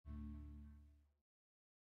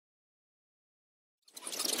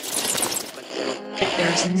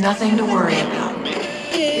There's nothing to worry about.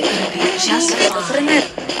 You're gonna be just fine.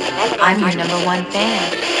 I'm your #1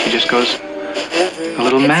 fan. He just goes a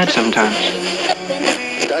little mad sometimes.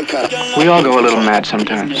 We all go a little mad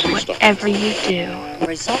sometimes. Whatever you do,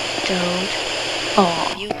 don't fall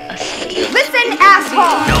asleep. Listen,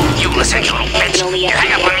 asshole! No, you listen, you little bitch. You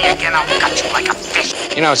hang up on me again, I'll cut you like a fish.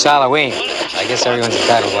 You know, it's Halloween. I guess everyone's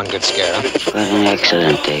entitled to one good scare, huh? What an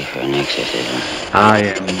excellent day for an exorcism. I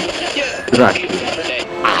am Dracula.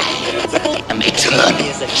 I am eternal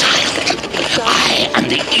child. I am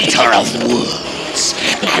the eater of worlds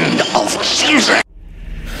and of children.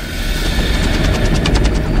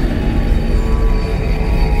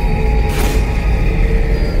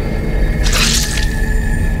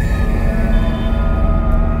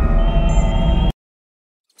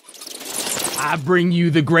 I bring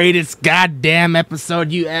you the greatest goddamn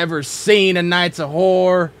episode you ever seen of Nights of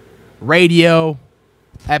Horror Radio,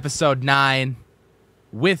 episode 9.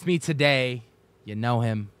 With me today, you know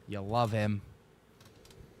him, you love him.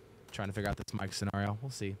 Trying to figure out this mic scenario.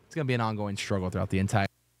 We'll see. It's going to be an ongoing struggle throughout the entire...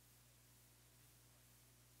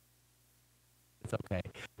 It's okay.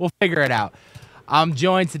 We'll figure it out. I'm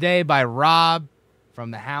joined today by Rob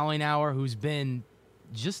from the Howling Hour, who's been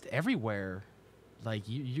just everywhere. Like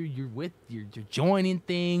you're joining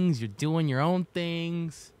things, you're doing your own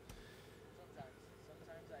things.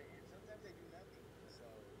 Sometimes I do nothing, so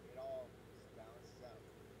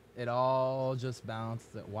it all just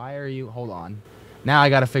balances out. Why are you? Hold on. Now I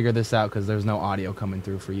got to figure this out because there's no audio coming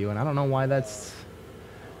through for you, and I don't know why that's.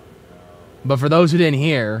 But for those who didn't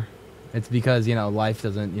hear, it's because life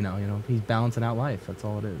doesn't. He's balancing out life. That's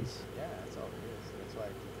all it is. Yeah, that's all it is. That's why.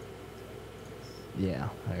 Yeah,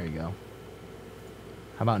 there you go.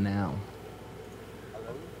 How about now?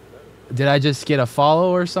 Did I just get a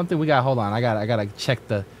follow or something? Hold on. I gotta check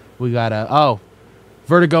Vertigo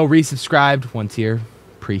resubscribed 1 tier.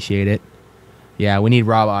 Appreciate it. Yeah, we need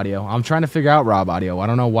Rob Audio. I'm trying to figure out Rob Audio. I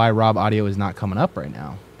don't know why Rob Audio is not coming up right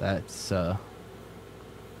now. That's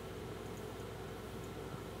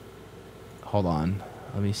hold on.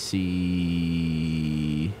 Let me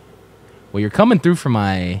see. Well, you're coming through for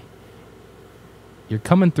my. You're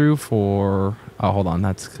coming through for... Oh, hold on.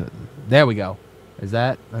 That's... There we go. Is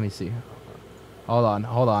that... Let me see. Hold on.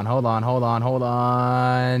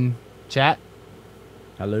 Chat?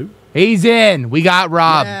 Hello? He's in. We got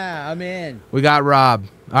Rob. Yeah, I'm in. We got Rob.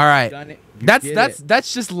 All right.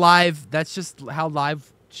 That's just live. That's just how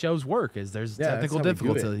live shows work. Is there's technical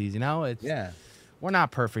difficulties, It's we're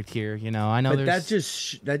not perfect here, I know but that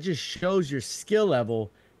just shows your skill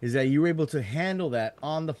level. Is that you were able to handle that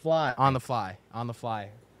on the fly? On the fly.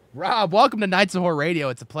 Rob, welcome to Nights of Horror Radio.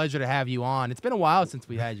 It's a pleasure to have you on. It's been a while since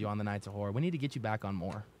we had you on the Nights of Horror. We need to get you back on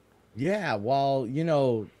more. Yeah, well,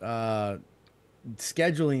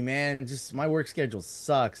 scheduling, man, just my work schedule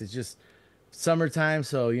sucks. It's just summertime,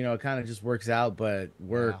 so it kind of just works out. But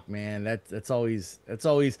work, man, that's always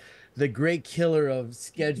the great killer of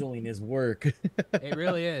scheduling is work. It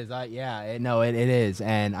really is. It is,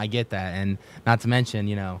 and I get that. And not to mention,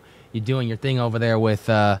 you're doing your thing over there with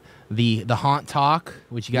the Haunt Talk,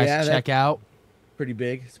 which you guys should check out. Pretty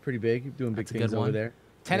big. It's pretty big. You're doing big things over there.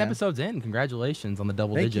 10 episodes in. Congratulations on the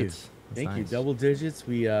double digits. Thank you. Double digits.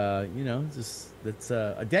 We, that's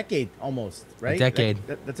a decade almost, right? A decade.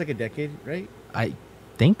 That's like a decade, right? I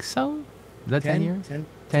think so. Is that 10 years?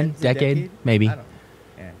 10 decade? Maybe. I don't know.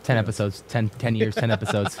 Yeah, 10 episodes, 10 years, 10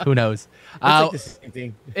 episodes. Who knows? It's like the same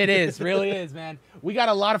thing. It is, really is, man. We got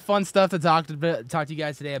a lot of fun stuff to talk to you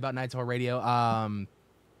guys today about Nights of Horror Radio.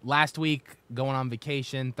 Last week, going on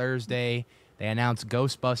vacation, Thursday, they announced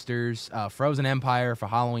Ghostbusters Frozen Empire for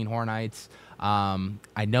Halloween Horror Nights.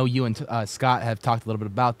 I know you and Scott have talked a little bit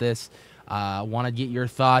about this. Want to get your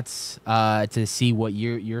thoughts to see what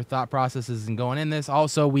your thought process is in going in this.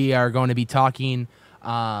 Also, we are going to be talking...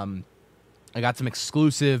 I got some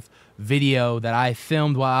exclusive video that I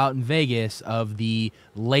filmed while out in Vegas of the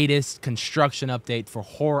latest construction update for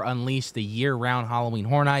Horror Unleashed, the year-round Halloween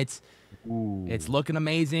Horror Nights. Ooh. It's looking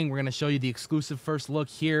amazing. We're going to show you the exclusive first look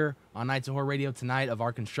here on Nights of Horror Radio tonight of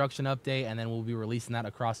our construction update, and then we'll be releasing that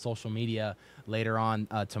across social media later on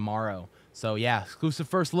tomorrow. So, yeah, exclusive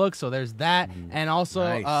first look. So there's that. And also,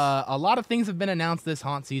 a lot of things have been announced this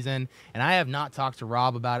haunt season, and I have not talked to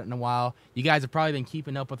Rob about it in a while. You guys have probably been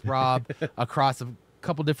keeping up with Rob across a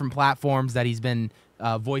couple different platforms that he's been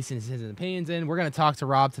voicing his opinions in. We're going to talk to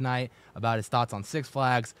Rob tonight about his thoughts on Six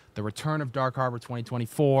Flags, the return of Dark Harbor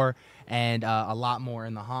 2024, and a lot more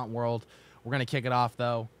in the haunt world. We're going to kick it off,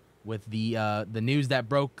 though, with the news that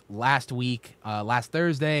broke last week, last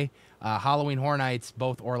Thursday. Halloween Horror Nights,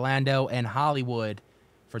 both Orlando and Hollywood,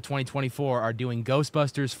 for 2024 are doing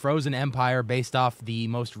Ghostbusters Frozen Empire based off the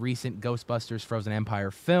most recent Ghostbusters Frozen Empire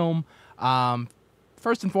film.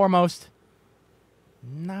 First and foremost,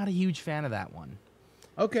 not a huge fan of that one.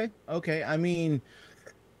 Okay. I mean,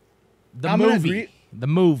 The movie.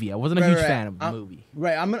 I wasn't a huge fan of the movie.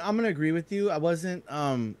 Right. I'm gonna agree with you. I wasn't.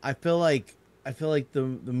 I feel like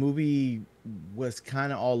the movie was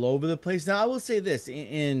kind of all over the place. Now I will say this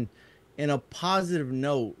in a positive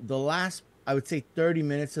note. The last, I would say, 30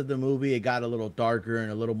 minutes of the movie, it got a little darker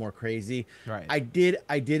and a little more crazy. Right. I did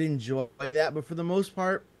enjoy that, but for the most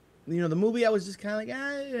part, the movie, I was just kind of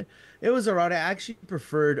like, it was alright. I actually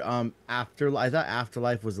preferred Afterlife. I thought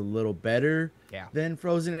Afterlife was a little better than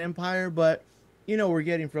Frozen Empire, but we're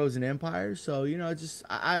getting Frozen Empire, so just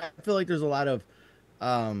I feel like there's a lot of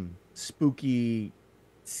spooky,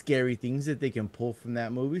 scary things that they can pull from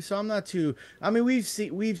that movie. So I'm not too. I mean, we've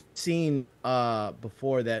seen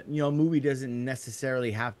before that a movie doesn't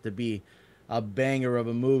necessarily have to be a banger of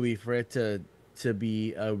a movie for it to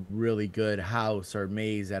be a really good house or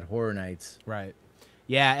maze at Horror Nights. Right.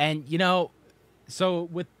 Yeah, and so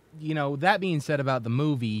with that being said about the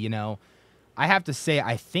movie, I have to say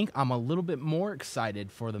I think I'm a little bit more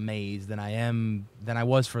excited for the maze than I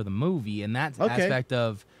was for the movie, and that's aspect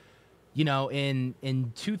of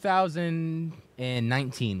in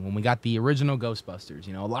 2019 when we got the original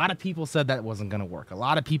Ghostbusters, a lot of people said that wasn't going to work. A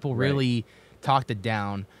lot of people really talked it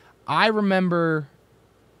down. I remember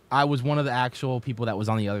I was one of the actual people that was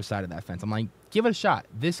on the other side of that fence. I'm like, give it a shot.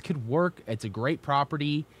 This could work. It's a great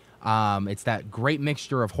property. It's that great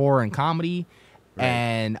mixture of horror and comedy. Right.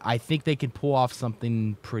 And I think they could pull off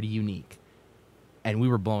something pretty unique. And we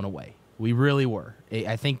were blown away. We really were.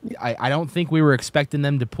 I don't think we were expecting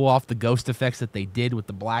them to pull off the ghost effects that they did with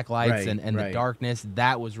the black lights and the darkness.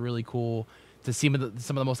 That was really cool. To see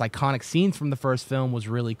some of the most iconic scenes from the first film was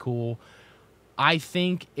really cool. I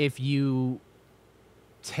think if you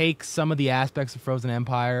take some of the aspects of Frozen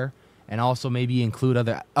Empire and also maybe include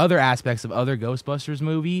other aspects of other Ghostbusters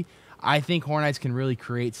movie, I think Horror Nights can really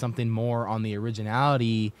create something more on the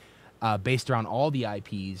originality based around all the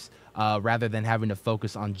IPs rather than having to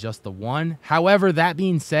focus on just the one. However, that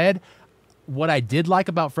being said, what I did like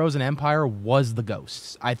about Frozen Empire was the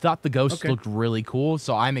ghosts. I thought the ghosts looked really cool,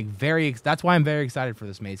 so that's why I'm very excited for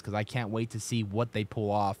this maze, because I can't wait to see what they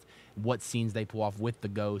pull off, what scenes they pull off with the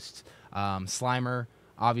ghosts. Slimer,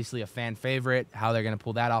 obviously a fan favorite. How they're going to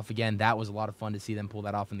pull that off again, that was a lot of fun to see them pull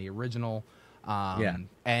that off in the original.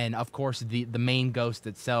 And of course the main ghost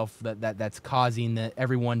itself that's causing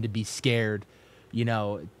everyone to be scared,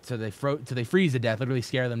 so they freeze to death, literally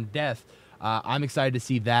scare them to death. I'm excited to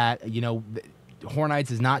see that. Horror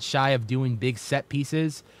Nights is not shy of doing big set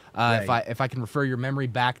pieces. If I can refer your memory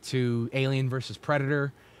back to Alien versus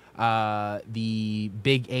Predator, the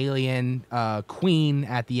big alien queen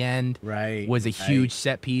at the end was a huge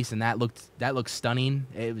set piece, and that looked stunning.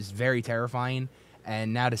 It was very terrifying.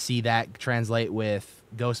 And now to see that translate with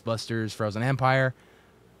Ghostbusters Frozen Empire,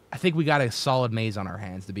 I think we got a solid maze on our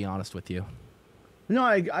hands, to be honest with you. No,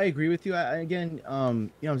 I agree with you.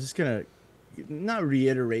 I'm just gonna not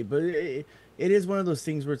reiterate, but it is one of those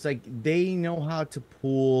things where it's like they know how to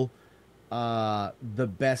pull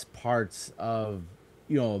the best parts of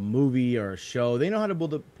a movie or a show. They know how to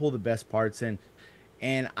pull the best parts, and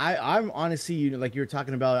I'm honestly, like you were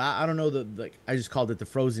talking about, I don't know, I just called it the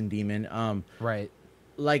Frozen Demon.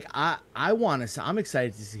 Like I'm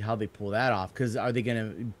excited to see how they pull that off, because are they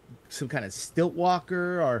gonna some kind of stilt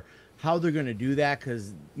walker, or how they're gonna do that?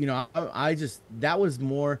 Because that was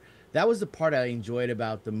the part I enjoyed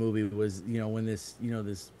about the movie, was when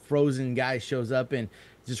this frozen guy shows up and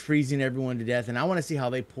just freezing everyone to death, and I want to see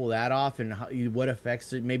how they pull that off, and what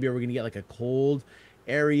effects. Maybe are we gonna get like a cold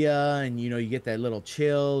area, and you get that little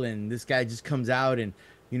chill, and this guy just comes out and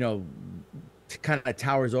kind of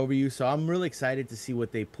towers over you. So I'm really excited to see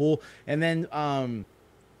what they pull. And then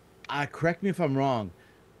correct me if I'm wrong,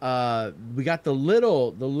 we got the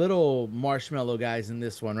little marshmallow guys in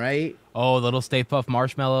this one, right? Oh, little Stay Puft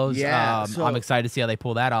Marshmallows. Yeah, I'm excited to see how they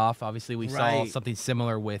pull that off. Obviously, we saw something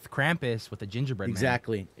similar with Krampus with the gingerbread man.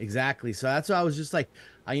 Exactly. So that's why I was just like,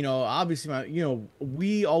 obviously,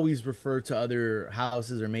 we always refer to other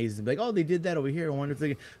houses or mazes and be like, oh, they did that over here. I wonder if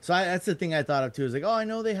they can. So that's the thing I thought of too. Is like, oh, I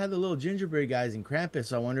know they had the little gingerbread guys in Krampus.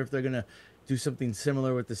 So I wonder if they're gonna do something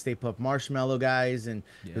similar with the Stay Puft Marshmallow guys. And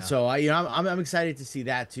so I'm excited to see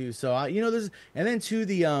that too. So there's, and then too,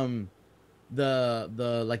 the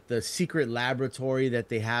like the secret laboratory that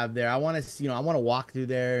they have there. I want to walk through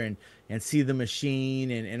there and see the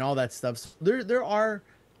machine and all that stuff. So there are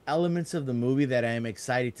elements of the movie that I am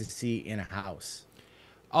excited to see in a house.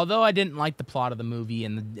 although I didn't like the plot of the movie,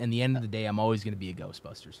 and in the end of the day, I'm always going to be a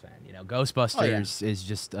Ghostbusters fan. You know, Ghostbusters is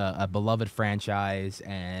just a beloved franchise,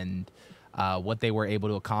 and what they were able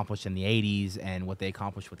to accomplish in the 80s and what they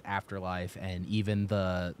accomplished with Afterlife, and even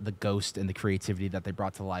the ghost and the creativity that they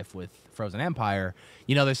brought to life with Frozen Empire.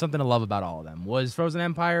 You know, there's something to love about all of them. Was Frozen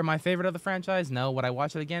Empire my favorite of the franchise? No. Would I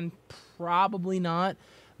watch it again? Probably not.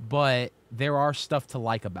 But there are stuff to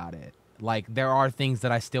like about it. Like, there are things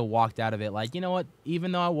that I still walked out of it. Like, you know what?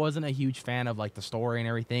 Even though I wasn't a huge fan of, like, the story and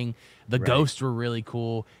everything, the ghosts were really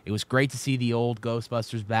cool. It was great to see the old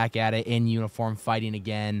Ghostbusters back at it in uniform fighting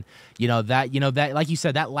again. That, like you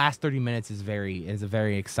said, that last 30 minutes is a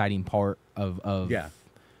very exciting part of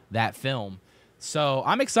that film. So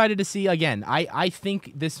I'm excited to see, again, I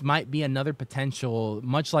think this might be another potential,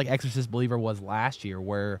 much like Exorcist Believer was last year,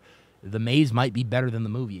 where the maze might be better than the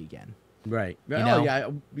movie again. Right.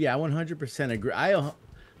 Yeah, 100% agree. I'm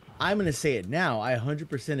going to say it now. I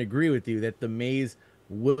 100% agree with you that the maze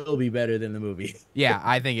will be better than the movie. Yeah,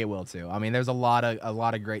 I think it will too. I mean, there's a lot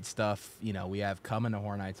of great stuff, we have coming to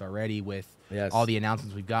Horror Nights already with all the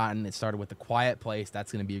announcements we've gotten. It started with The Quiet Place.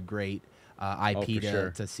 That's going to be a great IP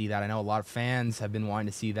to see that. I know a lot of fans have been wanting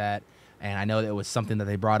to see that. And I know that it was something that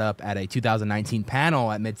they brought up at a 2019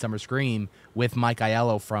 panel at Midsummer Scream with Mike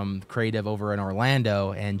Aiello from Creative over in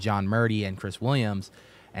Orlando and John Murdy and Chris Williams.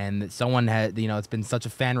 And someone had, it's been such a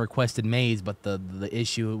fan-requested maze, but the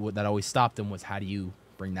issue that always stopped them was how do you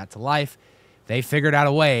bring that to life? They figured out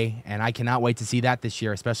a way, and I cannot wait to see that this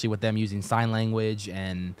year, especially with them using sign language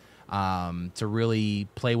and to really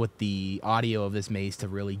play with the audio of this maze to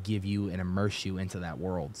really give you and immerse you into that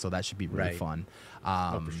world. So that should be really fun.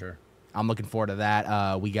 For sure. I'm looking forward to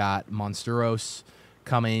that. We got Monsteros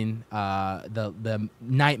coming, the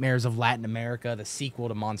Nightmares of Latin America, the sequel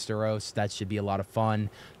to Monsteros. That should be a lot of fun.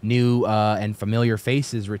 New and familiar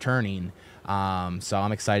faces returning. So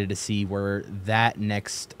I'm excited to see where that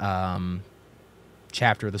next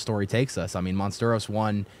chapter of the story takes us. I mean, Monsteros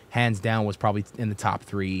 1, hands down, was probably in the top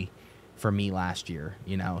 3 for me last year,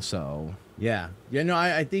 so. Yeah. No,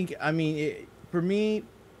 I think, for me,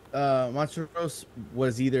 Monsteros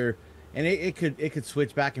was either... And it could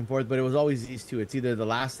switch back and forth, but it was always these two. It's either The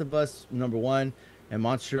Last of Us #1 and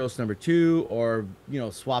Monsteros #2, or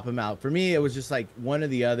swap them out. For me, it was just like one or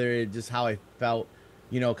the other. Just how I felt,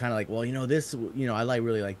 kind of like, well, this, I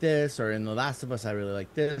really like this, or in The Last of Us, I really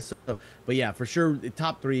like this. So, but yeah, for sure,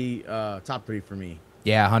 top three for me.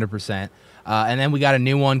 Yeah, 100%. And then we got a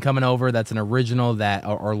new one coming over. That's an original that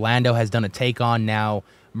Orlando has done a take on now.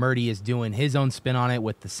 Murdy is doing his own spin on it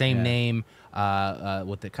with the same name.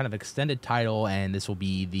 With the kind of extended title, and this will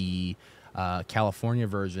be the California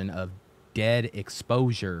version of Dead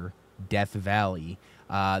Exposure Death Valley.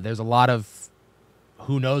 There's a lot of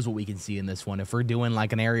who knows what we can see in this one. If we're doing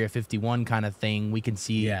like an Area 51 kind of thing, we can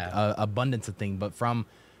see abundance of things. But from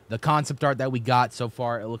the concept art that we got so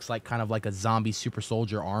far, it looks like kind of like a zombie super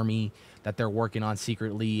soldier army that they're working on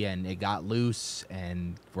secretly, and it got loose,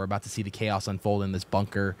 and we're about to see the chaos unfold in this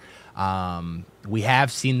bunker. We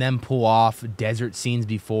have seen them pull off desert scenes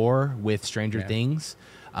before with Stranger Things,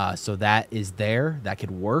 so that is there. That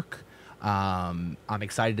could work. I'm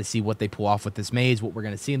excited to see what they pull off with this maze, what we're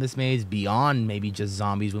going to see in this maze beyond maybe just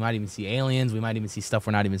zombies. We might even see aliens. We might even see stuff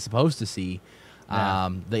we're not even supposed to see.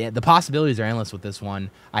 The possibilities are endless with this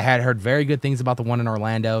one. I had heard very good things about the one in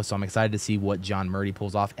Orlando, so I'm excited to see what John Murdy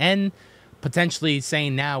pulls off. And potentially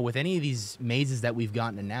saying now, with any of these mazes that we've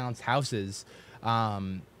gotten announced, houses,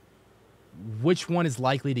 which one is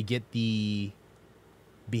likely to get the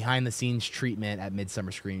behind-the-scenes treatment at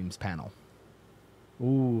Midsummer Screams panel?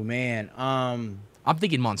 Ooh, man. I'm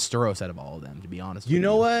thinking Monsteros out of all of them, to be honest. You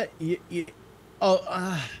know what? Yeah,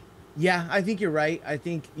 I think you're right. I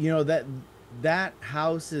think, that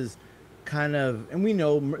house is kind of, and we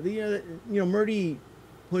know, Murdy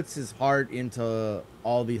puts his heart into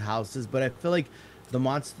all these houses, but I feel like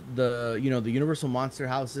the Universal monster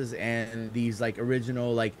houses and these like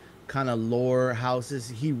original like kind of lore houses,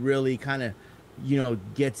 he really kind of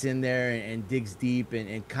gets in there and digs deep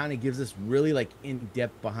and kind of gives us really like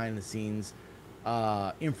in-depth behind the scenes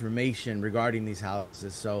information regarding these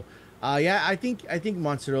houses. So I think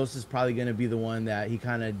Monsteros is probably going to be the one that he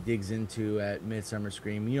kind of digs into at Midsummer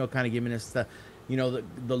Scream, kind of giving us the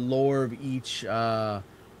the lore of each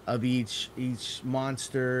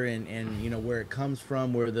monster and where it comes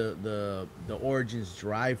from, where the origins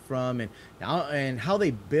derive from, and how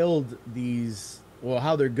they build these, well,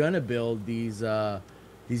 how they're gonna build these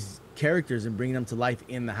characters and bring them to life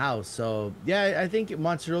in the house. So yeah, I think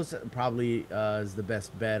Monsteros probably is the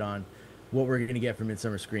best bet on what we're gonna get from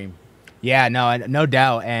Midsummer Scream. Yeah, no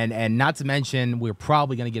doubt, and not to mention we're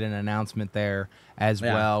probably going to get an announcement there as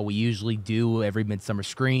well. We usually do every Midsummer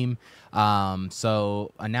Scream,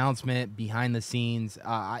 so announcement behind the scenes.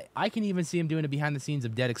 I can even see him doing it behind the scenes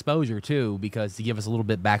of Dead Exposure too, because to give us a little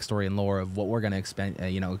bit backstory and lore of what we're going to expect,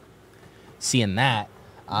 seeing that.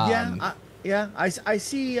 I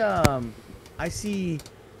see. I see.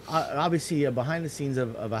 Obviously, behind the scenes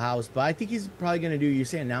of a house, but I think he's probably going to do. You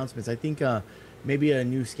say announcements. I think maybe a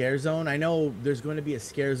new scare zone. I know there's going to be a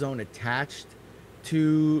scare zone attached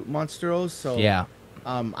to Monstros, so yeah.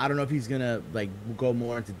 I don't know if he's gonna like go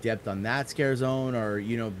more into depth on that scare zone, or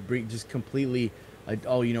bring just completely like,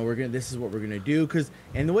 oh, this is what we're gonna do,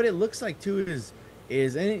 and what it looks like too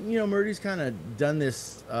and Murdy's kind of done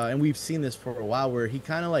this, and we've seen this for a while, where he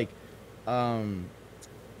kind of like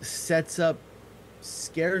sets up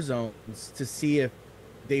scare zones to see if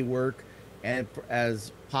they work and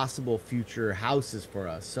as possible future houses for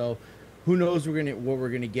us. So who knows what we're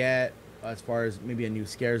gonna get as far as maybe a new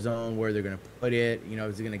scare zone, where they're gonna put it.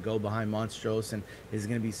 Is it gonna go behind Monstros, and is it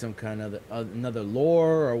gonna be some kind of another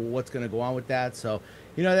lore, or what's gonna go on with that? So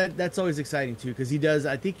that's always exciting too, because he does.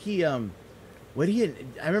 I think he I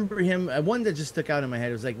remember him. One that just stuck out in my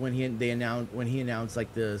head was like when he announced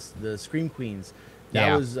like the Scream Queens.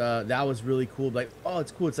 That was really cool. Like, oh,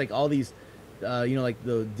 it's cool. It's like all these like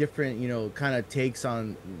the different kind of takes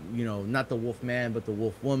on not the Wolf Man but the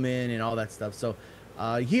Wolf Woman and all that stuff. So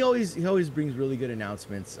he always brings really good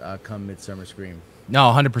announcements come Midsummer Scream. No,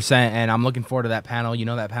 100%, and I'm looking forward to that panel.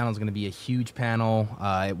 That panel is going to be a huge panel.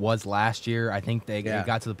 It was last year. I think it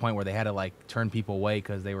got to the point where they had to like turn people away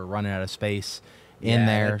because they were running out of space in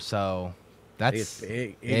there. So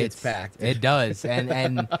it gets packed. It does, and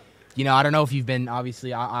I don't know if you've been,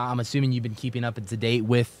 obviously, I'm assuming you've been keeping up to date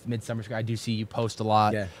with Midsummer Scream. I do see you post a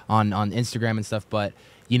lot on Instagram and stuff, but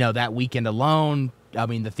that weekend alone, I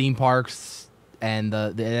mean, the theme parks. And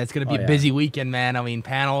it's going to be a busy weekend, man. I mean,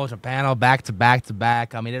 panel to panel, back to back to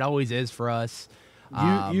back. I mean, it always is for us. It's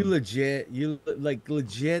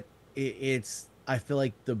I feel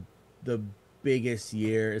like the biggest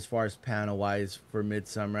year as far as panel wise for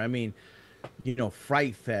Midsummer. I mean,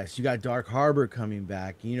 Fright Fest. You got Dark Harbor coming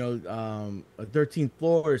back. 13th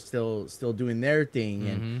Floor is still doing their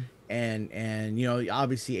thing, and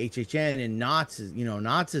obviously HHN and Knott's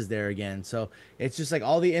is there again. So it's just like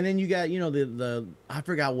all and then you got the I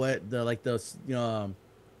forgot what like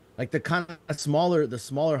the kind of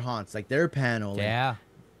smaller haunts, like their panel.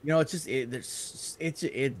 It's just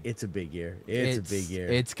it's a big year. It's a big year.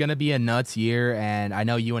 It's gonna be a nuts year, and I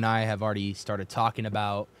know you and I have already started talking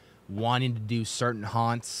about wanting to do certain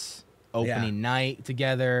haunts opening night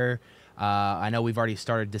together. I know we've already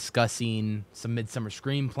started discussing some Midsummer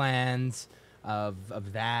Scream plans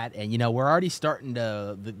of that, and we're already starting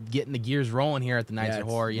to getting the gears rolling here at the Nights of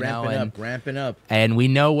Horror. Ramping up, and we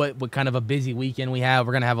know what kind of a busy weekend we have.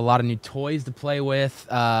 We're gonna have a lot of new toys to play with,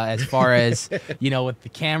 as far as with the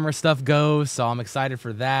camera stuff goes. So I'm excited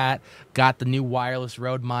for that. Got the new wireless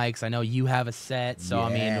Rode mics. I know you have a set, so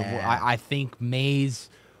I mean, I think May's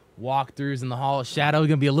walkthroughs in the Hall of Shadow are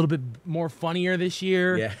gonna be a little bit more funnier this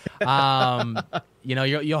year.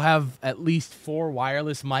 You'll have at least 4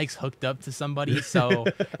 wireless mics hooked up to somebody, so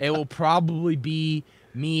it will probably be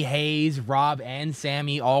me, Hayes, Rob, and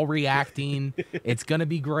Sammy all reacting. It's gonna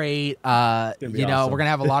be great. Awesome. We're gonna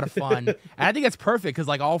have a lot of fun, and I think it's perfect because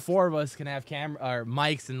like all 4 of us can have camera or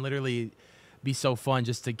mics and literally be so fun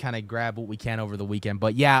just to kind of grab what we can over the weekend.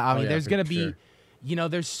 But I mean, there's gonna be.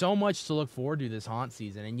 There's so much to look forward to this haunt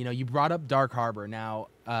season. And, you brought up Dark Harbor. Now,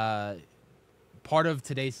 part of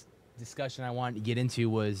today's discussion I wanted to get into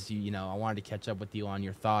was, I wanted to catch up with you on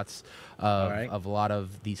your thoughts of a lot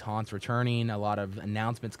of these haunts returning, a lot of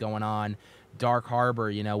announcements going on. Dark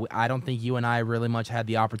Harbor, I don't think you and I really much had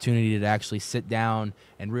the opportunity to actually sit down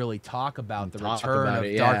and really talk about the return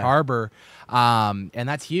of Dark Harbor. And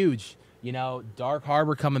that's huge. Dark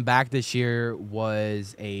Harbor coming back this year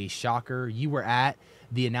was a shocker. You were at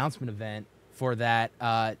the announcement event for that.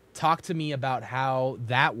 Talk to me about how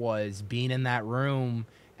that was, being in that room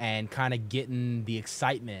and kind of getting the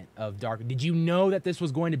excitement of Dark. Did you know that this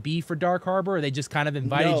was going to be for Dark Harbor, or they just kind of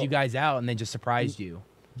invited you guys out and they just surprised you?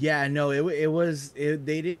 Yeah, no,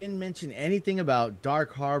 they didn't mention anything about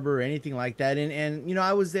Dark Harbor or anything like that. And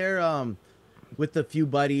I was there with a few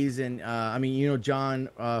buddies, and John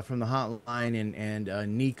from the Hotline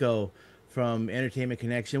and Nico from Entertainment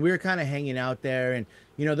Connection. We were kind of hanging out there, and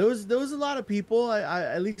there was a lot of people. I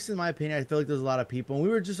at least in my opinion, I feel like there was a lot of people, and we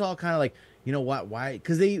were just all kind of like, why?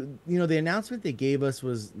 Because they, the announcement they gave us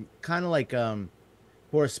was kind of like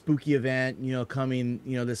for a spooky event, coming,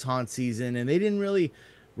 this haunt season, and they didn't really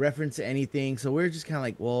reference to anything. So we're just kind of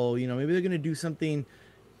like, well, you know, maybe they're gonna do something.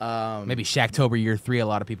 Maybe Shacktober Year 3. A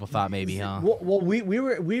lot of people thought maybe, huh? Well,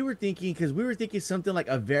 we were thinking, because we were thinking something like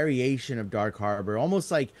a variation of Dark Harbor, almost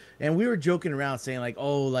like, and we were joking around saying like,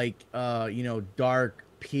 oh, like you know, Dark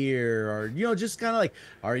Pier, or you know, just kind of like,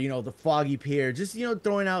 or you know, the Foggy Pier, just you know,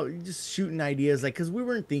 throwing out, just shooting ideas, like, because we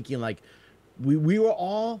weren't thinking like, we were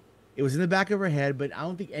all. It was in the back of our head, but I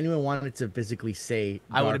don't think anyone wanted to physically say.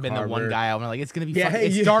 I would have been Harbor. the one guy. I'm like, it's gonna be Yeah, fucking,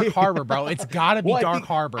 it's Dark Harbor, bro. It's gotta be Dark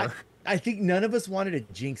Harbor. I think none of us wanted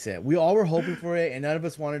to jinx it. We all were hoping for it, and none of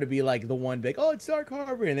us wanted to be like the one big, oh, it's Dark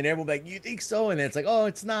Harbor, and then everyone be like, you think so? And then it's like, oh,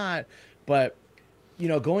 it's not. But you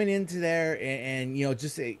know, going into there and you know,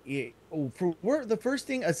 just for the first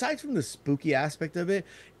thing, aside from the spooky aspect of it,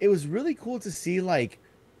 it was really cool to see like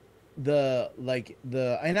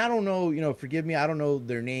and I don't know, you know, forgive me, I don't know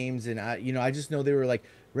their names, and I, you know, I just know they were like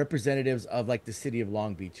representatives of like the city of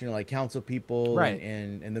Long Beach, you know, like council people, right,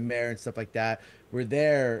 and the mayor and stuff like that were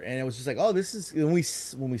there, and it was just like, oh, this is, when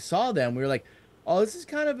we saw them, we were like, oh, this is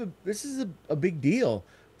kind of a big deal.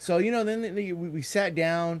 So you know, then we sat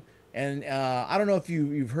down, and I don't know if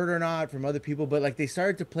you've heard or not from other people, but like they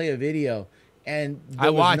started to play a video. And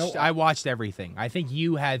I watched everything. I think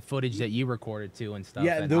you had footage that you recorded too and stuff.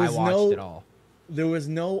 Yeah, and I watched it all. There was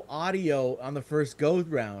no audio on the first go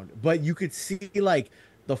round, but you could see like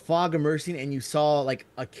the fog immersing, and you saw like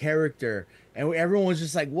a character, and everyone was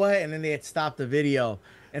just like, "What?" And then they had stopped the video,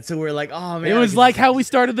 and so we're like, "Oh man!" It was like how we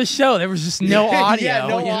started the show. There was just no audio. Yeah,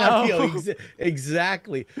 no audio. Know?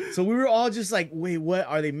 Exactly. So we were all just like, "Wait, what?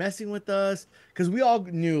 Are they messing with us?" Because we all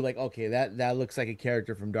knew, like, okay, that looks like a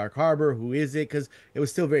character from Dark Harbor. Who is it? Because it was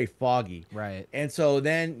still very foggy. Right. And so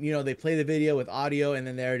then, you know, they play the video with audio, and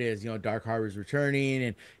then there it is. You know, Dark Harbor's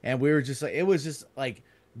returning, and we were just like, it was just like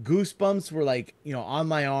goosebumps were like, you know, on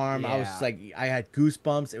my arm. I was just like, I had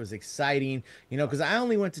goosebumps. It was exciting, you know, because I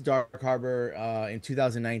only went to Dark Harbor in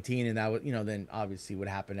 2019, and that was, you know, then obviously what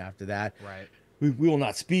happened after that. Right. We will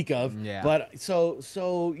not speak of. Yeah. But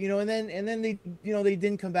so you know, and then they, you know, they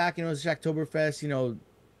didn't come back. You know, it was Shacktoberfest. You know,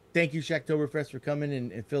 thank you Shacktoberfest for coming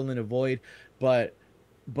and filling in a void. But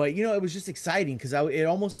you know, it was just exciting because it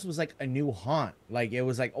almost was like a new haunt. Like it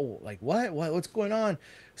was like, oh, like what's going on?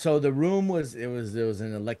 So the room there was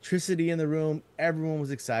an electricity in the room. Everyone was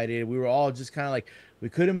excited. We were all just kind of like, we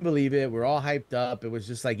couldn't believe it. We're all hyped up. It was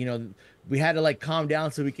just like, you know, we had to like calm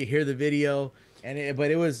down so we could hear the video. But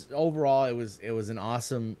it was overall, it was an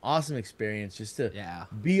awesome experience just to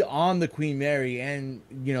be on the Queen Mary, and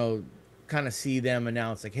you know, kind of see them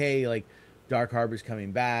announce like, hey, like Dark Harbor's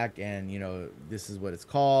coming back, and you know, this is what it's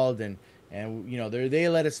called, and you know, they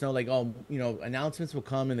let us know like, oh, you know, announcements will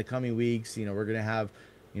come in the coming weeks. You know, we're gonna have,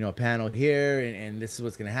 you know, a panel here, and this is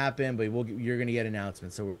what's gonna happen, but you're gonna get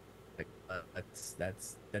announcements. So we're like,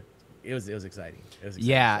 that's. It was exciting.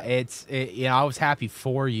 Yeah, you know, I was happy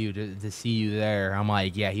for you to see you there. I'm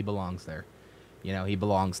like, yeah, he belongs there. You know, he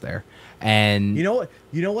belongs there. And you know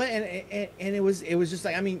what, and it was just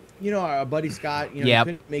like, I mean, you know, our buddy Scott, you know, he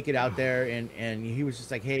couldn't make it out there, and he was just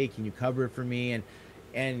like, hey, can you cover it for me?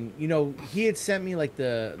 And you know, he had sent me like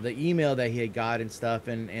the email that he had got and stuff,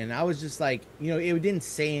 and I was just like, you know, it didn't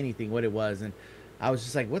say anything what it was, and I was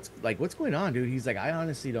just like, what's going on, dude? He's like, I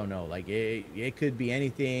honestly don't know. Like, it could be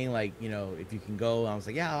anything. Like, you know, if you can go. I was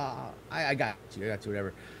like, yeah, I got you,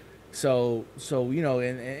 whatever. So you know,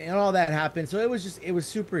 and all that happened. So it was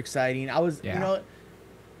super exciting. I was, you know,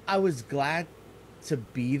 I was glad to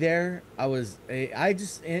be there. I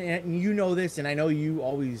just, and you know this, and I know you're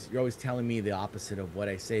always telling me the opposite of what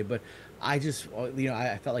I say, but I just, you know,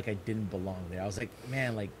 I felt like I didn't belong there. I was like,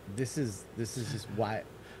 man, like this is just why.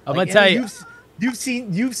 I'm gonna tell you. You've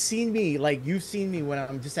seen me, like you've seen me when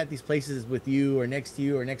I'm just at these places with you or next to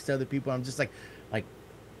you or next to other people. I'm just like,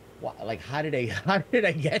 what, like how did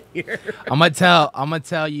I get here? I'm gonna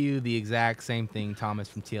tell you the exact same thing Thomas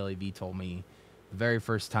from TLAV told me the very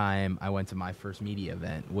first time I went to my first media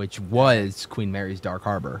event, which was Queen Mary's Dark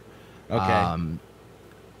Harbor. Okay.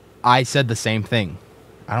 I said the same thing.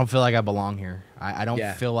 I don't feel like I belong here. I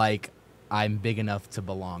don't feel like I'm big enough to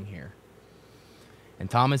belong here. And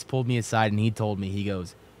Thomas pulled me aside and he told me, he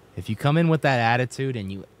goes, if you come in with that attitude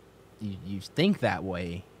and you think that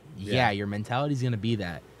way, your mentality's going to be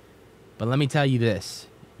that. But let me tell you this,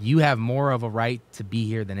 you have more of a right to be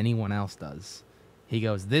here than anyone else does. He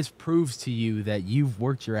goes, this proves to you that you've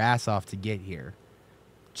worked your ass off to get here,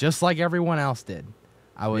 just like everyone else did.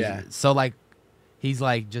 So like, he's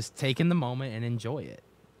like, just take in the moment and enjoy it.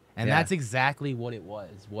 And that's exactly what it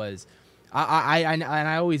was.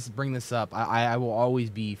 I always bring this up. I will always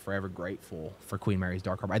be forever grateful for Queen Mary's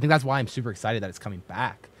Dark Harbor. I think that's why I'm super excited that it's coming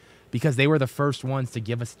back, because they were the first ones to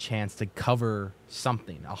give us a chance to cover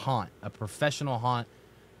something, a haunt, a professional haunt.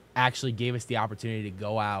 Actually gave us the opportunity to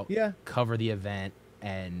go out, cover the event,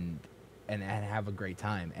 and have a great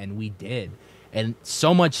time, and we did. And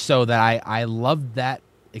so much so that I loved that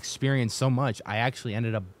experience so much, I actually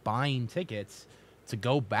ended up buying tickets to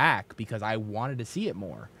go back because I wanted to see it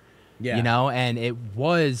more. Yeah. You know, and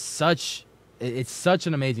it's such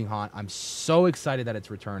an amazing haunt. I'm so excited that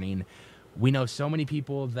it's returning. We know so many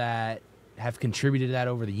people that have contributed to that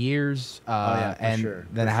over the years, and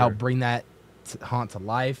that help bring that haunt to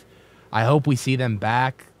life. I hope we see them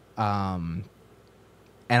back. And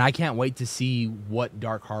I can't wait to see what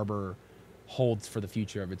Dark Harbor holds for the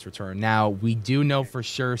future of its return. Now, we do know for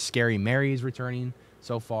sure Scary Mary is returning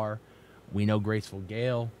so far. We know Graceful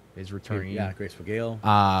Gale is returning. Yeah, Graceful Gale.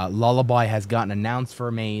 Lullaby has gotten announced for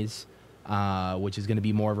a maze, which is going to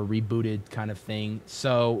be more of a rebooted kind of thing.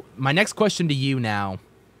 So my next question to you now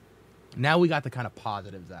we got the kind of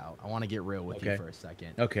positives out. I want to get real with you for a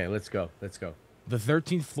second. Okay, let's go. The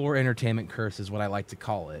 13th floor entertainment curse is what I like to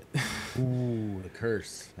call it. Ooh, the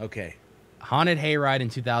curse. Okay. Haunted Hayride in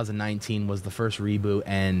 2019 was the first reboot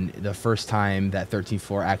and the first time that 13th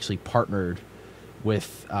floor actually partnered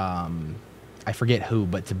with, I forget who,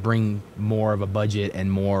 but to bring more of a budget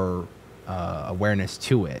and more awareness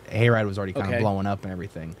to it. Hayride was already kind of blowing up and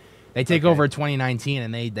everything. They take over 2019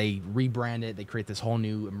 and they rebrand it. They create this whole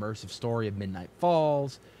new immersive story of Midnight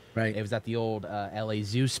Falls. Right. It was at the old LA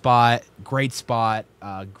Zoo spot. Great spot.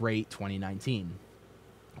 Great 2019.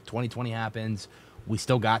 2020 happens. We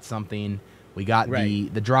still got something. We got the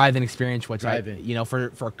drive-in experience, which for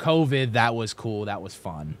COVID, that was cool. That was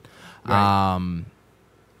fun. Right.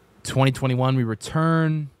 2021, we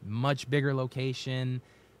return. Much bigger location.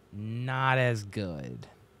 Not as good.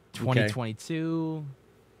 2022.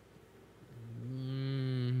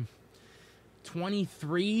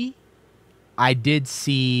 23. I did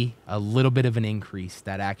see a little bit of an increase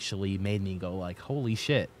that actually made me go like, holy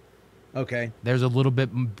shit. Okay. There's a little bit,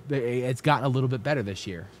 it's gotten a little bit better this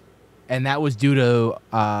year. And that was due to,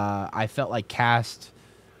 I felt like Cast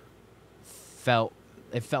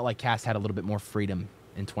like Cast had a little bit more freedom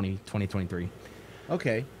in 2023.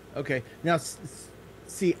 Okay. Now,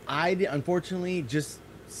 see, unfortunately, just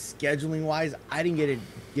scheduling wise, I didn't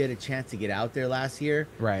get a chance to get out there last year.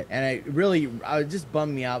 Right. And it just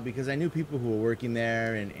bummed me out because I knew people who were working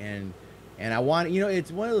there and I want,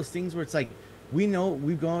 it's one of those things where it's like, we know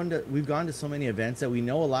we've gone to so many events that we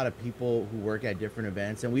know a lot of people who work at different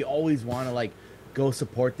events, and we always want to like go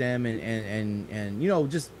support them and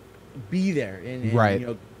just be there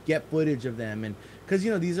and get footage of them, and because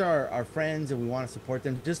these are our friends and we want to support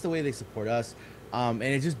them just the way they support us. And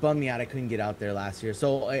it just bummed me out I couldn't get out there last year.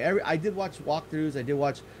 So I did watch walkthroughs, I did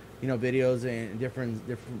watch videos and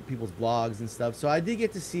different people's blogs and stuff. So I did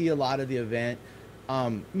get to see a lot of the event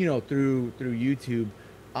through YouTube.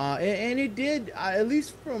 And it did, at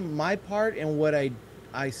least from my part and what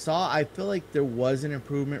I saw, I feel like there was an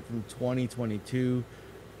improvement from 2022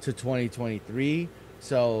 to 2023.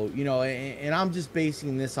 So, and I'm just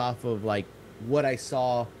basing this off of like what I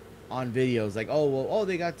saw on videos, like,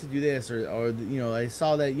 they got to do this, or I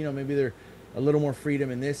saw that, maybe they're a little more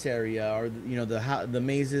freedom in this area, or, the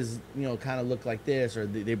mazes, kind of look like this, or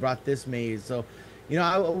they brought this maze. So,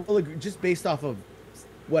 I will agree, just based off of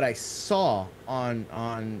what I saw on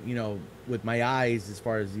with my eyes as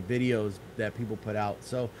far as the videos that people put out.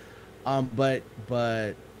 So but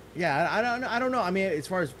yeah, I don't know. I mean, as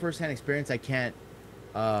far as firsthand experience, I can't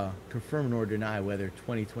confirm nor deny whether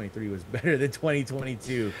 2023 was better than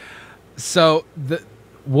 2022. So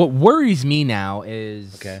what worries me now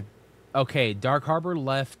is okay, Dark Harbor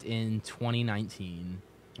left in 2019.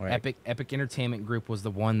 Right. Epic Entertainment Group was the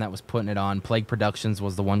one that was putting it on. Plague Productions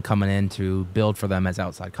was the one coming in to build for them as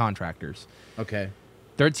outside contractors. Okay.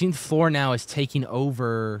 13th Floor now is taking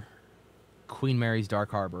over Queen Mary's Dark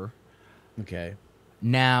Harbor. Okay.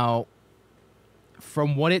 Now,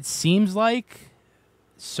 from what it seems like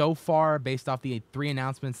so far, based off the 3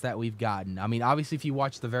 announcements that we've gotten, I mean, obviously, if you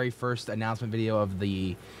watch the very first announcement video of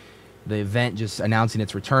the event just announcing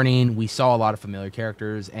it's returning, we saw a lot of familiar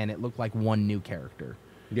characters, and it looked like one new character.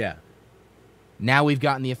 Yeah. Now we've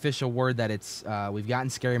gotten the official word that it's we've gotten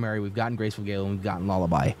Scary Mary, we've gotten Graceful Gale, and we've gotten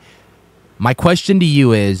Lullaby. My question to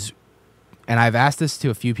you is, and I've asked this to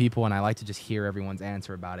a few people, and I like to just hear everyone's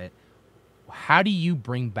answer about it. How do you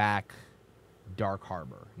bring back Dark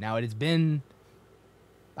Harbor? Now it has been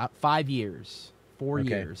about 5 years, 4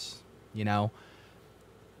 years.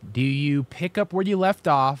 Do you pick up where you left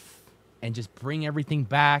off and just bring everything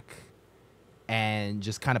back? And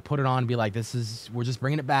just kind of put it on and be like, we're just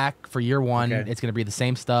bringing it back for year one. Okay. It's going to be the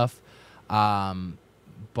same stuff.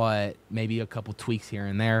 but maybe a couple tweaks here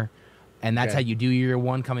and there. And that's Okay. how you do year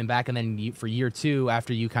one coming back. And then for year two,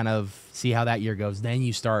 after you kind of see how that year goes, then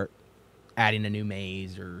you start adding a new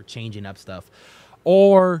maze or changing up stuff.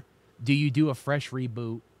 Or do you do a fresh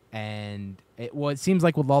reboot? And it seems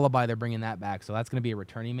like with Lullaby, they're bringing that back. So that's going to be a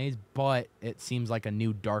returning maze, but it seems like a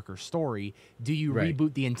new, darker story. Do you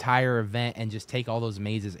reboot the entire event and just take all those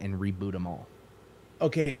mazes and reboot them all?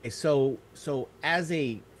 Okay, so as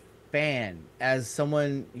a fan, as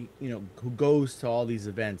someone, you know, who goes to all these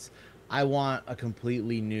events, I want a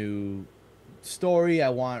completely new story. I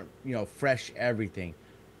want, you know, fresh everything.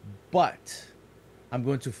 But I'm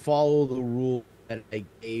going to follow the rule that I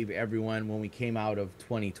gave everyone when we came out of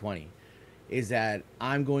 2020, is that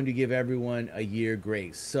I'm going to give everyone a year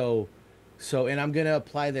grace. So and I'm going to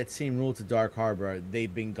apply that same rule to Dark Harbor.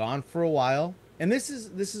 They've been gone for a while. And this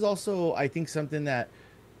is also, I think, something that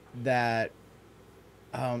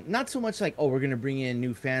not so much like, oh, we're gonna bring in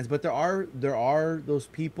new fans, but there are those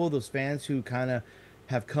people, those fans who kind of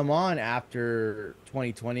have come on after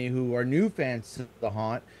 2020 who are new fans to the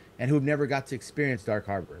haunt and who've never got to experience Dark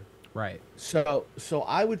Harbor. Right. So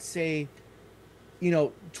I would say, you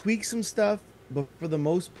know, tweak some stuff, but for the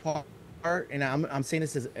most part, and I'm saying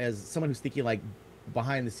this as someone who's thinking like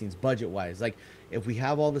behind the scenes, budget wise, like if we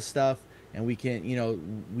have all the stuff and we can, you know,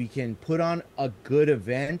 we can put on a good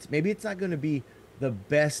event. Maybe it's not going to be the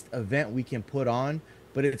best event we can put on,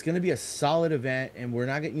 but it's going to be a solid event, and we're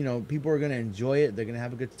not going to, you know, people are going to enjoy it. They're going to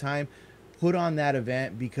have a good time. Put on that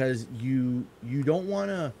event, because you don't want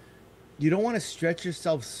to stretch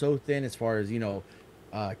yourself so thin as far as, you know,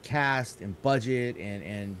 cast and budget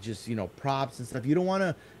and just, you know, props and stuff. You don't want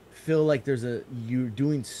to feel like you're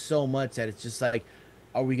doing so much that it's just like,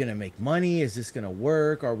 are we going to make money? Is this going to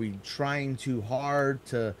work? Are we trying too hard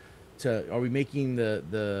are we making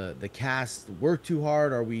the cast work too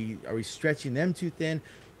hard? Are we stretching them too thin?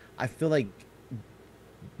 I feel like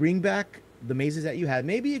bring back the mazes that you had.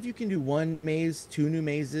 Maybe if you can do one maze, two new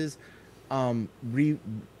mazes,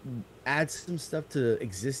 add some stuff to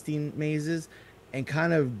existing mazes,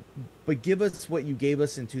 and but give us what you gave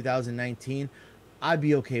us in 2019. I'd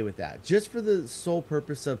be okay with that, just for the sole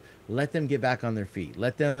purpose of let them get back on their feet.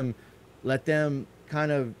 Let them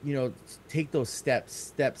kind of, you know, take those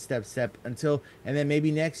steps until, and then maybe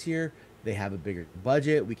next year they have a bigger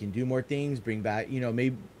budget. We can do more things, bring back, you know,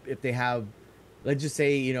 maybe if they have, let's just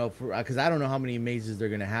say, you know, because I don't know how many mazes they're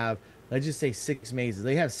going to have. Let's just say 6 mazes.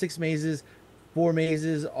 They have 6 mazes. 4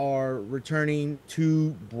 mazes are returning,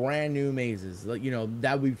 2 brand new mazes. You know,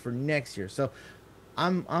 that would be for next year. So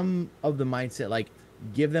I'm of the mindset, like,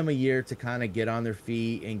 give them a year to kind of get on their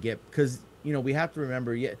feet and because, you know, we have to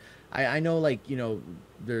remember, I know, like, you know,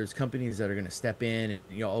 there's companies that are going to step in and,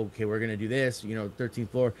 you know, okay, we're going to do this, you know, 13th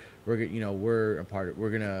floor, we're a part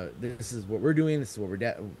of, this is what we're doing. This is what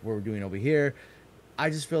we're doing over here. I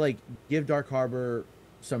just feel like give Dark Harbor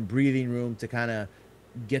some breathing room to kind of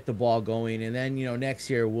get the ball going. And then, you know, next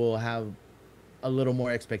year we'll have a little more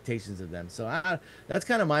expectations of them. So that's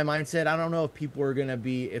kind of my mindset. I don't know if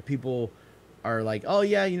people are like, oh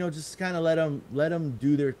yeah, you know, just kind of let them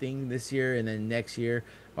do their thing this year and then next year,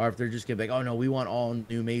 or if they're just gonna be like, oh no, we want all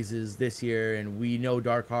new mazes this year, and we know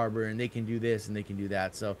Dark Harbor and they can do this and they can do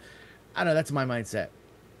that. So I don't know, that's my mindset.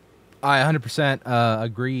 I 100%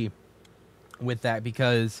 agree with that,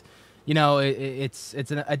 because, you know, I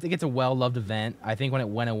think it's a well-loved event. I think when it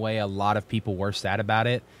went away, a lot of people were sad about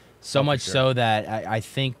it. So much so that I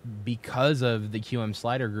think because of the QM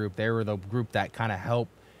Slider group, they were the group that kind of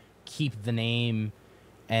helped keep the name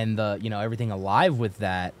and the, you know, everything alive with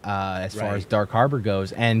that as far as Dark Harbor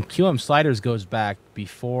goes. And QM Sliders goes back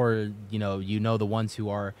before, you know the ones who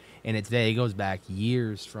are in it today. It goes back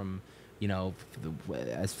years from, you know,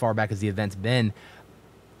 as far back as the event's been.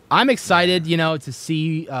 I'm excited, you know, to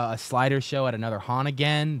see a slider show at another haunt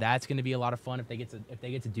again. That's going to be a lot of fun if they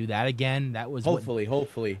get to do that again. That was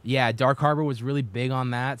hopefully. Yeah, Dark Harbor was really big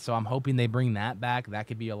on that, so I'm hoping they bring that back. That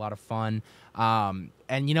could be a lot of fun.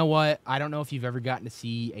 And you know what? I don't know if you've ever gotten to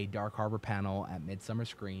see a Dark Harbor panel at Midsummer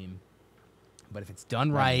Scream, but if it's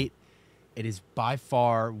done right, it is by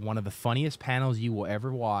far one of the funniest panels you will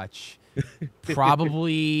ever watch.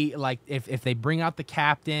 Probably, like, if they bring out the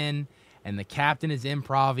captain, and the captain is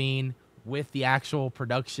improvising with the actual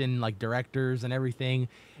production, like, directors and everything,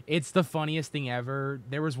 it's the funniest thing ever.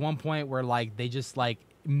 There was one point where, like, they just, like,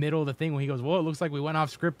 middle of the thing when he goes, "Well, it looks like we went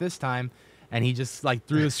off script this time," and he just, like,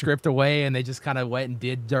 threw the script away, and they just kind of went and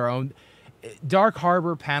did their own. Dark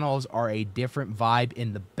Harbor panels are a different vibe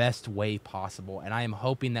in the best way possible, and I am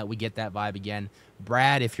hoping that we get that vibe again.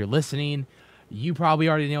 Brad, if you're listening, you probably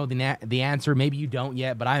already know the answer. Maybe you don't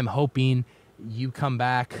yet, but I am hoping you come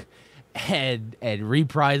back and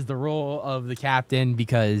reprise the role of the captain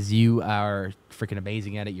because you are freaking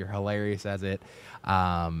amazing at it. You're hilarious as it.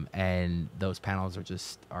 And those panels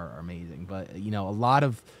are amazing. But, you know, a lot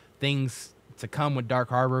of things to come with Dark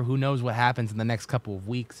Harbor. Who knows what happens in the next couple of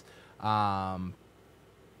weeks.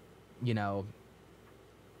 You know,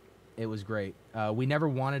 it was great. We never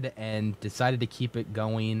wanted to end, decided to keep it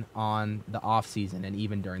going on the off season and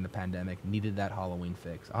even during the pandemic. Needed that Halloween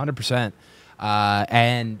fix, 100%.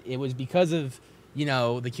 And it was because of, you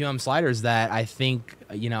know, the QM sliders that I think,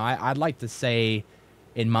 you know, I'd like to say,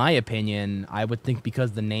 in my opinion, I would think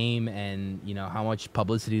because the name and, you know, how much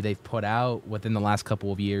publicity they've put out within the last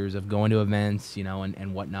couple of years of going to events, you know,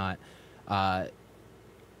 and whatnot, I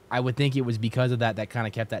would think it was because of that kind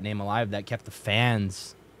of kept that name alive, that kept the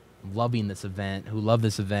fans loving this event, who love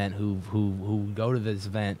this event, who go to this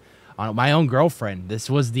event. My own girlfriend, this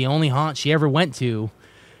was the only haunt she ever went to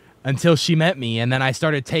until she met me, and then I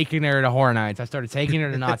started taking her to Horror Nights. I started taking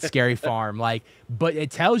her to Not Scary Farm. But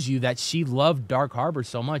it tells you that she loved Dark Harbor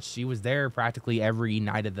so much. She was there practically every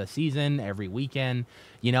night of the season, every weekend,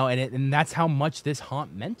 you know, and that's how much this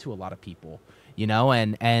haunt meant to a lot of people, you know,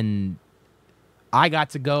 and I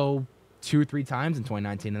got to go 2 or 3 times in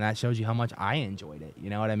 2019, and that shows you how much I enjoyed it.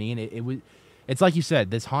 You know what I mean? It's like you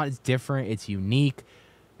said, this haunt is different. It's unique.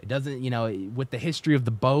 It doesn't, you know, with the history of the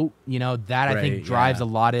boat, you know, that I think drives a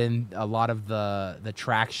lot of the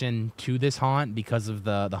traction to this haunt because of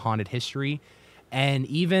the haunted history. And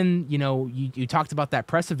even, you know, you talked about that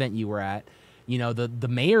press event you were at, you know, the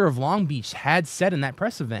mayor of Long Beach had said in that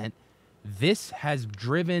press event, this has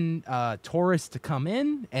driven tourists to come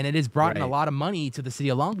in, and it has brought in a lot of money to the city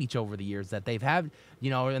of Long Beach over the years that they've had, you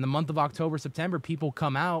know, in the month of October, September, people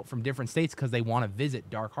come out from different states because they want to visit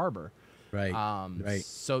Dark Harbor. Right.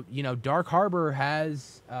 So, you know, Dark Harbor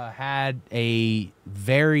has had a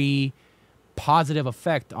very positive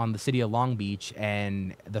effect on the city of Long Beach,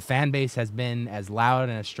 and the fan base has been as loud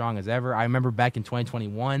and as strong as ever. I remember back in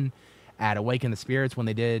 2021 at Awaken the Spirits when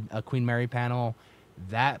they did a Queen Mary panel,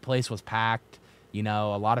 that place was packed. You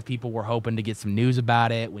know, a lot of people were hoping to get some news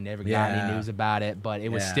about it. We never got any news about it, but it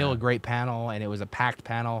was still a great panel, and it was a packed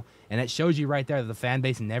panel, and it shows you right there that the fan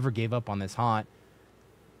base never gave up on this haunt.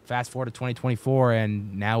 Fast forward to 2024,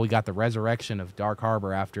 and now we got the resurrection of Dark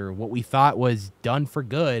Harbor after what we thought was done for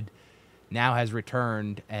good now has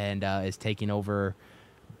returned and is taking over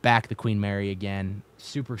back the Queen Mary again.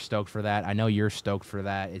 Super stoked for that. I know you're stoked for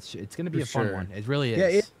that. It's going to be a fun one. It really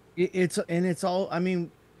is. Yeah, it's all, I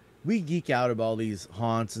mean, we geek out about all these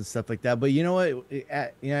haunts and stuff like that, but you know what?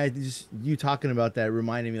 You talking about that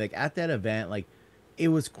reminded me, like, at that event, like, it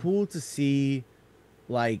was cool to see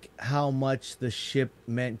like how much the ship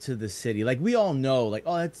meant to the city. Like, we all know, like,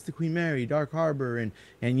 oh, that's the Queen Mary, Dark Harbor,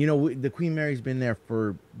 and you know, the Queen Mary's been there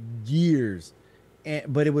for years,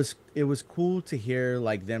 but it was cool to hear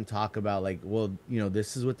like them talk about, like, well, you know,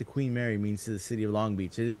 this is what the Queen Mary means to the city of Long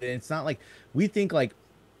Beach. It's not like we think like,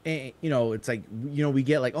 you know, it's like, you know, we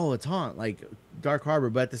get like, oh, it's haunt like Dark Harbor,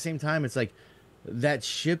 but at the same time, it's like that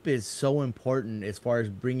ship is so important as far as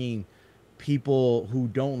bringing people who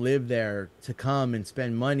don't live there to come and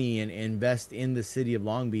spend money and invest in the city of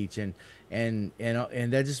Long Beach, and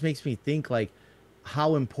that just makes me think like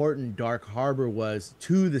how important Dark Harbor was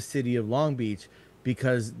to the city of Long Beach,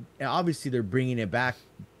 because obviously they're bringing it back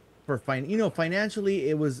for financially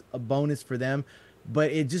it was a bonus for them, but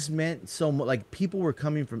it just meant so much. Like, people were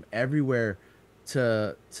coming from everywhere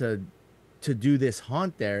to do this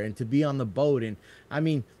haunt there and to be on the boat. And I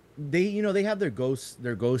mean, they, you know, they have their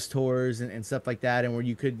ghost tours and stuff like that, and where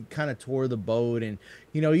you could kind of tour the boat and,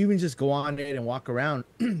 you know, even just go on it and walk around.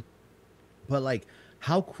 But like,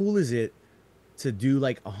 how cool is it to do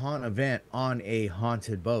like a haunt event on a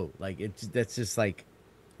haunted boat? Like, that's just like,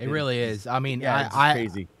 it really is. I mean, yeah, it's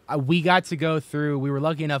crazy. We got to go through, we were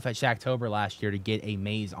lucky enough at Shacktober last year to get a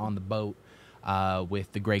maze on the boat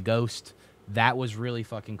with the Gray Ghost. That was really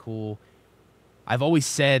fucking cool. I've always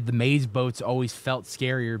said the maze boats always felt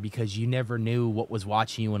scarier because you never knew what was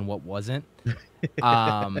watching you and what wasn't.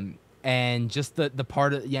 And just the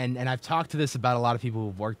part of, and I've talked to this about a lot of people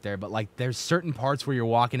who've worked there, but like, there's certain parts where you're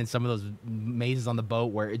walking in some of those mazes on the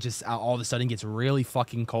boat where it just all of a sudden gets really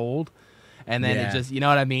fucking cold. And then it just, you know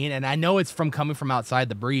what I mean? And I know it's from coming from outside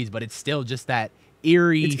the breeze, but it's still just that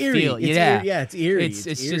eerie feel. It's eerie. It's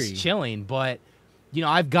just chilling. But, you know,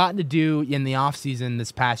 I've gotten to do in the off season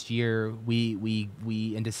this past year. We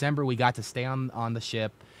in December we got to stay on the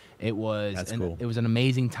ship. It was cool. It was an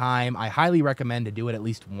amazing time. I highly recommend to do it at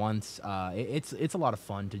least once. It's a lot of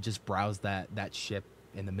fun to just browse that ship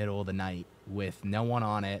in the middle of the night with no one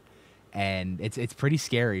on it, and it's pretty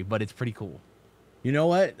scary, but it's pretty cool. You know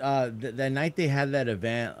what? That night they had that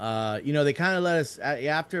event, they kind of let us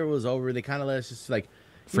after it was over. They kind of let us just like,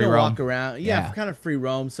 Free roam. walk around. Yeah, kind of free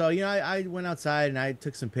roam. So I went outside and I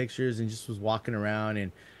took some pictures and just was walking around,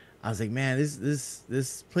 and I was like, man,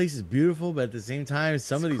 this place is beautiful, but at the same time,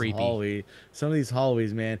 some of these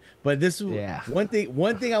hallways, man. But this was one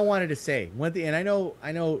thing I wanted to say. One thing, and I know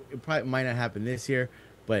it probably might not happen this year,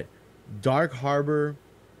 but Dark Harbor.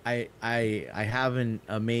 I have an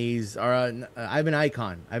amaze, or I have an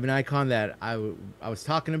icon. I have an icon that I was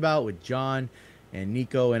talking about with John and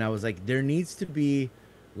Nico, and I was like, there needs to be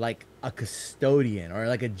like a custodian or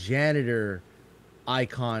like a janitor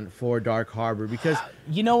icon for Dark Harbor, because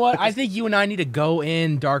you know what? I think you and I need to go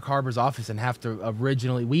in Dark Harbor's office and have to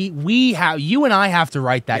originally you and I have to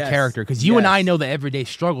write that character, because you and I know the everyday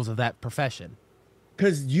struggles of that profession.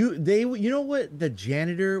 Because you know what the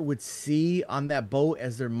janitor would see on that boat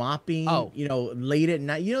as they're mopping, late at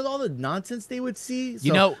night, all the nonsense they would see.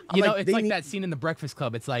 So it's like that scene in The Breakfast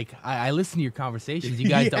Club. It's like, I listen to your conversations. You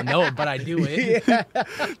guys don't know it, but I do it.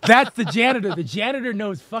 That's the janitor. The janitor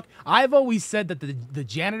knows I've always said that the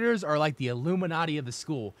janitors are like the Illuminati of the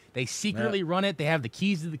school. They secretly run it. They have the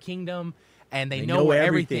keys to the kingdom, and they know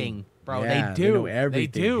everything. Bro. Yeah, they do. They know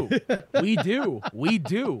everything. They do. We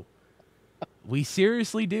do. We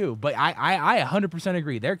seriously do. But I 100%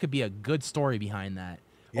 agree. There could be a good story behind that.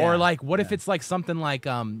 Yeah, or like, what if it's like something like,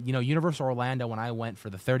 Universal Orlando, when I went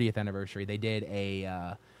for the 30th anniversary, they did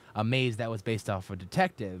a maze that was based off a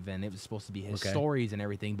detective, and it was supposed to be his stories and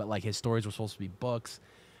everything, but like his stories were supposed to be books,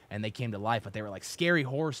 and they came to life, but they were like scary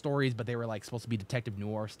horror stories, but they were like supposed to be detective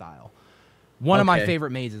noir style. One of my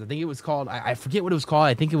favorite mazes, I think it was called, I forget what it was called.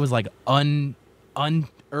 I think it was like Unearthed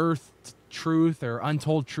Truth or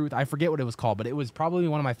Untold Truth. I forget what it was called, but it was probably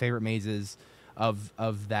one of my favorite mazes of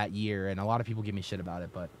that year, and a lot of people give me shit about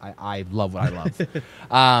it, but I love what I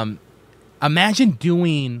love. Imagine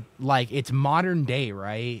doing, like, it's modern day,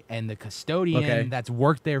 right? And the custodian that's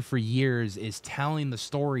worked there for years is telling the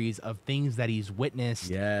stories of things that he's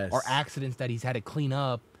witnessed or accidents that he's had to clean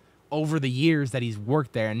up over the years that he's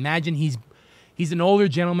worked there. Imagine he's an older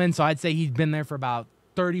gentleman, so I'd say he's been there for about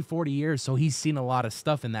 30, 40 years, so he's seen a lot of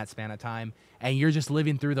stuff in that span of time, and you're just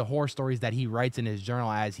living through the horror stories that he writes in his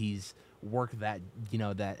journal as he's worked that,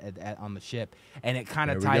 on the ship. And it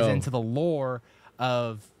kind of ties into the lore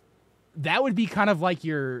of, that would be kind of like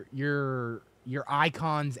your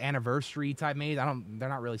icon's anniversary type maze. They're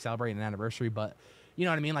not really celebrating an anniversary, but you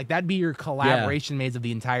know what I mean? Like, that'd be your collaboration maze of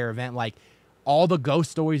the entire event. Like, all the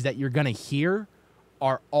ghost stories that you're gonna hear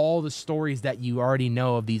are all the stories that you already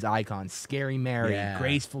know of these icons. Scary Mary,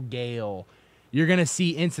 Graceful Gale. You're going to see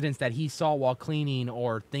incidents that he saw while cleaning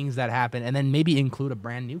or things that happen, and then maybe include a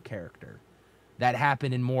brand new character that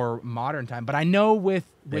happened in more modern time. But I know with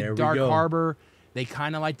Dark Harbor, they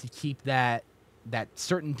kind of like to keep that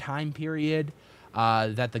certain time period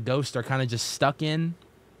that the ghosts are kind of just stuck in.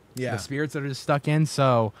 Yeah. The spirits that are just stuck in.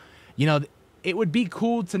 So, it would be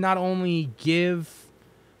cool to not only give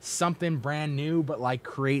something brand new, but like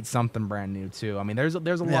create something brand new too. I mean, there's a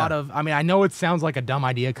lot of, I know it sounds like a dumb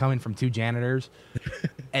idea coming from two janitors,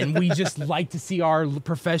 and we just like to see our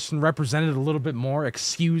profession represented a little bit more,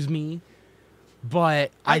 excuse me, but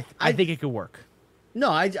I think it could work. No,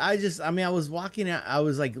 I was walking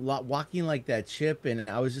like that ship, and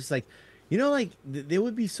I was just like, they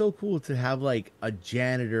would be so cool to have like a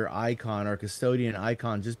janitor icon or custodian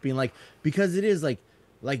icon, just being like, because it is like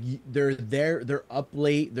they're there, they're up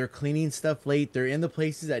late, they're cleaning stuff late, they're in the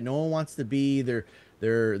places that no one wants to be, they're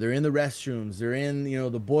in the restrooms, they're in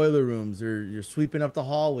the boiler rooms, you're sweeping up the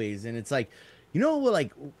hallways, and it's like,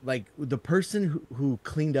 like the person who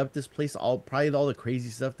cleaned up this place, probably all the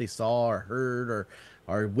crazy stuff they saw or heard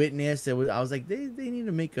or witnessed, I was like, they need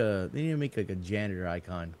to make like a janitor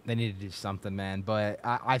icon. They need to do something, man. But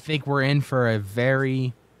I think we're in for a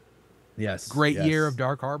very great year of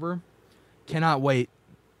Dark Harbor. Cannot wait.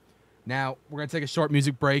 Now, we're going to take a short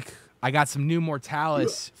music break. I got some new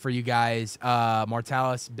Mortalis for you guys.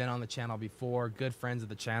 Mortalis, been on the channel before. Good friends of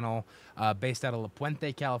the channel. Based out of La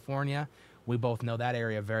Puente, California. We both know that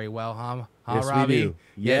area very well, huh? Yes, Robbie? We do.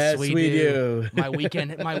 Yes, we do. My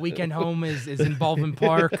weekend home is in Baldwin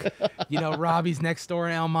Park. Robbie's next door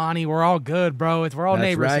in El Monte. We're all good, bro. We're all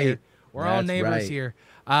neighbors here. We're all neighbors here.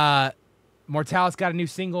 Mortalis got a new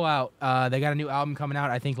single out. They got a new album coming out,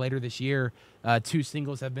 I think, later this year. 2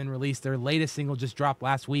 singles have been released. Their latest single just dropped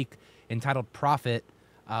last week, entitled Prophet.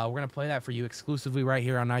 We're going to play that for you exclusively right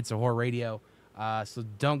here on Nights of Horror Radio. So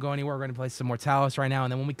don't go anywhere. We're going to play some Mortalis right now.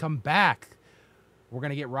 And then when we come back, we're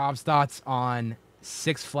going to get Rob's thoughts on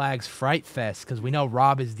Six Flags Fright Fest, because we know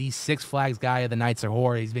Rob is the Six Flags guy of the Nights of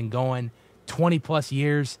Horror. He's been going 20-plus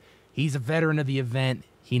years. He's a veteran of the event.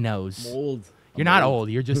 He knows. I'm old. You're not old.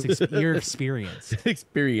 You're just you're experienced.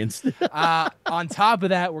 Experienced. On top of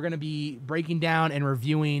that, we're going to be breaking down and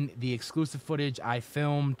reviewing the exclusive footage I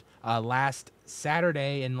filmed last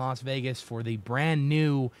Saturday in Las Vegas for the brand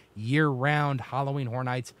new year-round Halloween Horror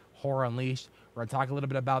Nights Horror Unleashed. We're going to talk a little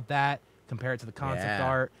bit about that, compare it to the concept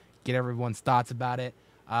art, get everyone's thoughts about it.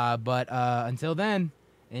 But until then,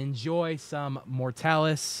 enjoy some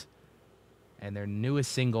Mortalis and their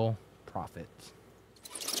newest single, Prophet.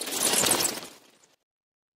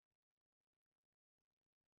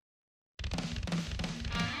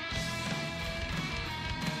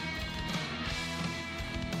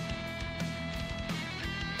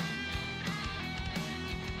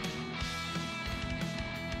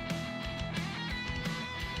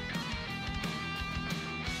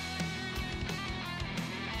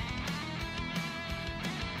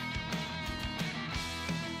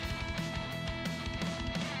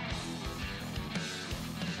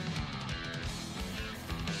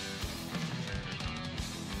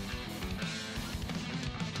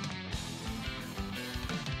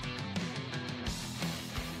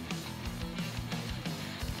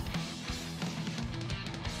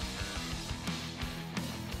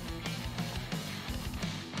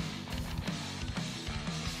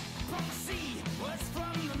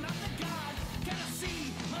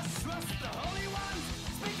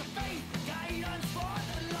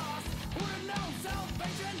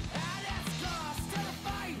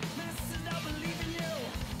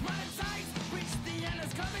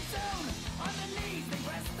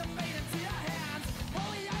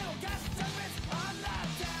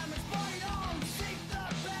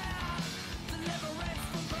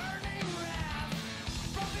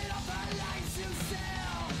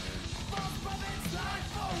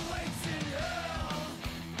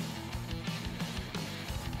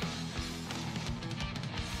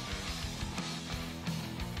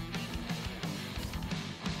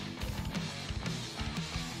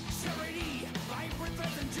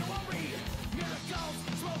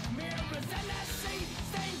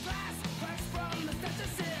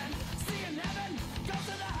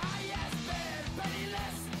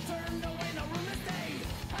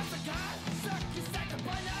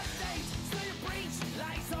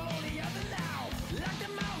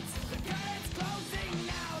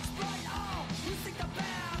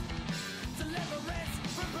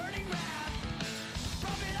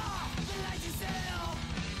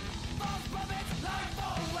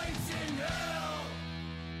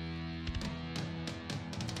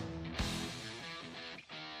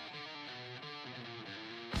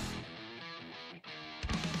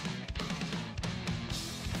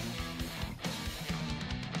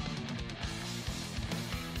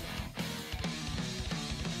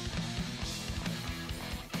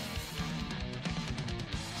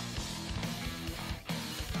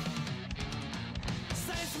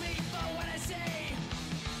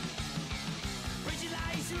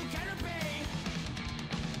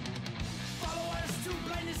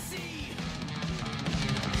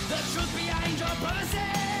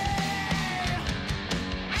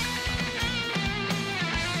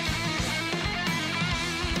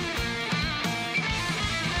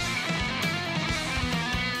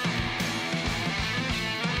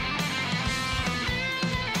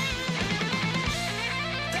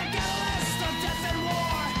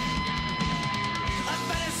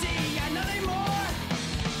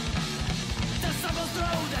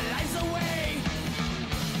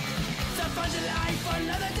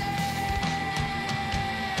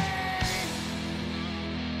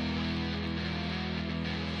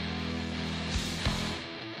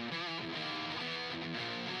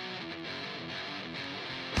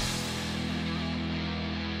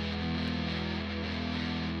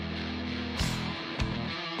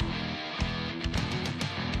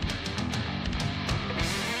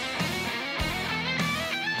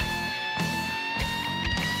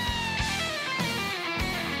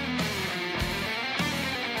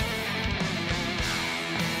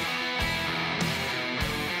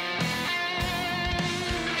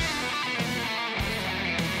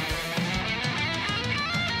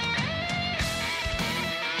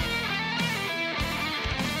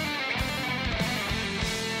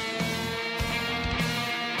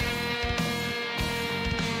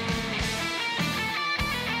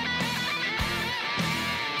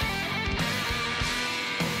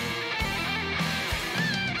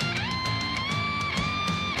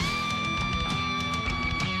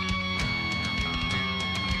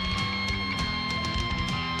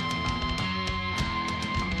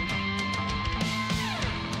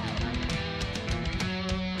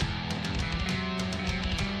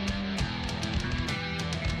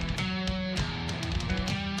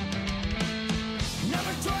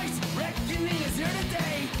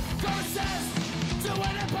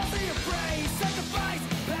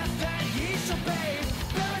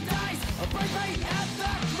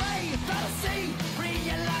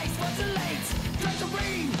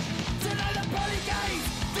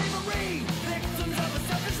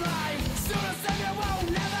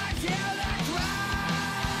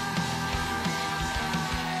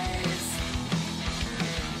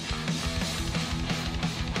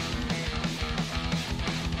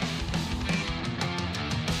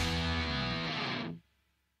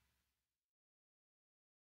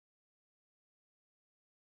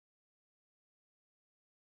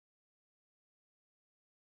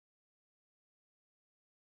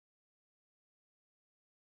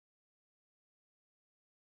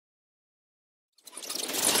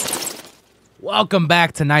 Welcome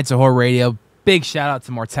back to Nights of Horror Radio. Big shout out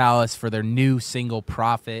to Mortalis for their new single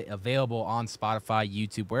Prophet, available on Spotify,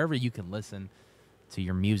 YouTube, wherever you can listen to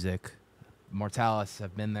your music. Mortalis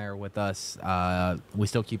have been there with us. We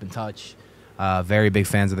still keep in touch. Very big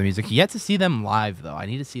fans of their music. Yet to see them live, though. I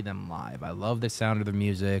need to see them live. I love the sound of their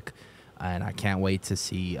music, and I can't wait to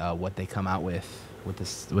see what they come out with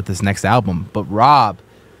this next album. But Rob,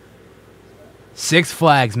 Six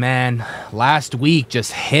Flags, man, last week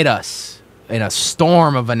just hit us in a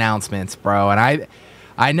storm of announcements, bro. And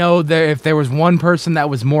I know that if there was one person that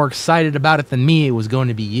was more excited about it than me, it was going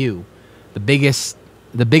to be you, the biggest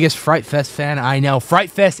Fright Fest fan I know.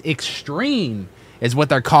 Fright Fest Extreme is what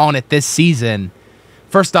they're calling it this season.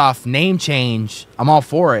 First off, name change. I'm all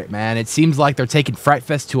for it, man. It seems like they're taking Fright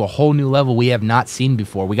Fest to a whole new level we have not seen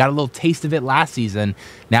before. We got a little taste of it last season.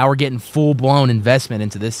 Now we're getting full-blown investment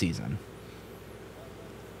into this season.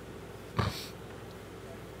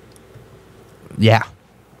 Yeah.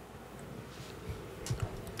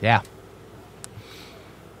 Yeah.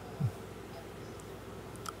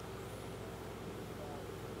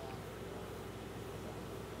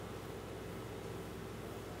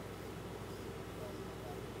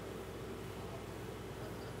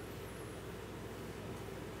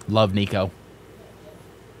 Love Nico.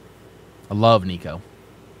 I love Nico.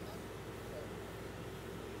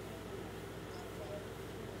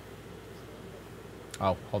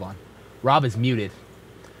 Oh, hold on. Rob is muted.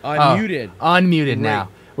 Unmuted. Unmuted now.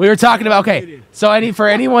 We were talking about, okay, so for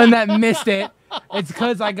anyone that missed it, it's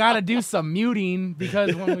because I got to do some muting,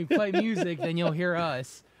 because when we play music, then you'll hear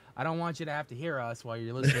us. I don't want you to have to hear us while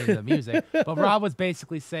you're listening to the music. But Rob was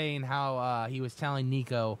basically saying how he was telling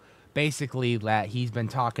Nico basically that he's been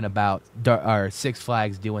talking about Six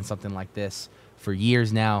Flags doing something like this for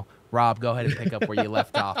years now. Rob, go ahead and pick up where you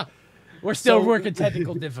left off. We're still working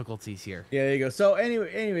technical difficulties here. Yeah, there you go. So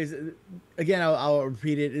anyways, again, I'll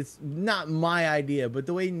repeat it. It's not my idea, but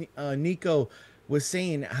the way Nico was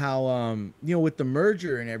saying how with the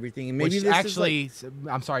merger and everything, and maybe which this actually, is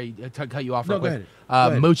like, I'm sorry to cut you off no, real quick. go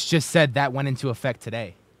ahead. Mooch just said that went into effect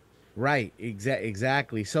today. Right,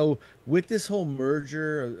 exactly. So with this whole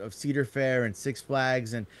merger of Cedar Fair and Six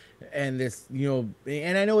Flags and this,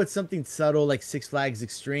 and I know it's something subtle like Six Flags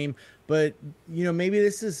Extreme, but maybe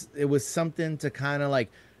it was something to kind of like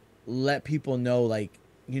let people know, like,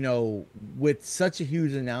 with such a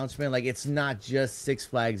huge announcement, like it's not just Six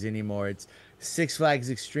Flags anymore. It's Six Flags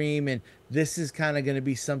Extreme, and this is kind of going to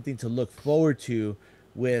be something to look forward to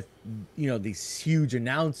with this huge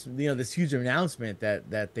announcement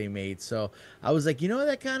that they made. So I was like,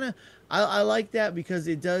 that kind of I like that, because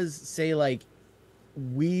it does say like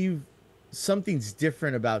something's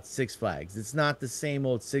different about Six Flags. It's not the same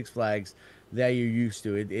old Six Flags that you're used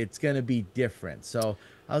to. It's gonna be different. So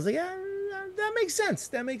I was like, yeah, that makes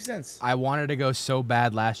sense. I wanted to go so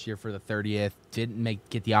bad last year for the 30th. Didn't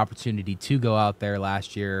get the opportunity to go out there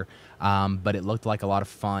last year, but it looked like a lot of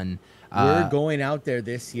fun. We're going out there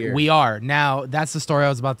this year. We are. Now, that's the story I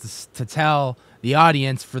was about to tell the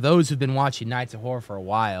audience. For those who've been watching Nights of Horror for a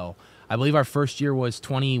while, I believe our first year was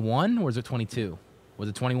 21, or was it 22? Was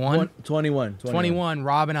it 21? 21.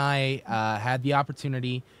 Rob and I had the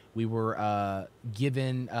opportunity. We were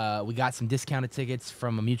given, we got some discounted tickets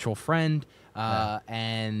from a mutual friend,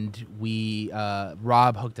 and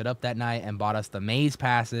Rob hooked it up that night and bought us the maze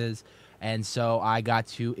passes. And so I got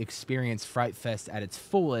to experience Fright Fest at its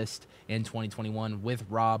fullest in 2021 with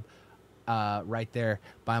Rob right there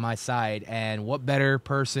by my side. And what better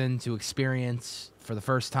person to experience for the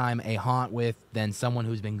first time a haunt with than someone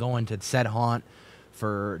who's been going to said haunt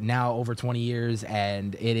for now over 20 years.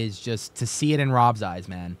 And it is just to see it in Rob's eyes,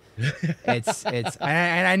 man. It's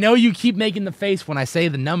and I know you keep making the face when I say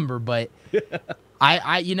the number, but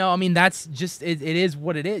that's just it is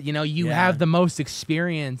what it is. You have the most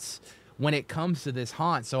experience when it comes to this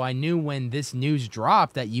haunt. So I knew when this news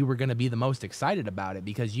dropped that you were going to be the most excited about it,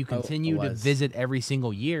 because you continue to visit every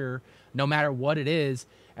single year, no matter what it is.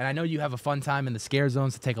 And I know you have a fun time in the scare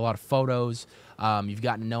zones to take a lot of photos. You've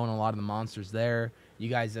gotten to know a lot of the monsters there. You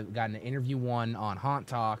guys have gotten to interview one on Haunt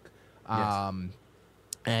Talk. Yes.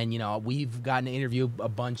 And, we've gotten to interview a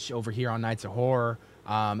bunch over here on Nights of Horror.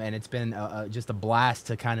 And it's been just a blast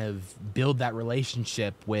to kind of build that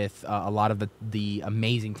relationship with a lot of the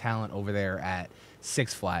amazing talent over there at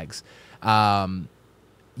Six Flags. To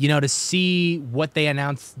see what they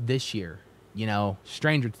announced this year,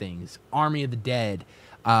 Stranger Things, Army of the Dead,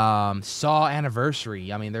 Saw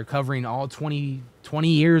Anniversary. I mean, they're covering all 20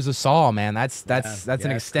 years of Saw, man. That's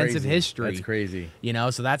an extensive history. That's crazy.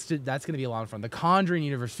 So that's going to be a lot of fun. The Conjuring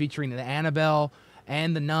universe featuring the Annabelle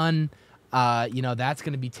and the Nun. That's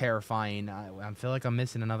going to be terrifying. I feel like I'm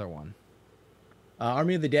missing another one.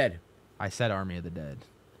 Army of the Dead. I said Army of the Dead.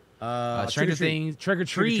 Trick Stranger or Treat. Things, Trick or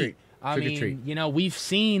Treat. Treat. I Trick or mean, Treat. you know, we've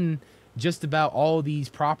seen just about all these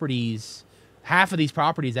properties, half of these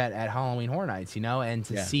properties at Halloween Horror Nights, you know, and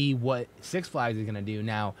to see what Six Flags is going to do.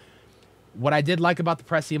 Now, what I did like about the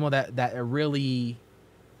press email that really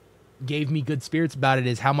gave me good spirits about it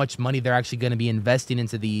is how much money they're actually going to be investing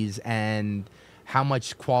into these and how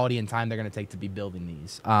much quality and time they're going to take to be building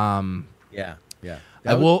these. Yeah.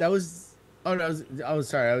 I will- That was. Oh no, I was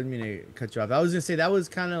sorry. I didn't mean to cut you off. I was gonna say that was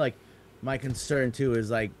kind of like my concern too. Is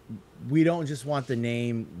like we don't just want the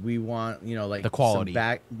name. We want like The quality.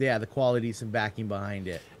 The quality, some backing behind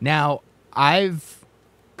it. Now, I've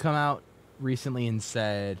come out recently and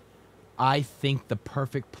said I think the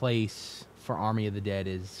perfect place for Army of the Dead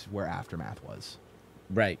is where Aftermath was.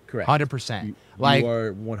 Right. Correct. 100%. You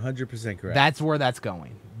are 100% correct. That's where that's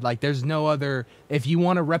going. Like, there's no other. If you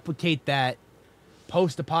want to replicate that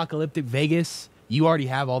post-apocalyptic Vegas, you already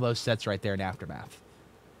have all those sets right there in Aftermath.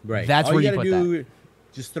 Right. That's all where you you gotta put do, that.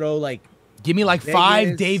 Just throw like. Give me like Vegas,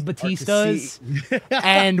 5 Dave or Batistas, Casino.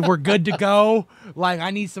 and we're good to go. Like, I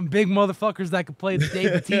need some big motherfuckers that could play the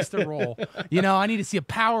Dave Batista role. You know, I need to see a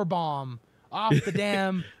power bomb off the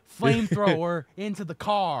damn flamethrower into the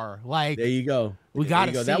car. Like, There you go. we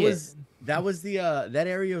gotta see that it. was the that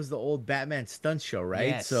area was the old Batman stunt show, right?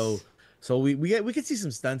 Yes. So we could see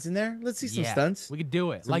some stunts in there. Let's see some stunts. We could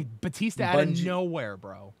do it. Some Like Batista out of bungee- nowhere,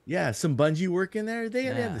 bro. Yeah, some bungee work in there. They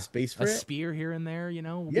have the space for a it. spear here and there, you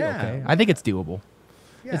know. We'll be Yeah. okay. I think it's doable.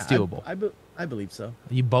 Yeah, it's doable. I believe so.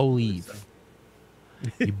 You believe.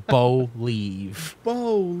 You believe.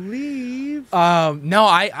 Believe. No,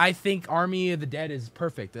 I think Army of the Dead is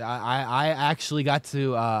perfect. I actually got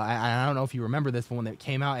to I don't know if you remember this, but when it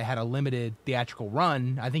came out, it had a limited theatrical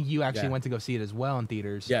run. I think you actually went to go see it as well in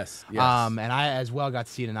theaters. Yes. And I as well got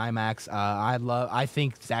to see it in IMAX. I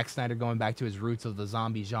think Zack Snyder going back to his roots of the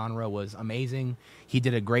zombie genre was amazing. He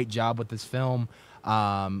did a great job with this film,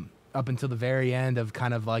 up until the very end of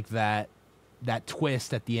kind of like that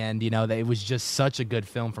twist at the end, that it was just such a good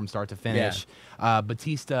film from start to finish.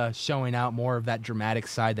 Batista showing out more of that dramatic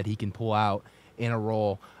side that he can pull out in a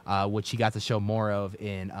role, which he got to show more of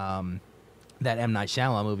in that M. Night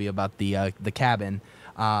Shyamalan movie about the cabin.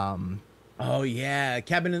 Oh yeah,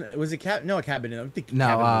 cabin. Was it cabin? No, a cabin. I think No,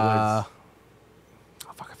 cabin in the woods.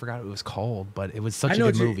 oh fuck, I forgot what it was called, but it was such I a know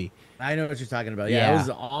good what you- movie. I know what you're talking about. Yeah, Yeah. it was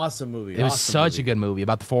an awesome movie. It was such a good movie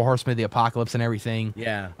about the 4 horsemen of the apocalypse and everything.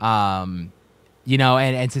 Yeah.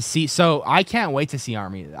 And to see, so I can't wait to see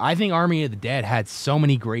Army. I think Army of the Dead had so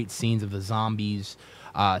many great scenes of the zombies,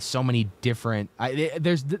 so many different.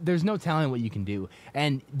 There's no telling what you can do,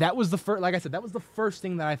 and that was the first. Like I said, that was the first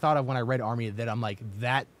thing that I thought of when I read Army of the Dead. I'm like,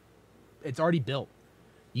 that it's already built.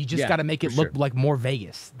 You just got to make it look like more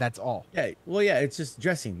Vegas. That's all. Yeah. Well, yeah. It's just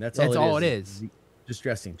dressing. That's That's all all it it is. is. Just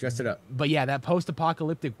dressing. Dress it up. But yeah, that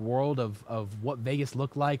post-apocalyptic world of what Vegas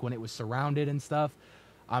looked like when it was surrounded and stuff.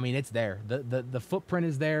 I mean, it's there. The footprint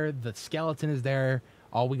is there. The skeleton is there.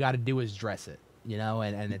 All we got to do is dress it,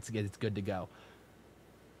 and it's good to go.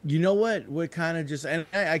 You know what? What kind of just, and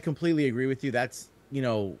I completely agree with you. That's,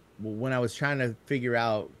 when I was trying to figure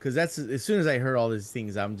out, because that's as soon as I heard all these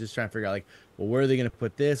things, I'm just trying to figure out, like, well, where are they going to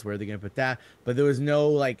put this? Where are they going to put that? But there was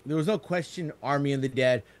no question. Army of the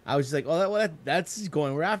Dead. I was just like, oh, that's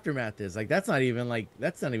going where Aftermath is. Like, that's not even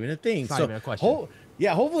a thing. It's not even a question.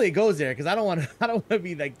 Yeah, hopefully it goes there, because I don't want to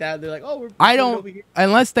be like that. They're like, oh, I don't,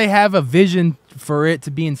 unless they have a vision for it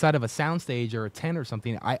to be inside of a soundstage or a tent or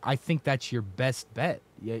something. I think that's your best bet.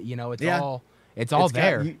 It's all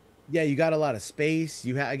there. You got a lot of space.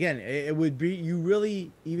 You have, again, it would be, you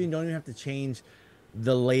really even don't even have to change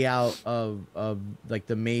the layout of like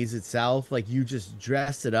the maze itself. Like, you just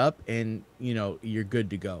dress it up and you're good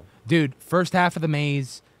to go. Dude, first half of the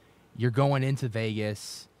maze, you're going into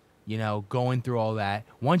Vegas, going through all that.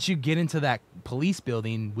 Once you get into that police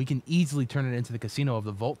building, we can easily turn it into the casino of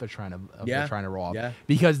the vault they're trying to rob. Yeah.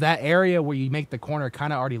 Because that area where you make the corner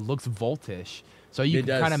kind of already looks vaultish. So you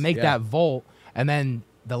can kind of make that vault, and then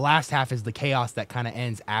the last half is the chaos that kind of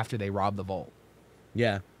ends after they rob the vault.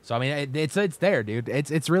 Yeah. So I mean, it's there, dude.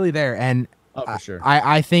 It's really there, and for sure.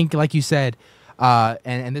 I think, like you said,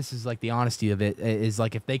 and this is like the honesty of it, is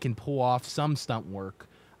like if they can pull off some stunt work.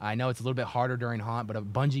 I know it's a little bit harder during Haunt, but a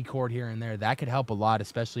bungee cord here and there, that could help a lot,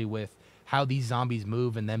 especially with how these zombies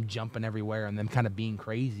move and them jumping everywhere and them kind of being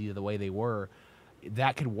crazy the way they were.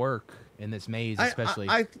 That could work in this maze, especially.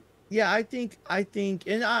 I think,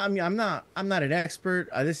 and I mean, I'm not an expert.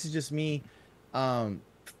 This is just me,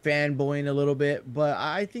 fanboying a little bit, but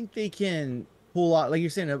I think they can pull out, like you're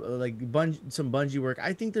saying, like some bungee work.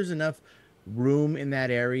 I think there's enough room in that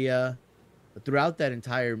area throughout that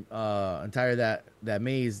entire that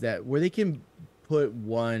maze that where they can put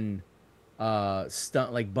one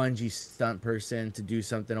stunt like bungee stunt person to do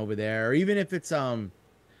something over there, or even if it's I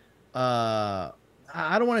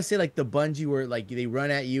don't want to say like the bungee where like they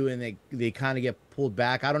run at you and they kind of get pulled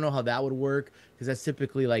back. I don't know how that would work because that's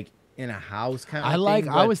typically like in a house kind of thing.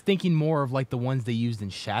 I was thinking more of like the ones they used in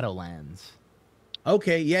Shadowlands.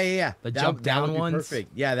 Okay, yeah. The jump down would be ones.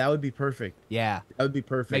 perfect. Yeah, that would be perfect. Yeah, that would be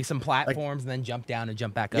perfect. Make some platforms and then jump down and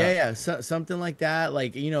jump back up. Yeah, something like that.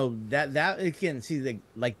 Like that again. See,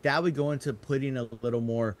 like that would go into putting a little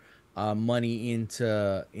more money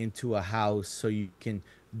into a house, so you can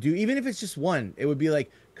do even if it's just one. It would be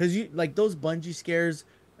like because you like those bungee scares,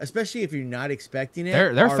 especially if you're not expecting it.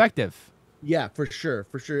 They're effective. Yeah, for sure.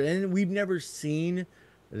 And we've never seen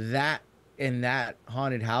that in that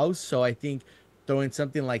haunted house, so I think throwing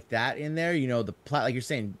something like that in there, like you're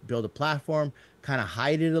saying, build a platform, kind of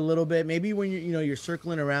hide it a little bit. Maybe when you're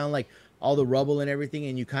circling around like all the rubble and everything,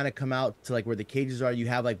 and you kind of come out to like where the cages are, you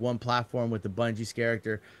have like one platform with the bungee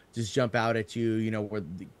character just jump out at you, where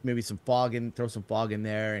maybe some fog and throw some fog in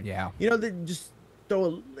there, and just throw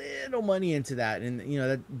a little money into that, and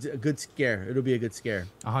that's a good scare. It'll be a good scare.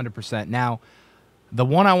 100%. Now, the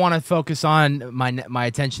one I want to focus on my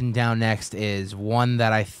attention down next is one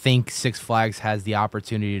that I think Six Flags has the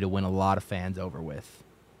opportunity to win a lot of fans over with.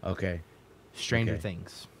 Okay. Stranger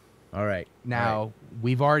Things. All right. Now,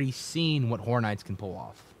 we've already seen what Horror Nights can pull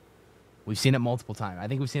off. We've seen it multiple times. I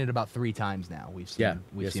think we've seen it about 3 times now. We've seen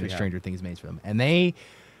a Stranger Things maze for them. And they,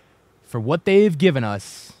 for what they've given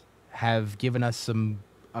us, have given us some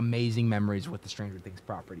amazing memories with the Stranger Things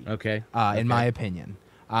property. Okay. In my opinion.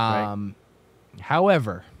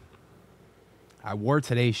 However, I wore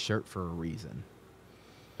today's shirt for a reason.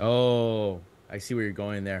 Oh, I see where you're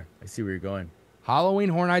going there. Halloween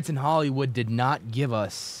Horror Nights in Hollywood did not give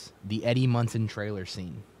us the Eddie Munson trailer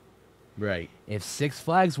scene. Right. If Six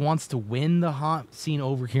Flags wants to win the haunt scene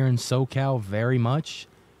over here in SoCal very much,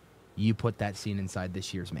 you put that scene inside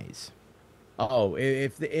this year's maze. Oh,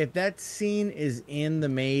 if that scene is in the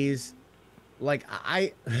maze, like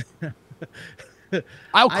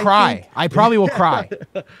I'll cry. I probably will cry.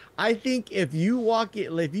 I think if you walk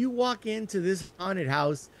into this haunted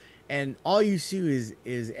house and all you see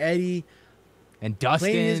is Eddie and Dustin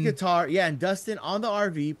playing his guitar, and Dustin on the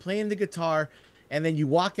RV playing the guitar, and then you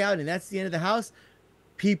walk out and that's the end of the house,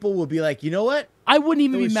 people will be like, you know what? I wouldn't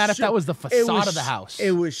even be mad if that was the facade of the house.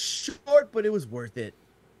 It was short, but it was worth it.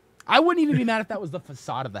 I wouldn't even be mad if that was the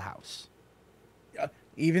facade of the house.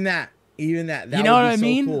 Even that. You know what I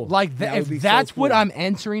mean? Cool. Like, if that's what I'm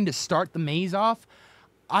entering to start the maze off,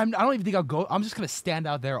 I don't even think I'll go. I'm just going to stand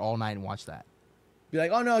out there all night and watch that. Be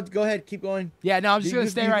like, oh, no, go ahead. Keep going. Yeah, no, I'm just going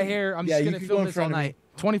to stay right here. I'm just going to film this all night.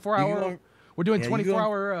 24-hour. We're doing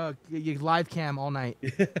 24-hour live cam all night.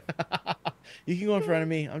 You can go in front of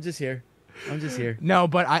me. I'm just here. No,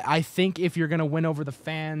 but I think if you're going to win over the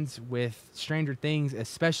fans with Stranger Things,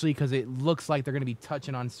 especially because it looks like they're going to be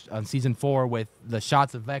touching on season 4 with the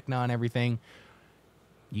shots of Vecna and everything,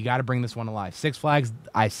 you got to bring this one alive. Six Flags,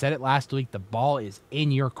 I said it last week, the ball is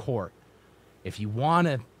in your court. If you want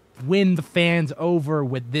to win the fans over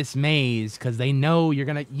with this maze, because they know you're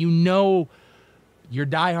going to, your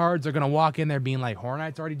diehards are going to walk in there being like, Horror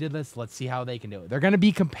Nights already did this. Let's see how they can do it. They're going to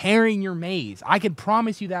be comparing your maze. I can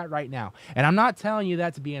promise you that right now. And I'm not telling you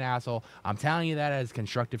that to be an asshole. I'm telling you that as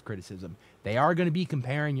constructive criticism. They are going to be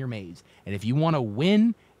comparing your maze. And if you want to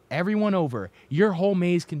win everyone over, your whole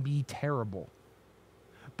maze can be terrible.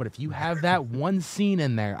 But if you have that one scene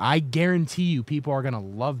in there, I guarantee you people are going to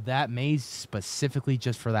love that maze specifically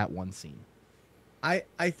just for that one scene. I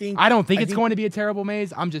don't think it's going to be a terrible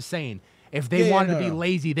maze. I'm just saying. If they wanted to be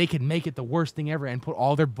lazy, they could make it the worst thing ever and put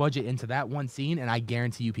all their budget into that one scene, and I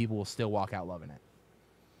guarantee you people will still walk out loving it.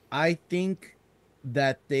 I think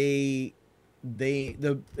that as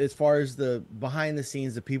far as the behind the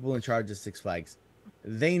scenes, the people in charge of Six Flags,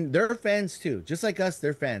 they're fans too. Just like us,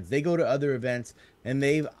 they're fans. They go to other events, and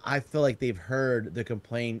I feel like they've heard the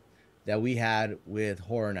complaint that we had with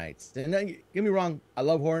Horror Nights. And don't get me wrong, I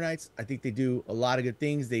love Horror Nights. I think they do a lot of good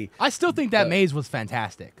things. I still think that maze was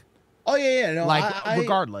fantastic. Oh yeah. No,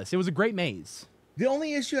 regardless, it was a great maze. The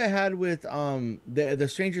only issue I had with the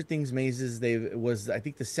Stranger Things mazes was I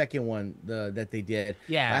think the second one that they did.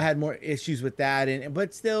 Yeah, I had more issues with that,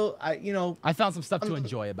 but still I found some stuff to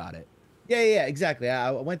enjoy about it. Yeah, exactly. I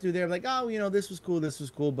went through there like, oh, this was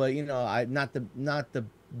cool, but not the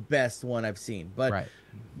best one I've seen. But right.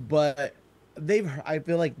 But I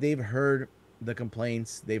feel like they've heard the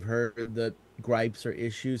complaints, they've heard the gripes or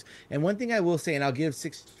issues. And one thing I will say, and I'll give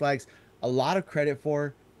Six Flags a lot of credit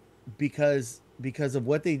for, because because of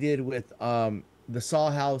what they did with the Saw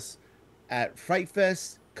House at Fright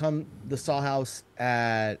Fest, come the Saw House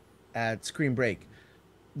at Scream Break.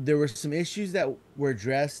 There were some issues that were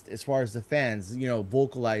addressed as far as the fans,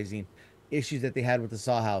 vocalizing issues that they had with the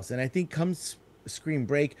Saw House, and I think comes Scream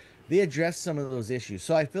Break, they addressed some of those issues.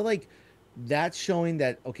 So I feel like that's showing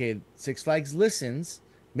that okay, Six Flags listens.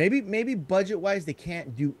 Maybe budget wise they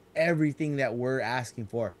can't do everything that we're asking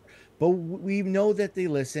for, but we know that they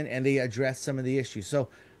listen and they address some of the issues. So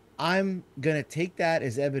I'm gonna take that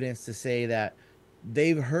as evidence to say that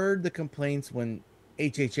they've heard the complaints when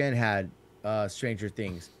HHN had Stranger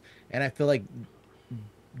Things, and I feel like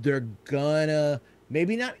they're gonna,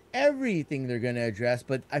 maybe not everything they're gonna address,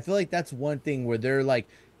 but I feel like that's one thing where they're like,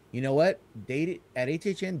 you know what, at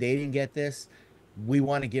HHN they didn't get this, we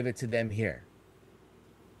want to give it to them here.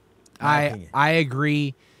 I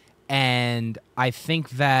agree, and I think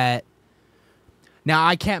that now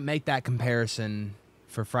I can't make that comparison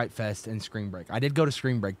for Fright Fest and Scream Break. I did go to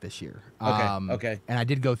Scream Break this year. Okay. And I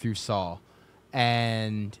did go through Saw,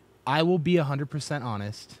 and I will be 100%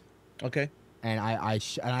 honest. Okay. And I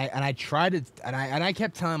tried to, and I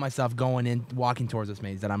kept telling myself walking towards this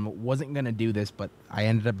maze that I wasn't gonna do this, but I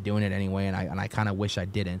ended up doing it anyway, and I kind of wish I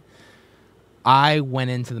didn't. I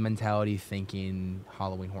went into the mentality thinking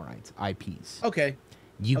Halloween Horror Nights IPs. Okay.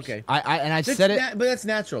 Okay. I said it, but that's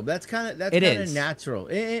natural. That's kind of natural.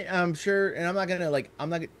 I'm sure, and I'm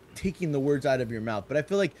not taking the words out of your mouth, but I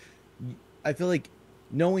feel like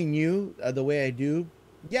knowing you the way I do,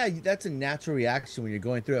 yeah, that's a natural reaction when you're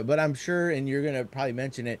going through it. But I'm sure, and you're gonna probably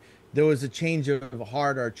mention it, there was a change of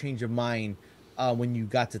heart or a change of mind when you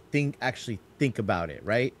got to actually think about it,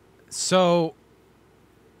 right? So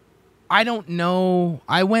I don't know.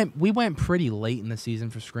 We went pretty late in the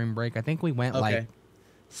season for Scream Break. I think we went like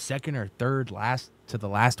second or third to the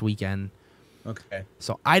last weekend. Okay.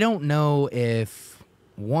 So I don't know if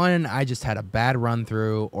one, I just had a bad run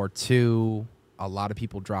through, or two, a lot of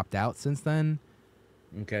people dropped out since then.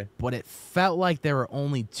 Okay. But it felt like there were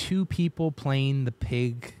only two people playing the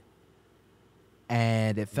pig,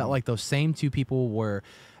 and it felt like those same two people were.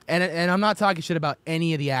 And I'm not talking shit about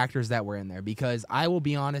any of the actors that were in there, because I will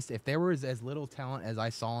be honest, if there was as little talent as I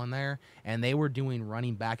saw in there and they were doing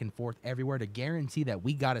running back and forth everywhere to guarantee that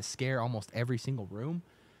we got a scare almost every single room,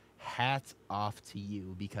 hats off to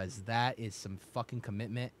you, because that is some fucking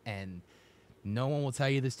commitment, and no one will tell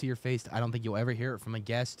you this to your face. I don't think you'll ever hear it from a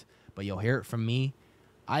guest, but you'll hear it from me.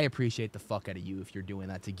 I appreciate the fuck out of you if you're doing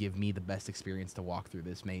that to give me the best experience to walk through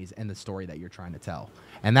this maze and the story that you're trying to tell.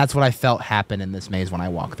 And that's what I felt happen in this maze when I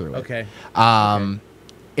walked through it. Okay.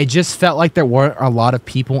 It just felt like there were a lot of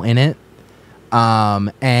people in it.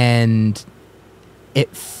 And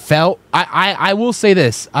it felt, I will say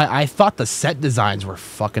this. I thought the set designs were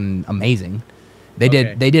fucking amazing. They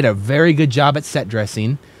did a very good job at set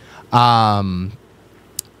dressing.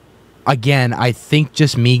 Again, I think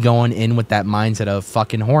just me going in with that mindset of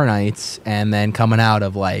fucking Horror Nights and then coming out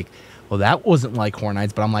of like, well, that wasn't like Horror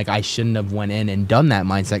Nights, but I'm like, I shouldn't have went in and done that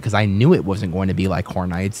mindset because I knew it wasn't going to be like Horror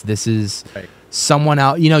Nights. This is someone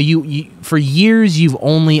out, you for years you've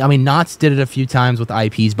only, I mean, Knott's did it a few times with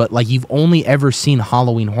IPs, but like you've only ever seen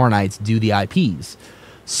Halloween Horror Nights do the IPs.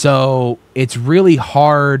 So it's really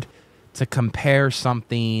hard to compare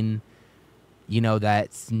something,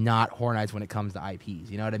 that's not Horror Nights when it comes to IPs.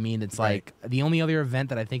 You know what I mean? It's like the only other event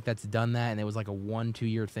that I think that's done that, and it was like a 1-2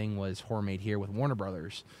 year thing, was Horror Made Here with Warner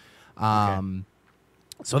Brothers. So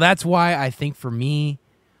that's why I think for me,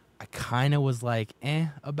 I kind of was like,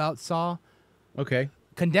 about Saw. Okay.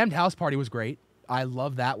 Condemned House Party was great. I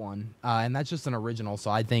love that one. And that's just an original,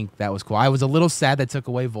 so I think that was cool. I was a little sad they took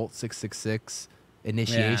away Volt 666.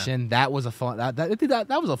 Initiation. That was a fun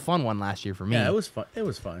that was a fun one last year for me. Yeah, it was fun. It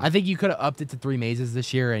was fun. I think you could have upped it to 3 mazes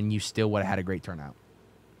this year and you still would have had a great turnout.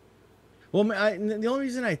 Well, the only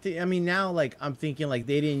reason now, like, I'm thinking like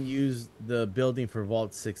they didn't use the building for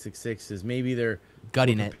Vault 666 is maybe they're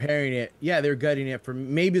gutting it. Preparing it. Yeah, they're gutting it for,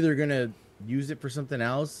 maybe they're gonna use it for something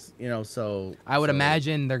else, so I would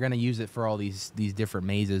imagine they're gonna use it for all these different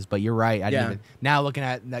mazes, but you're right. Now looking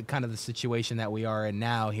at that kind of the situation that we are in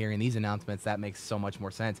now, hearing these announcements, that makes so much more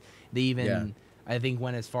sense. They even I think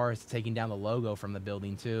went as far as taking down the logo from the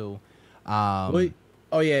building too. For the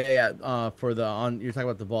you're talking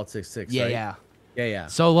about the Vault 66, right? Yeah.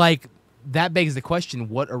 So like that begs the question,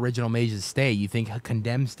 what original mazes stay? You think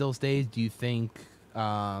Condemned still stays? Do you think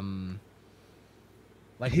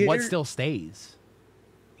what still stays?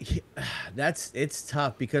 It's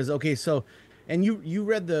tough because and you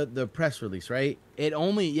read the press release, right? And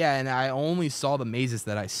I only saw the mazes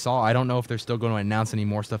that I saw. I don't know if they're still going to announce any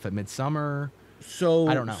more stuff at Midsummer. So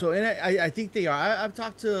I don't know. So and I think they are. I've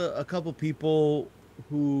talked to a couple people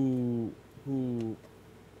who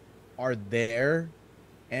are there,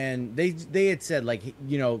 and they had said, like,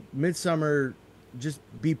 Midsummer, just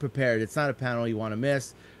be prepared. It's not a panel you want to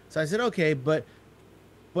miss. So I said, okay, but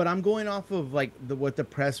I'm going off of like what the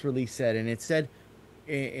press release said, and it said,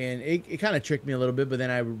 and it kind of tricked me a little bit, but then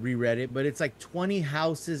I reread it. But it's like 20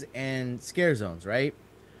 houses and scare zones, right?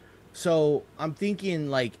 So I'm thinking,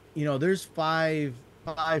 like, there's five,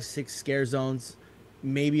 six scare zones.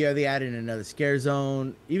 Maybe are they adding another scare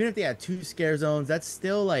zone? Even if they had two scare zones, that's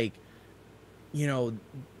still like, you know,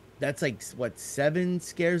 that's like what, 7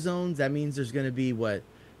 scare zones? That means there's gonna be what,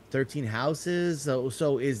 13 houses. So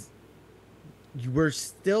we're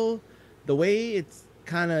still, the way it's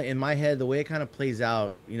kind of in my head, the way it kind of plays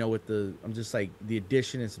out, with I'm just like the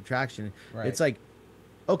addition and subtraction. Right. It's like,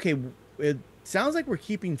 okay, it sounds like we're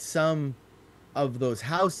keeping some of those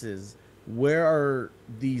houses. Where are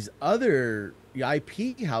these other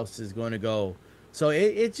IP houses going to go? So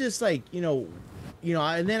it's just like, and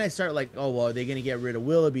then I start like, oh, well, are they going to get rid of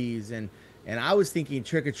Willoughby's? And I was thinking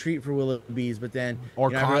Trick or Treat for Willoughby's, but then,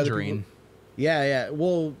 or Conjuring. Yeah.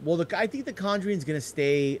 Well, I think the Conjuring's going to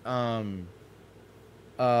stay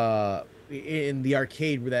in the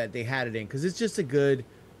arcade that they had it in, because it's just a good,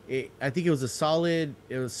 I think it was a solid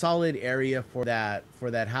area for that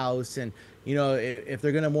house. And if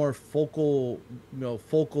they're gonna more focal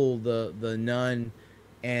the Nun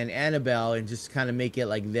and Annabelle, and just kind of make it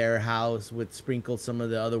like their house with sprinkle some of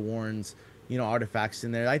the other Warrens artifacts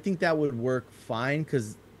in there, I think that would work fine,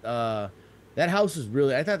 because that house is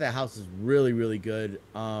really, I thought that house is really, really good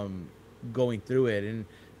going through it, and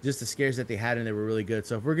just the scares that they had in there were really good.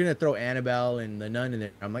 So if we're gonna throw Annabelle and the Nun in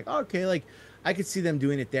there, I'm like, okay, like I could see them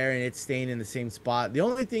doing it there and it's staying in the same spot. The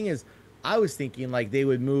only thing is, I was thinking like they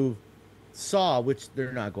would move Saw, which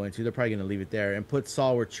they're not going to. They're probably going to leave it there and put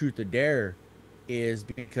Saw where Truth or Dare is,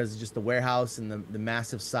 because just the warehouse and the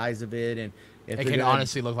massive size of it. And if it can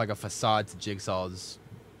honestly look like a facade to Jigsaw's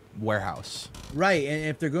warehouse. Right. And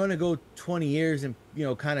if they're going to go 20 years and,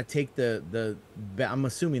 kind of take I'm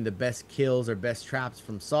assuming the best kills or best traps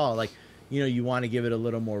from Saw, like, you want to give it a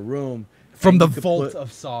little more room. From the vault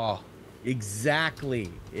of Saw. Exactly.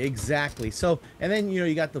 So, and then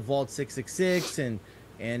you got the Vault 666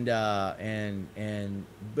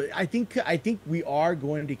 but I think we are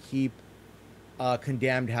going to keep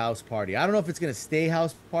Condemned House Party. I don't know if it's going to stay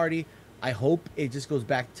House Party. I hope it just goes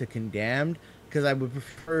back to Condemned, because I would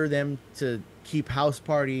prefer them to keep House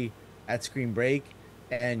Party at Screen Break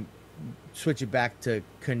and switch it back to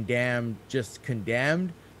Condemned, just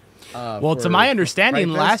Condemned. Well, to my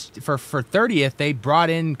understanding, for 30th, they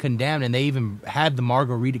brought in Condemned, and they even had the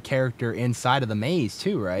Margarita character inside of the maze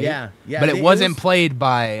too, right? Yeah. But it wasn't played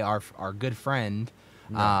by our good friend.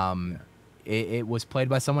 No. It was played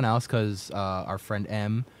by someone else, because our friend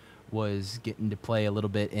M was getting to play a little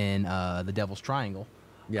bit in the Devil's Triangle.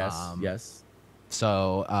 Yes.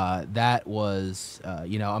 So that was,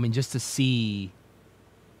 just to see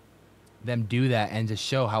them do that and to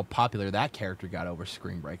show how popular that character got over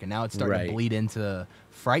Screen Break, and now it's starting to bleed into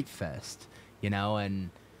Fright Fest,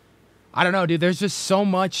 and I don't know, dude. There's just so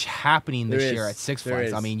much happening this year at Six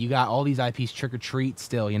Flags. I mean, you got all these IPs, Trick or Treat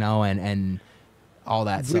still, and all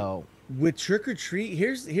that. So with Trick or Treat,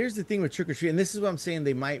 here's the thing with Trick or Treat, and this is what I'm saying.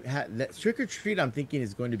 They might have that Trick or Treat. I'm thinking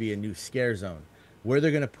is going to be a new scare zone. Where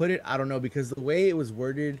they're going to put it, I don't know, because the way it was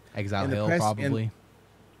worded, Exile Hill, probably.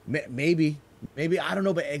 Maybe I don't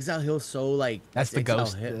know, but Exile Hill's so like that's the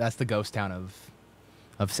ghost. That's the ghost town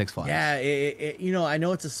of Six Flags. Yeah, I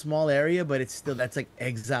know it's a small area, but it's still, that's like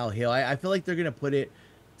Exile Hill. I feel like they're gonna put it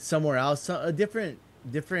somewhere else, a different.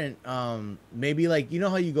 Maybe like,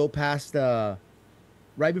 how you go past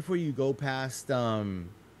right before you go past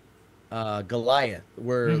Goliath,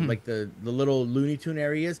 where like the little Looney Tune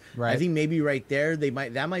areas. Right. I think maybe right there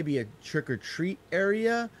that might be a Trick or Treat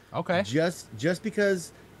area. Okay. Just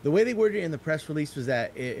because the way they worded it in the press release was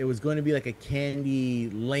that it was going to be like a candy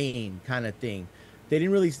lane kind of thing. They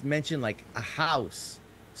didn't really mention like a house.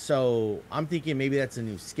 So I'm thinking maybe that's a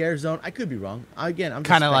new scare zone. I could be wrong. Again, I'm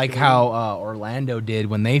kind of like how Orlando did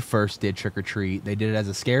when they first did Trick or Treat. They did it as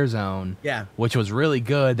a scare zone, which was really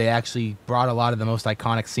good. They actually brought a lot of the most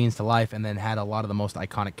iconic scenes to life, and then had a lot of the most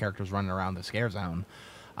iconic characters running around the scare zone.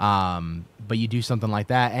 But you do something like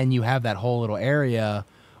that, and you have that whole little area,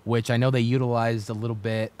 which I know they utilized a little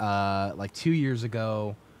bit like 2 years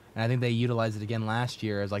ago, and I think they utilized it again last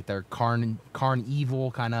year as like their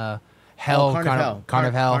Carnival kind of hell,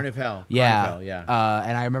 Carnival. Yeah.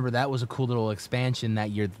 And I remember that was a cool little expansion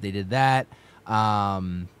that year that they did that.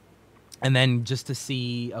 And then just to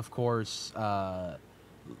see, of course,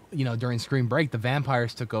 during spring break, the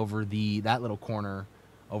vampires took over that little corner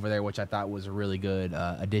over there, which I thought was a really good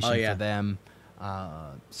addition for them.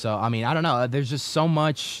 So I mean, I don't know. There's just so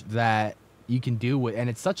much that you can do with, and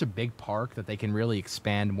it's such a big park that they can really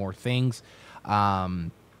expand more things. I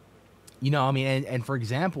mean, and for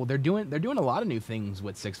example, they're doing a lot of new things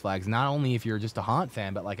with Six Flags. Not only if you're just a Haunt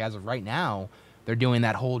fan, but like as of right now, they're doing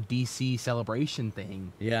that whole DC celebration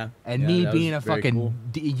thing. Yeah. And me being a fucking cool.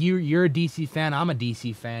 You're a DC fan, I'm a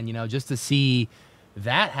DC fan. Just to see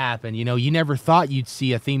that happen. You never thought you'd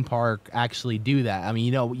see a theme park actually do that. I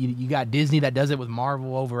mean, you got Disney that does it with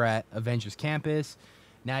Marvel over at Avengers Campus.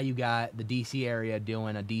 Now you got the DC area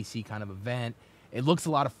doing a DC kind of event. It looks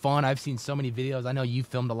a lot of fun. I've seen so many videos. I know you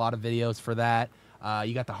filmed a lot of videos for that.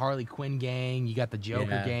 You got the Harley Quinn gang. You got the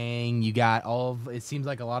Joker gang. You got it seems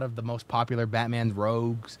like a lot of the most popular Batman's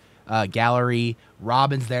rogues gallery.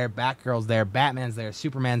 Robin's there. Batgirl's there. Batman's there.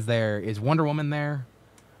 Superman's there. Is Wonder Woman there?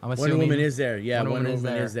 I'm assuming. Wonder Woman is there. Yeah, Wonder Woman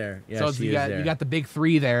is there. Yeah, so you got the big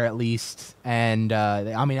three there at least. And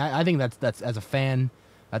I mean, I think that's as a fan,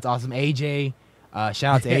 that's awesome. AJ. Shout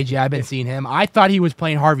out to AJ. I've been seeing him. I thought he was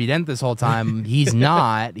playing Harvey Dent this whole time. He's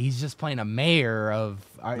not. He's just playing a mayor of.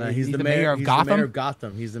 He's the mayor of Gotham. The mayor of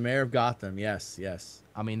Gotham. He's the mayor of Gotham. Yes.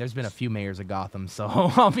 I mean, there's been a few mayors of Gotham, so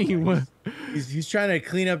I mean, he's trying to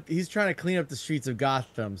clean up. He's trying to clean up the streets of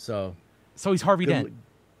Gotham. So he's Harvey Dent.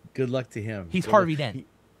 Good luck to him. He's Harvey Dent.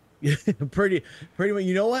 Pretty much.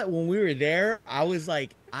 You know what? When we were there, I was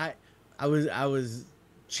like, I was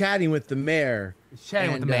chatting with the mayor.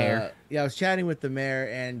 Yeah, I was chatting with the mayor,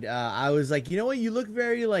 and I was like, you know what? You look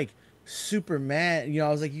very like Superman. I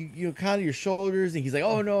was like, you kind of your shoulders, and he's like,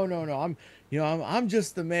 oh no, I'm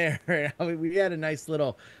just the mayor. We had a nice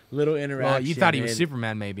little interaction. Well, you thought he was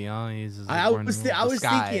Superman, maybe, huh? He's just I was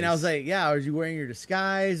thinking, I was like, yeah, are you wearing your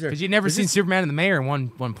disguise? Because you'd never seen Superman and the mayor in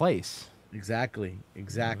one place. Exactly.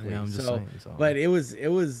 Yeah, so. But it's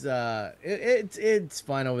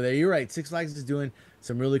fun over there. You're right. Six Flags is doing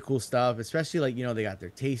some really cool stuff, especially like, they got their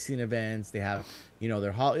tasting events. They have,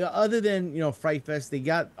 their other than, Fright Fest, they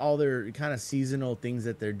got all their kind of seasonal things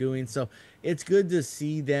that they're doing. So it's good to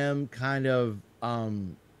see them kind of,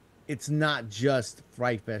 it's not just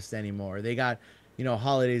Fright Fest anymore. They got,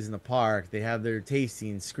 holidays in the park. They have their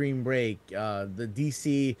tasting, Scream Break, the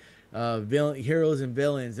DC heroes and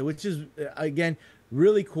villains, which is again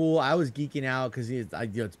really cool. I was geeking out because it's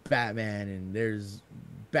Batman and there's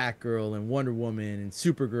Batgirl and Wonder Woman and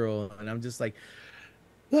Supergirl, and I'm just like,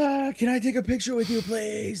 can I take a picture with you,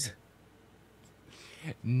 please?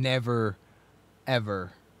 Never,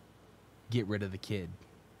 ever get rid of the kid.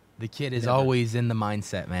 The kid is always in the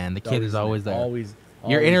mindset, man. The kid is always there. Always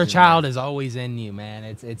your inner child is always in you, man.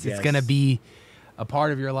 It's gonna be a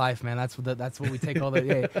part of your life, man. That's what we take all the.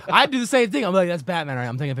 Yeah. I do the same thing. I'm like, that's Batman, right?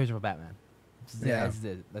 I'm taking a picture of Batman. That's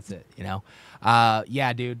it.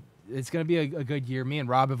 Yeah, dude. It's gonna be a good year. Me and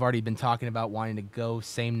Rob have already been talking about wanting to go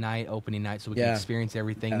same night, opening night, so we can experience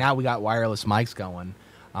everything. Now we got wireless mics going.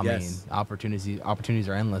 I mean, opportunities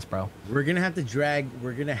are endless, bro. We're gonna have to drag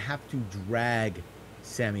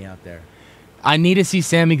Sammy out there. I need to see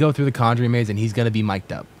Sammy go through the Conjuring maze, and he's gonna be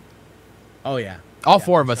mic'd up. Oh yeah. All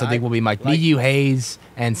four of us, I think, will be mic'd. Me, you, Hayes,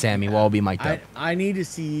 and Sammy will all be mic'd up. I need to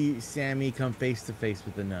see Sammy come face to face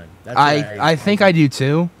with the nun. I think I do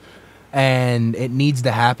too. And it needs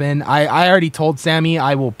to happen. I already told Sammy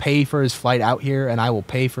I will pay for his flight out here, and I will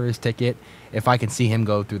pay for his ticket if I can see him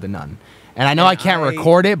go through the nun. And I know I can't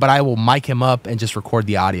record it, but I will mic him up and just record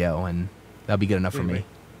the audio, and that'll be good enough for me.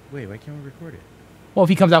 Wait, why can't we record it? Well, if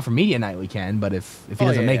he comes out for media night, we can. But if he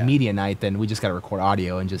doesn't make media night, then we just got to record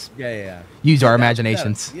audio and just use our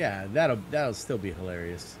imaginations. That'll still be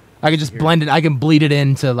hilarious. I can just blend it. I can bleed it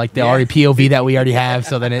into like the already POV that we already have,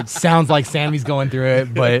 so then it sounds like Sammy's going through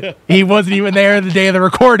it, but he wasn't even there the day of the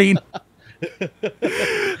recording.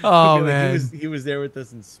 Oh man, he was there with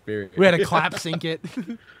us in spirit. We had to clap sync it.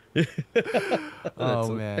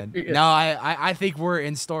 Oh man, no, I think we're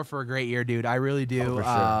in store for a great year, dude. I really do.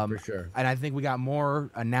 For sure. And I think we got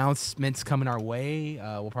more announcements coming our way.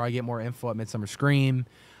 We'll probably get more info at Midsummer Scream.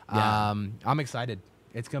 I'm excited.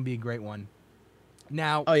 It's gonna be a great one.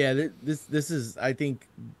 Now, this is, I think,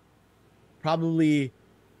 probably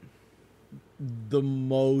the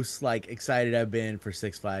most like excited I've been for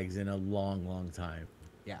Six Flags in a long time.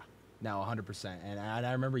 Yeah, no, 100%. And I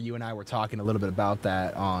remember you and I were talking a little bit about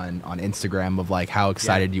that on Instagram of like how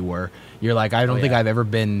excited you were. You're like, I don't think I've ever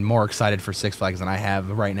been more excited for Six Flags than I have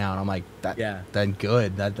right now. And I'm like, then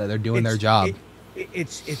good that they're doing their job.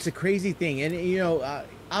 It's a crazy thing, and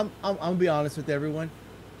I'm gonna be honest with everyone.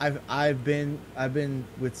 I've been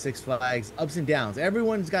with Six Flags, ups and downs.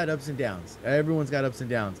 Everyone's got ups and downs.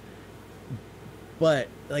 but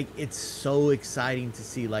like it's so exciting to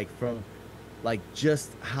see like from like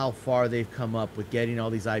just how far they've come up with getting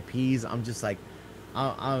all these IPs. I'm just like,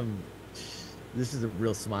 I'm this is a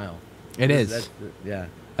real smile. It is. Yeah.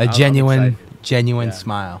 A I'm genuine excited.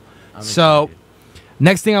 smile. I'm So excited.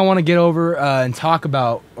 next thing I want to get over and talk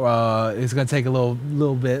about is going to take a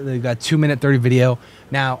little bit. They've got 2-minute 30 video.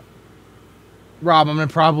 Now, Rob, I'm going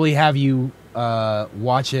to probably have you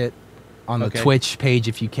watch it on the Twitch page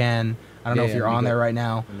if you can. I don't know if you're on there right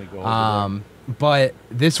now. Let me go over there. But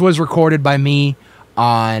this was recorded by me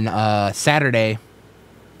on Saturday,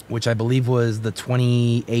 which I believe was the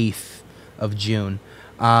 28th of June.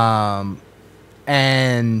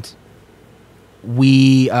 And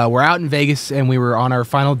we were out in Vegas, and we were on our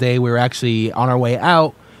final day. We were actually on our way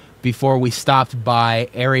out before we stopped by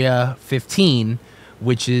Area 15,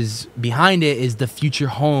 which is behind it is the future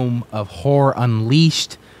home of Horror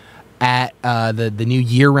Unleashed at the new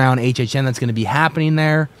year-round HHN that's going to be happening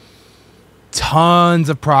there. Tons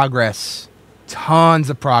of progress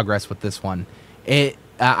with this one.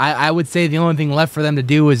 I would say the only thing left for them to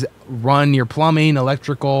do is run your plumbing,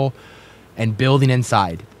 electrical, and building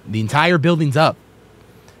inside. The entire building's up,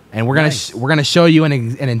 and we're gonna show you an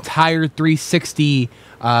entire 360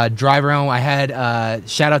 drive around. I had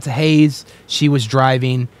shout out to Hayes. She was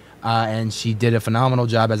driving, and she did a phenomenal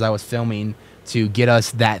job as I was filming to get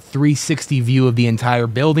us that 360 view of the entire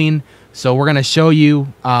building. So we're gonna show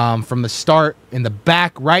you from the start in the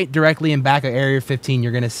back, right directly in back of Area 15.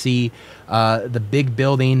 You're gonna see the big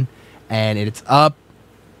building, and it's up.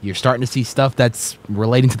 You're starting to see stuff that's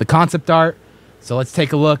relating to the concept art. So let's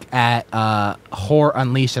take a look at Horror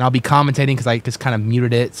Unleashed, and I'll be commentating because I just kind of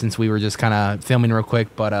muted it since we were just kind of filming real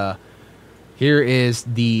quick. But here is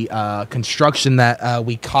the construction that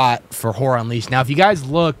we caught for Horror Unleashed. Now, if you guys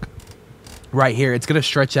look right here, it's going to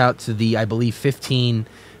stretch out to the, I believe, 15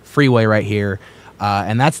 freeway right here.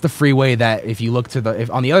 And that's the freeway that if you look to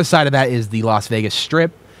the, on the other side of that is the Las Vegas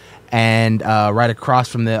Strip. And right across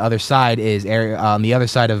from the other side is area. On the other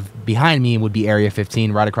side of behind me would be Area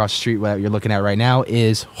 15. Right across the street, what you're looking at right now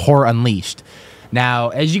is Horror Unleashed.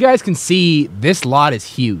 Now, as you guys can see, this lot is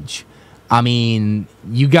huge. I mean,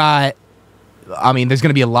 there's going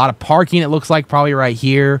to be a lot of parking. It looks like probably right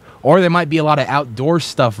here, or there might be a lot of outdoor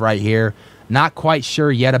stuff right here. Not quite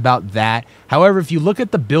sure yet about that. However, if you look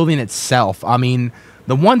at the building itself, I mean,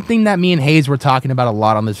 the one thing that me and Hayes were talking about a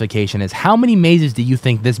lot on this vacation is how many mazes do you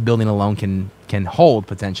think this building alone can hold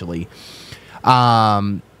potentially?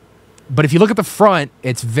 But if you look at the front,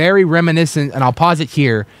 it's very reminiscent, and I'll pause it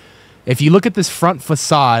here. If you look at this front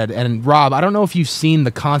facade, and Rob, I don't know if you've seen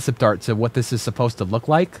the concept art to what this is supposed to look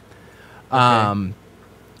like. Okay.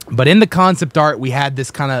 But in the concept art, we had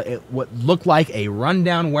this kind of what looked like a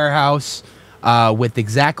rundown warehouse with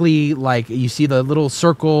exactly like you see the little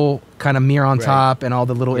circle kind of mirror on top and all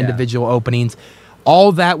the little individual openings.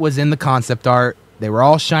 All that was in the concept art. They were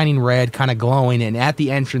all shining red, kind of glowing. And at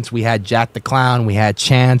the entrance, we had Jack the Clown. We had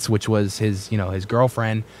Chance, which was his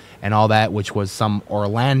girlfriend, and all that, which was some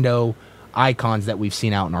Orlando icons that we've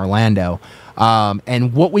seen out in Orlando.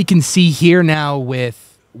 And what we can see here now with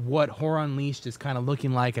what Horror Unleashed is kind of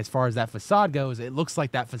looking like as far as that facade goes, it looks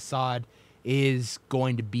like that facade is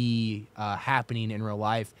going to be happening in real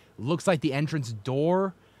life. Looks like the entrance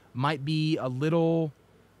door might be a little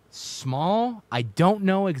small. I don't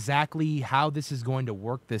know exactly how this is going to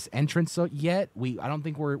work, this entrance yet. I don't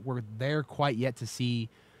think we're there quite yet to see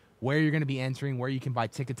where you're going to be entering, where you can buy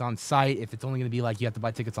tickets on site, if it's only going to be like you have to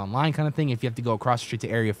buy tickets online kind of thing, if you have to go across the street to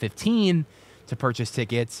Area 15 to purchase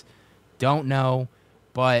tickets. Don't know.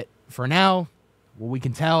 But for now, what we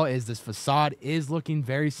can tell is this facade is looking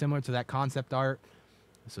very similar to that concept art.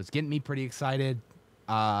 So it's getting me pretty excited.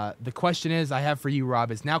 The question is I have for you,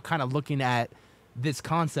 Rob, is now kind of looking at this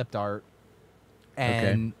concept art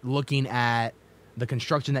and looking at the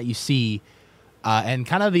construction that you see and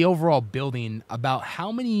kind of the overall building, about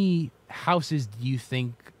how many houses do you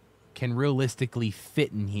think can realistically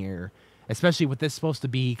fit in here, especially with this supposed to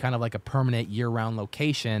be kind of like a permanent year-round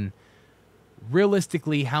location.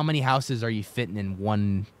 Realistically, how many houses are you fitting in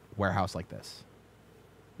one warehouse like this?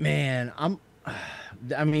 Man, I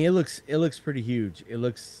mean, it looks pretty huge.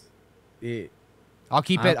 I'll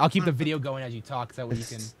keep the video going as you talk, so that way you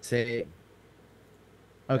can say.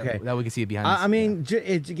 Okay, that we can see it behind. I mean,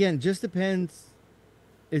 it again just depends.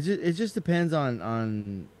 It just depends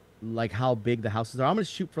on like how big the houses are. I'm gonna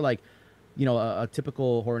shoot for like, a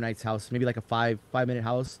typical Horror Nights house, maybe like a 5-minute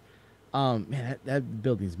house. Man, that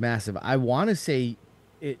building's massive. I want to say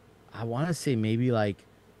maybe like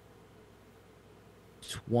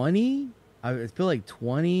 20. I feel like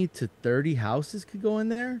 20 to 30 houses could go in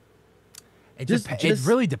there. It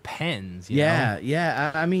really depends. You know?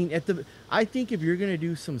 Yeah. I mean, I think if you're gonna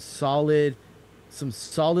do some solid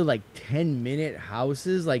like 10-minute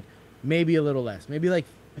houses, like maybe a little less, maybe like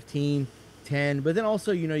 15, 10. But then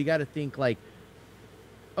also, you got to think like,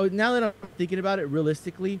 oh, now that I'm thinking about it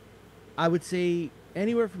realistically, I would say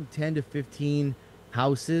anywhere from 10 to 15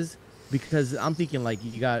 houses, because I'm thinking like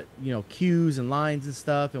you got, queues and lines and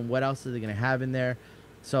stuff, and what else are they gonna have in there?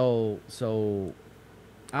 So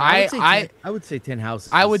I would say 10 houses.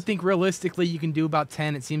 I would think realistically you can do about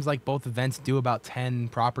 10. It seems like both events do about 10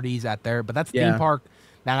 properties at there, but that's theme park.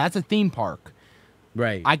 Now that's a theme park.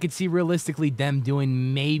 Right. I could see realistically them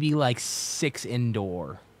doing maybe like 6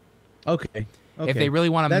 indoor. Okay. If they really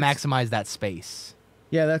want to maximize that space.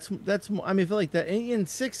 Yeah, that's I mean, I feel like that, and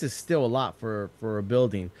 6 is still a lot for a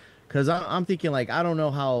building, because I'm thinking like I don't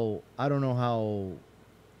know how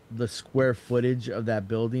the square footage of that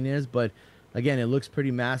building is, but again, it looks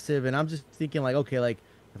pretty massive, and I'm just thinking like, okay, like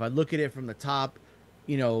if I look at it from the top,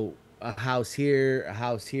 a house here, a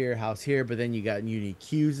house here, a house here, but then you need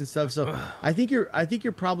queues and stuff. So I think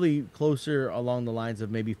you're probably closer along the lines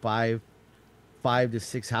of maybe 5 to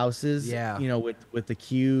 6 houses. Yeah. With the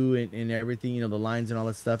queue and everything, the lines and all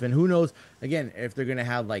that stuff. And who knows, again, if they're gonna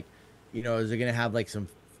have like, is they're gonna have like some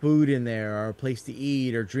food in there, or a place to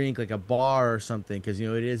eat or drink, like a bar or something, because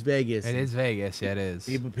it is Vegas. It is Vegas. Yeah, it is.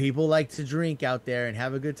 People like to drink out there and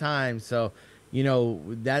have a good time. So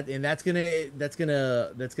that's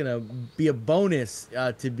gonna be a bonus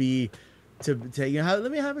to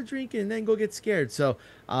let me have a drink and then go get scared. So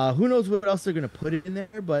who knows what else they're gonna put it in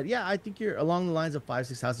there. But yeah, I think you're along the lines of 5,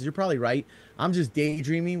 6 houses. You're probably right. I'm just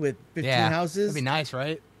daydreaming with 15 houses. That'd be nice,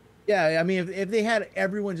 right? Yeah, I mean, if they had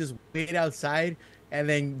everyone just wait outside, and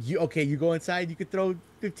then you go inside, you could throw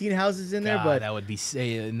 15 houses in there. But that would be,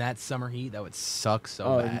 in that summer heat, that would suck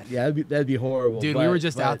so bad. Yeah, that'd be horrible. Dude, we were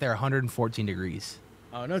just out there 114 degrees.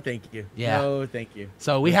 Oh, no, thank you. Yeah. No, thank you.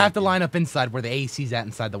 So we have to line up inside where the AC's at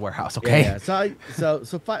inside the warehouse, okay? Yeah. So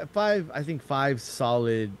I think 5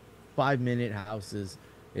 solid 5-minute houses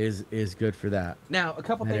is good for that. Now, a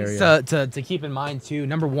couple things to keep in mind too.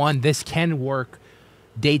 Number one, this can work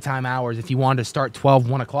daytime hours. If you wanted to start 12,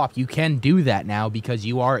 1 o'clock, you can do that now, because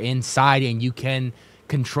you are inside and you can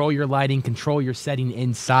control your lighting, control your setting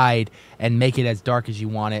inside, and make it as dark as you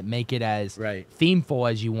want it, make it as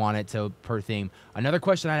themeful as you want it to per theme. Another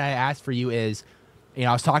question I asked for you is,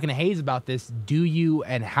 I was talking to Hayes about this. Do you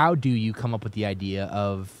and how do you come up with the idea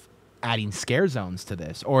of adding scare zones to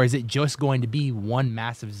this? Or is it just going to be one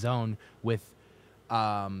massive zone with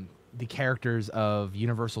the characters of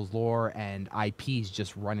Universal's lore and IPs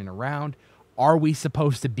just running around? Are we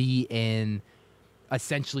supposed to be in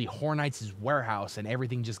essentially Hornites' warehouse and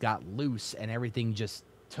everything just got loose and everything just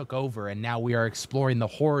took over, and now we are exploring the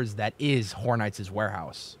horrors that is Hornites'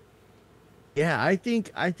 warehouse? Yeah, I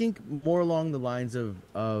think more along the lines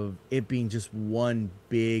of it being just one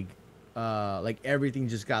big like everything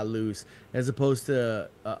just got loose, as opposed to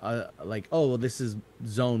like, oh well, this is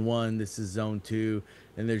zone 1, this is zone 2,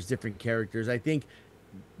 and there's different characters. I think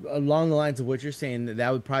along the lines of what you're saying,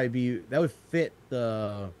 that would fit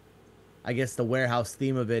the, I guess, the warehouse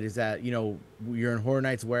theme of it, is that you're in Horror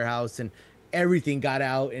Nights warehouse and everything got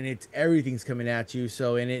out and everything's coming at you.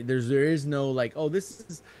 So there is no like, oh, this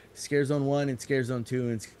is Scare Zone 1 and Scare Zone 2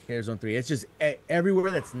 and Scare Zone 3. It's just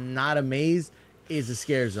everywhere that's not a maze is a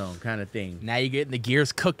scare zone kind of thing. Now you're getting the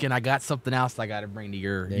gears cooking. I got something else I got to bring to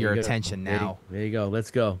your attention now. There you go.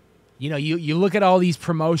 Let's go. You look at all these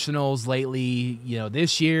promotionals lately,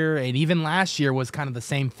 this year and even last year was kind of the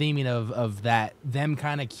same theming of that, them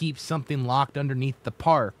kind of keep something locked underneath the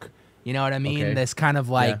park. You know what I mean? Okay. This kind of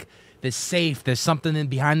like this safe, there's something in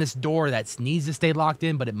behind this door that needs to stay locked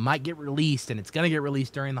in, but it might get released, and it's going to get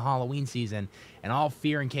released during the Halloween season, and all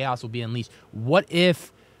fear and chaos will be unleashed. What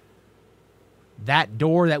if that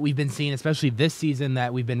door that we've been seeing, especially this season,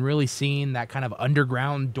 that we've been really seeing, that kind of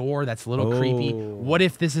underground door that's a little creepy, what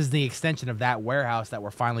if this is the extension of that warehouse that we're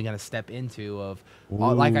finally going to step into, of,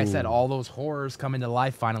 like I said, all those horrors coming to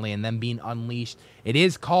life finally and them being unleashed? It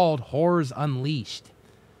is called Horrors Unleashed.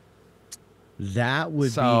 That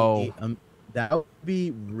would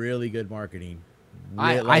be really good marketing.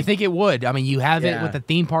 I think it would. I mean, you have it with the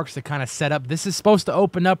theme parks to kind of set up. This is supposed to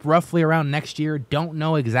open up roughly around next year. Don't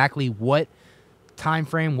know exactly what time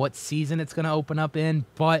frame, what season it's going to open up in,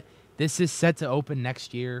 but this is set to open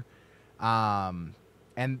next year. And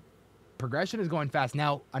progression is going fast.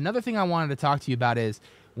 Now, another thing I wanted to talk to you about is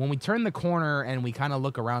when we turn the corner and we kind of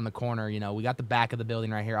look around the corner, we got the back of the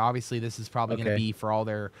building right here. Obviously, this is probably going to be for all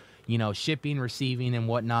their, shipping, receiving, and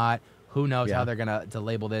whatnot. Who knows how they're gonna to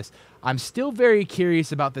label this? I'm still very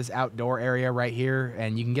curious about this outdoor area right here,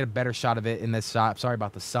 and you can get a better shot of it in this shot. Sorry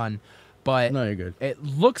about the sun, but no, you're good. It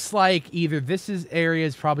looks like either area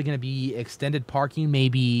is probably going to be extended parking,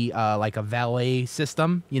 maybe like a valet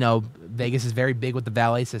system. You know, Vegas is very big with the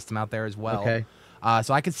valet system out there as well. Okay.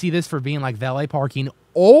 So I could see this for being like valet parking,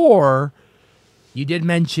 or you did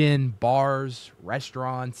mention bars,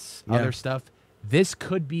 restaurants, other stuff. This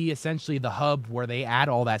could be essentially the hub where they add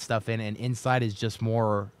all that stuff in, and inside is just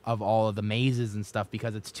more of all of the mazes and stuff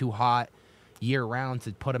because it's too hot year-round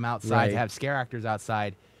to put them outside, to have scare actors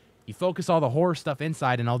outside. You focus all the horror stuff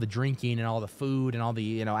inside and all the drinking and all the food and all the,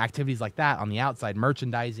 you know, activities like that on the outside,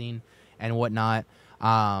 merchandising and whatnot.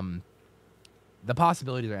 The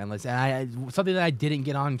possibilities are endless. And something that I didn't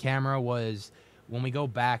get on camera was when we go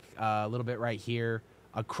back a little bit right here,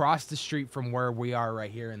 across the street from where we are right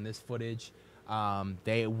here in this footage,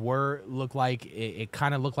 they looked like it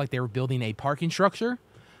kind of looked like they were building a parking structure.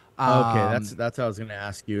 Okay, that's what I was gonna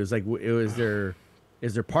ask you. Is like,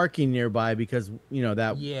 is there parking nearby? Because you know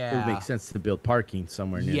that it would make sense to build parking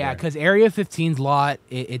somewhere near. Yeah, because Area 15's lot,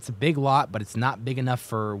 it's a big lot, but it's not big enough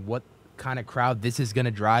for what kind of crowd this is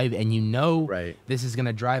gonna drive, and you know, this is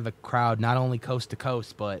gonna drive a crowd not only coast to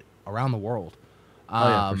coast but around the world. Oh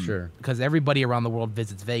yeah, for sure. Because everybody around the world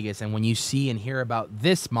visits Vegas, and when you see and hear about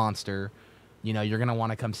this monster, you know, you're going to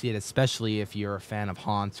want to come see it, especially if you're a fan of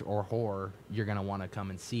haunt or horror. You're going to want to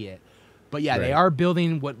come and see it. But, yeah, they are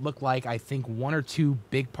building what look like, I think, 1 or 2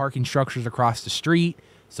 big parking structures across the street.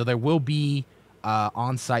 So there will be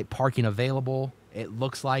on-site parking available, it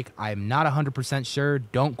looks like. I'm not 100% sure.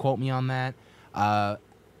 Don't quote me on that.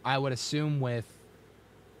 I would assume with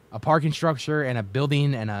a parking structure and a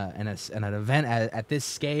building and an event at this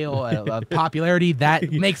scale of popularity,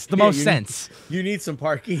 that makes the most sense. You need some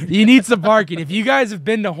parking. You need some parking. If you guys have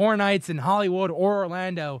been to Horror Nights in Hollywood or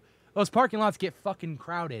Orlando, those parking lots get fucking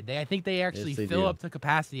crowded. I think they actually fill up to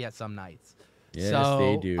capacity at some nights. Yes,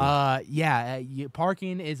 they do.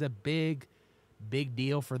 Parking is a big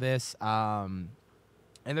deal for this. And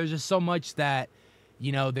there's just so much that,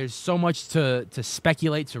 you know, there's so much to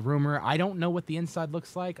speculate, to rumor. I don't know what the inside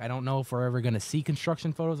looks like. I don't know if we're ever going to see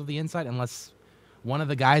construction photos of the inside unless one of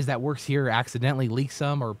the guys that works here accidentally leaks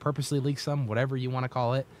some or purposely leaks some, whatever you want to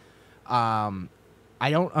call it. I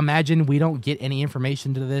don't imagine we don't get any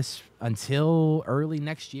information to this until early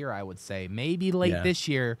next year, I would say. Maybe late this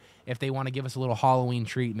year if they want to give us a little Halloween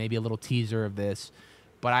treat, maybe a little teaser of this.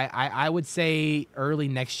 But I would say early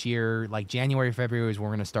next year, like January, February, is when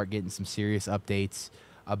we're going to start getting some serious updates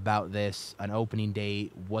about this, an opening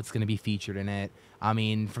date, what's going to be featured in it. I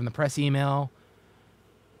mean, from the press email,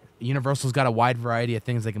 Universal's got a wide variety of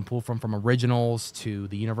things they can pull from originals to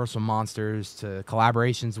the Universal monsters to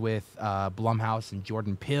collaborations with Blumhouse and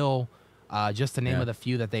Jordan Peele, just to name of the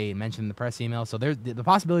few that they mentioned in the press email. So the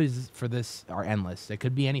possibilities for this are endless. It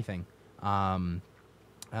could be anything.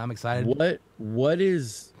 I'm excited. What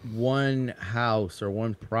is one house or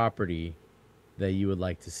one property that you would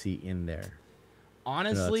like to see in there?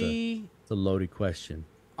 Honestly, it's a loaded question.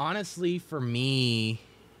 Honestly, for me,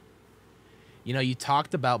 you know, you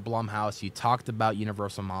talked about Blumhouse, you talked about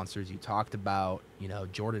Universal Monsters, you talked about, you know,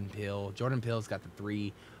 Jordan Peele. Jordan Peele's got the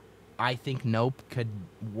 3. I think Nope could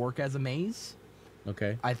work as a maze.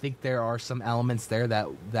 Okay. I think there are some elements there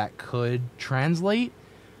that could translate.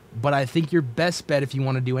 But I think your best bet if you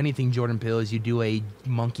want to do anything Jordan Peele is you do a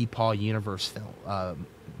Monkey Paw Universe film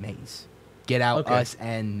maze. Get Out, Us,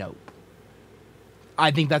 and Nope.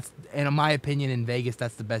 I think that's, and in my opinion, in Vegas,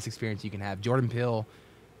 that's the best experience you can have. Jordan Peele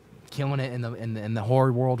killing it in the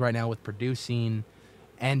horror world right now with producing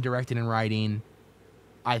and directing and writing.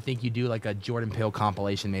 I think you do like a Jordan Peele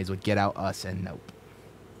compilation maze with Get Out, Us, and Nope.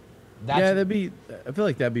 I feel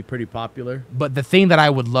like that'd be pretty popular. But the thing that I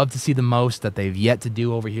would love to see the most that they've yet to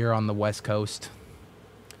do over here on the West Coast,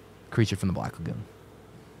 Creature from the Black Lagoon.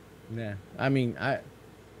 Yeah, I mean,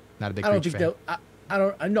 not a big Creature fan.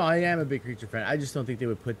 I am a big Creature fan. I just don't think they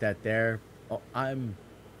would put that there. I'm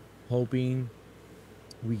hoping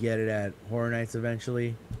we get it at Horror Nights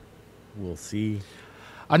eventually. We'll see.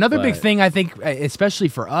 Another big thing, I think, especially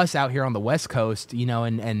for us out here on the West Coast, you know,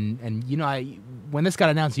 and you know, when this got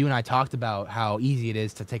announced, you and I talked about how easy it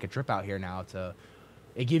is to take a trip out here now.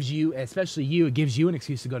 It gives you, especially you, it gives you an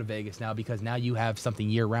excuse to go to Vegas now because now you have something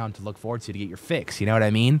year round to look forward to get your fix. You know what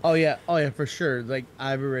I mean? Oh yeah, for sure. Like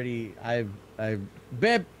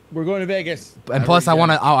babe, we're going to Vegas. And plus,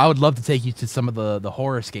 I would love to take you to some of the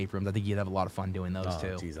horror escape rooms. I think you'd have a lot of fun doing those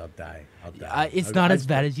too. Jeez, I'll die. It's not as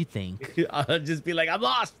bad as you think. I'll just be like, I'm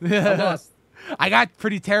lost. I'm lost. I got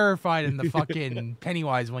pretty terrified in the fucking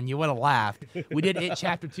Pennywise one. You would have laughed. We did It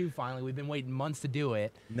Chapter 2 finally. We've been waiting months to do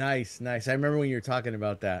it. Nice. I remember when you were talking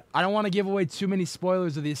about that. I don't want to give away too many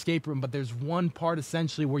spoilers of the escape room, but there's one part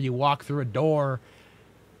essentially where you walk through a door.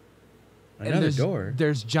 Another door?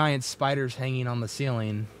 There's giant spiders hanging on the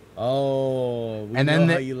ceiling. Oh, and then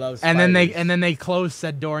how you love spiders. and then they close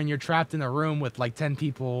said door, and you're trapped in a room with like 10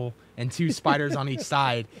 people and 2 spiders on each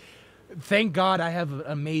side. Thank God I have an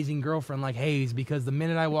amazing girlfriend like Hayes, because the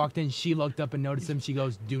minute I walked in, she looked up and noticed him. She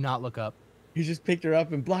goes, "Do not look up." You just picked her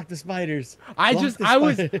up and blocked the spiders.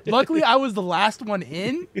 Luckily I was the last one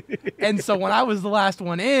in, and so when I was the last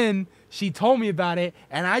one in, she told me about it,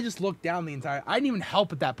 and I just looked down the entire. I didn't even help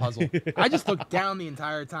with that puzzle. I just looked down the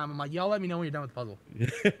entire time. I'm like, y'all, let me know when you're done with the puzzle.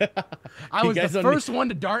 I was the first one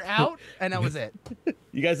to dart out, and that was it.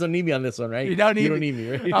 You guys don't need me on this one, right? You don't need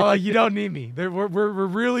me, right? I'm like, you don't need me. We're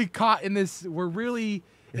really caught in this. We're really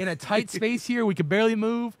in a tight space here. We can barely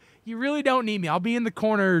move. You really don't need me. I'll be in the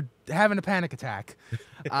corner having a panic attack.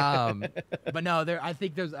 But no, I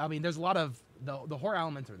think there's a lot of the horror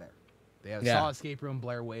elements are there. They have Saw Escape Room,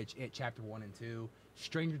 Blair Witch, It Chapter 1 and 2,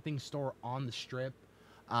 Stranger Things store on the Strip.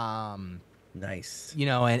 Nice. You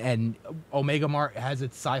know, and Omega Mart has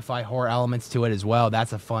its sci-fi horror elements to it as well.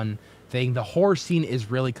 That's a fun thing. The horror scene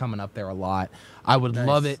is really coming up there a lot. I would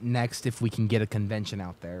love it next if we can get a convention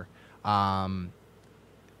out there.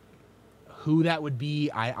 Who that would be,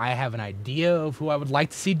 I have an idea of who I would like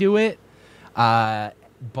to see do it.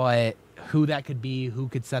 But who that could be, who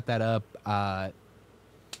could set that up,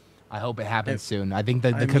 I hope it happens soon. I think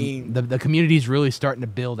that the community is really starting to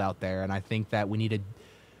build out there, and I think that we need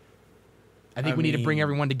to bring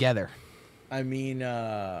everyone together.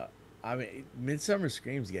 Midsummer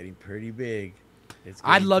Scream's getting pretty big.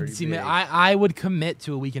 I'd love to see. I would commit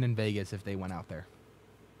to a weekend in Vegas if they went out there.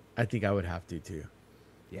 I think I would have to too.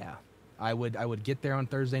 Yeah, I would get there on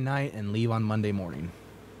Thursday night and leave on Monday morning.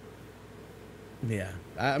 Yeah,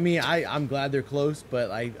 I'm glad they're close, but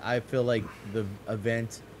I feel like the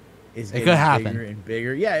event is getting bigger and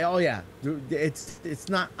bigger. Yeah, oh yeah, it's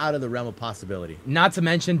not out of the realm of possibility. Not to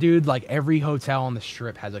mention, dude, like every hotel on the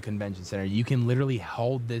Strip has a convention center. You can literally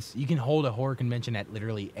hold a horror convention at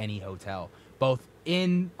literally any hotel, both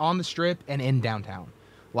on the Strip and in downtown.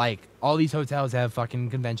 Like all these hotels have fucking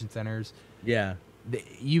convention centers. Yeah.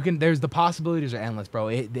 There's the possibilities are endless,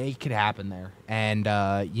 bro. They could happen there. And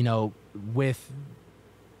with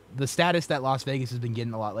the status that Las Vegas has been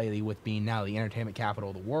getting a lot lately, with being now the entertainment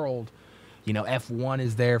capital of the world, F1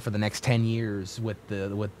 is there for the next 10 years with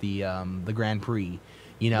the Grand Prix.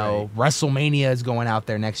 WrestleMania is going out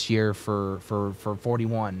there next year for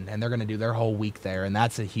 41, and they're going to do their whole week there, and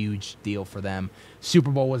that's a huge deal for them.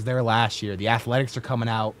 Super Bowl was there last year. The Athletics are coming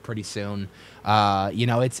out pretty soon.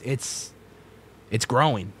 It's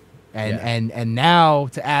growing, and now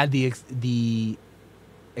to add the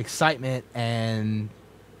excitement and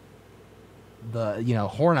the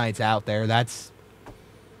Horror Nights out there,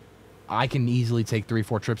 I can easily take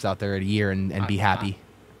 3-4 trips out there a year and be happy.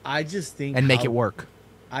 I just think make it work.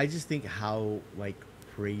 I just think how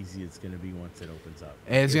crazy it's gonna be once it opens up.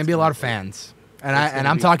 It's gonna be a lot of fans, and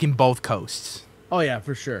I'm talking both coasts. Oh yeah,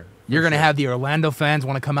 for sure. You're gonna have the Orlando fans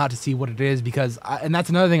want to come out to see what it is, because and that's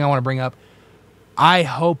another thing I want to bring up. I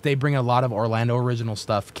hope they bring a lot of Orlando original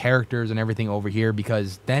stuff, characters and everything over here,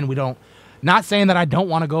 because then we don't. Not saying that I don't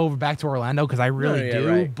want to go back to Orlando, because I really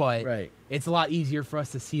do, but it's a lot easier for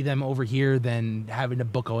us to see them over here than having to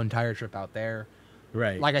book an entire trip out there.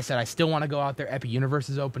 Right. Like I said, I still want to go out there. Epic Universe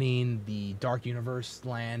is opening. The Dark Universe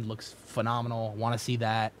land looks phenomenal. Want to see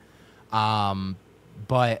that.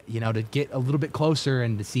 But, to get a little bit closer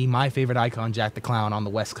and to see my favorite icon, Jack the Clown, on the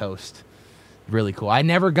West Coast. Really cool. I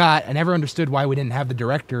never understood why we didn't have the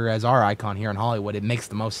director as our icon here in Hollywood. It makes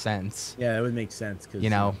the most sense. Yeah, that would make sense. Cause,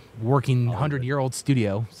 working 100-year-old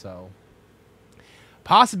studio. So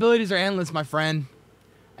possibilities are endless, my friend.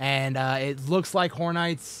 And it looks like Horror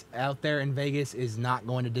Nights out there in Vegas is not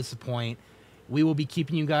going to disappoint. We will be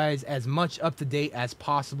keeping you guys as much up to date as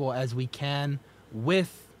possible as we can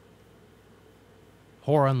with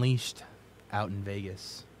Horror Unleashed out in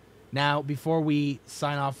Vegas. Now, before we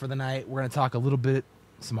sign off for the night, we're going to talk a little bit,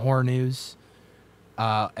 some horror news.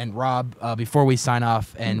 And Rob, before we sign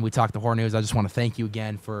off and we talk the horror news, I just want to thank you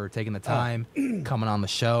again for taking the time, coming on the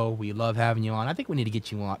show. We love having you on. I think we need to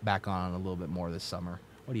get you back on a little bit more this summer.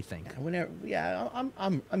 What do you think? Whenever,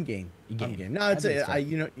 I'm game. You I'm game. No, it's I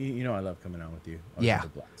love coming on with you. Yeah,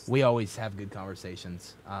 we always have good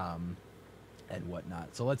conversations, and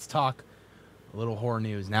whatnot. So let's talk a little horror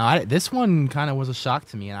news. Now, this one kind of was a shock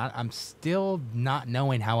to me, and I'm still not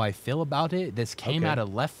knowing how I feel about it. This came out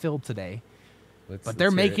of left field today. But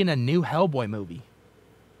they're making a new Hellboy movie.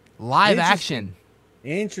 Live action.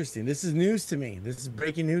 Interesting. This is news to me. This is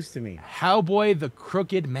breaking news to me. Hellboy the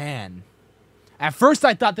Crooked Man. At first,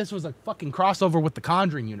 I thought this was a fucking crossover with the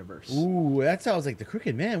Conjuring universe. Ooh, that sounds like the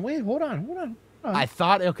Crooked Man. Wait, hold on. I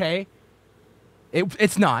thought, okay.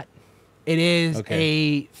 It's not. It is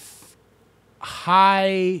a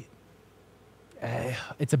high...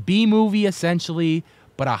 it's a B movie, essentially,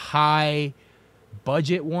 but a high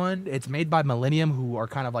budget one. It's made by Millennium, who are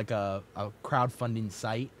kind of like a crowdfunding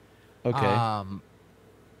site. Okay.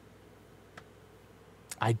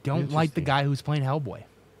 I don't like the guy who's playing Hellboy.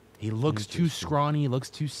 He looks too scrawny. He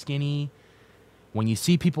looks too skinny. When you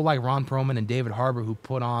see people like Ron Perlman and David Harbour who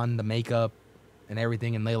put on the makeup and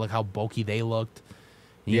everything, and they look how bulky they looked.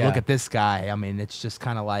 And you look at this guy. I mean, it's just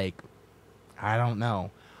kind of like, I don't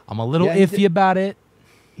know. I'm a little iffy about it.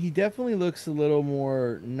 He definitely looks a little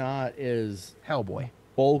more not as Hellboy.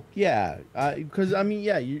 Bulk, yeah. Because I mean,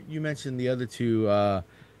 you mentioned the other two,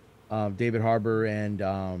 David Harbour and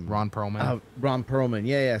Ron Perlman. Ron Perlman,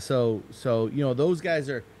 yeah. So those guys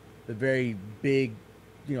are the very big,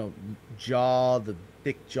 jaw, the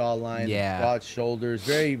thick jawline, the broad shoulders,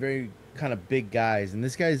 very, very kind of big guys. And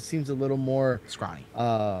this guy seems a little more scrawny.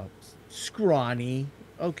 Scrawny.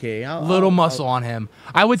 Okay. Little muscle on him.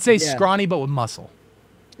 I would say scrawny, but with muscle.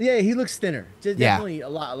 Yeah, he looks thinner. Definitely a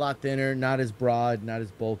lot thinner, not as broad, not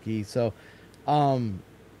as bulky. So,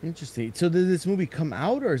 interesting. So did this movie come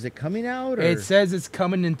out, or is it coming out? Or? It says it's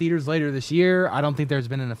coming in theaters later this year. I don't think there's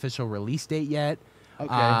been an official release date yet.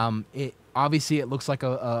 Okay. It looks like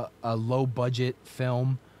a low budget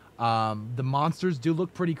film. The monsters do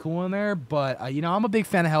look pretty cool in there, but I'm a big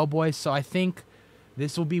fan of Hellboy, so I think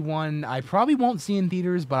this will be one I probably won't see in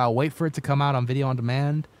theaters, but I'll wait for it to come out on video on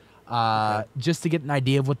demand, just to get an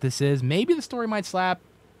idea of what this is. Maybe the story might slap.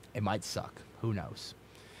 It might suck. Who knows?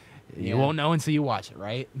 You won't know until you watch it,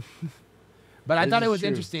 right? But I thought it was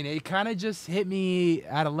interesting. It kind of just hit me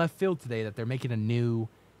out of left field today that they're making a new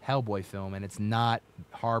Hellboy film, and it's not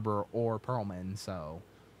Harbour or Perlman, so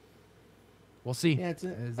we'll see. Yeah,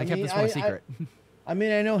 they kept this one a secret. I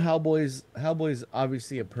mean, I know Hellboy's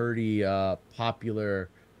obviously a pretty popular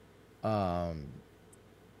comic.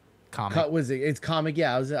 It's comic,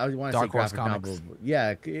 yeah. I want to say graphic Comics. novel.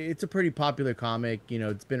 Yeah, it's a pretty popular comic.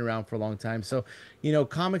 It's been around for a long time. So,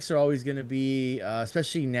 comics are always going to be,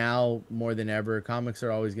 especially now more than ever, comics are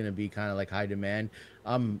always going to be kind of like high demand.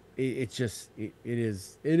 It is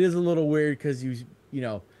a little weird because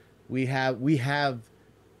we have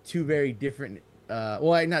two very different.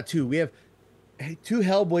 Not two. We have two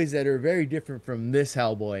Hellboys that are very different from this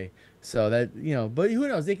Hellboy. So that but who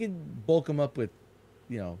knows? They could bulk them up with,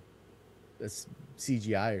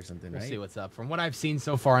 CGI or something, right? We'll see what's up. From what I've seen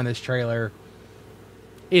so far in this trailer,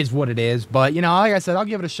 is what it is. But like I said, I'll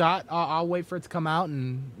give it a shot. I'll wait for it to come out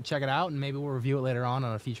and check it out, and maybe we'll review it later on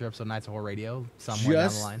a future episode of Nights of Horror Radio somewhere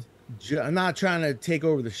down the line. I'm not trying to take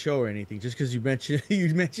over the show or anything. Just because you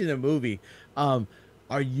mentioned a movie, are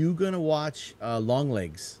you gonna watch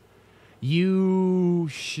Longlegs? You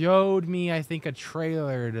showed me, I think, a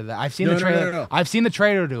trailer to that. I've seen the trailer. No. I've seen the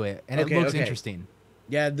trailer to it, and it looks interesting.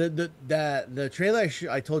 Yeah, the trailer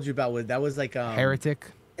I told you about was like Heretic.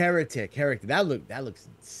 That looks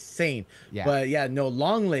insane. Yeah. But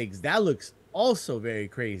Longlegs, that looks also very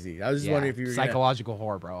crazy. I was just wondering if you were psychological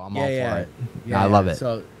horror, bro. I'm all for it. Yeah, I love it.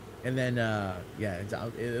 So, and then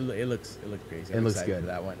it looks crazy. It looks good. For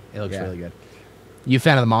that one. It looks really good. You a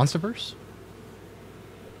fan of the MonsterVerse?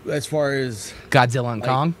 As far as Godzilla and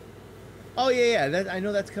Kong? Oh yeah. I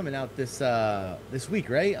know that's coming out this week,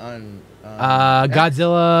 right? On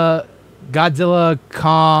Godzilla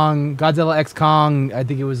X Kong. I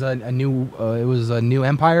think it was a new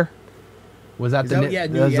Empire. Was that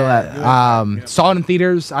saw it in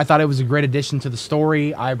theaters. I thought it was a great addition to the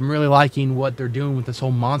story. I'm really liking what they're doing with this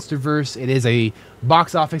whole MonsterVerse. It is a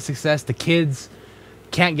box office success. The kids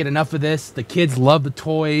can't get enough of this. The kids love the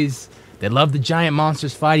toys. They love the giant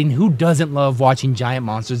monsters fighting. Who doesn't love watching giant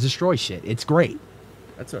monsters destroy shit? It's great.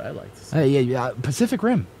 That's what I like to see. Pacific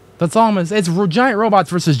Rim. That's all I'm gonna say. It's giant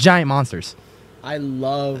robots versus giant monsters. I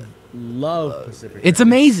love Pacific Rim. It's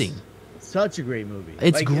amazing. Such a great movie.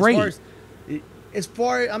 It's great. As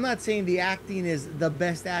far as I'm not saying the acting is the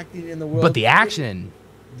best acting in the world, but the action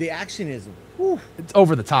is it's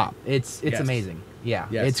over the top. It's amazing. Yeah,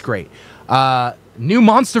 it's great. New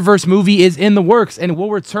MonsterVerse movie is in the works and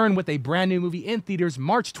will return with a brand new movie in theaters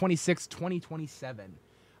March 26, 2027.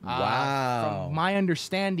 Wow. From my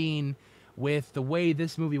understanding, with the way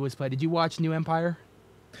this movie was played, did you watch New Empire?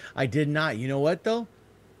 I did not. You know what though?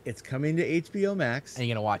 It's coming to HBO Max. And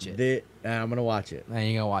you're gonna watch it. I'm gonna watch it.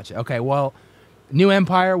 And you're gonna watch it. Okay. Well, New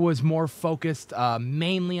Empire was more focused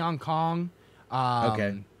mainly on Kong.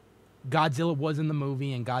 Okay. Godzilla was in the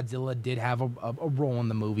movie, and Godzilla did have a role in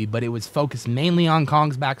the movie, but it was focused mainly on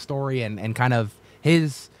Kong's backstory and kind of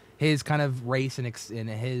his kind of race and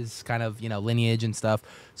his kind of, you know, lineage and stuff.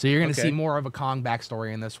 So you're going to see more of a Kong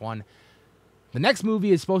backstory in this one. The next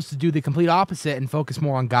movie is supposed to do the complete opposite and focus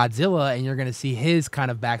more on Godzilla, and you're going to see his kind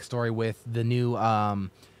of backstory with the new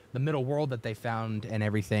the middle world that they found and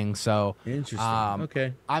everything. So interesting.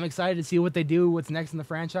 Okay. I'm excited to see what they do, what's next in the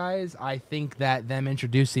franchise. I think that them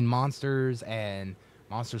introducing monsters and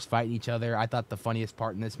monsters fighting each other, I thought the funniest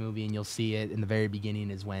part in this movie, and you'll see it in the very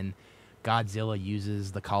beginning, is when Godzilla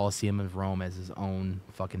uses the Colosseum of Rome as his own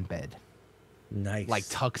fucking bed. Nice. Like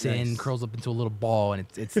tucks in, curls up into a little ball, and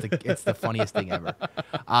it's the funniest thing ever.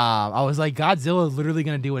 I was like, Godzilla is literally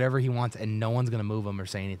gonna do whatever he wants, and no one's gonna move him or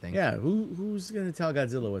say anything. Yeah, who's gonna tell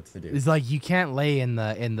Godzilla what to do? It's like, you can't lay in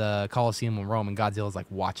the Colosseum of Rome, and Godzilla's like,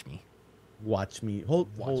 watch me. Watch me.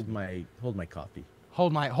 Hold my coffee.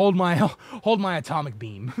 Hold my atomic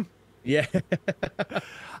beam. Yeah.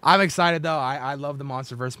 I'm excited though. I love the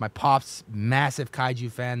MonsterVerse. My pop's massive kaiju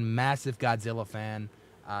fan, massive Godzilla fan.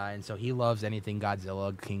 And so he loves anything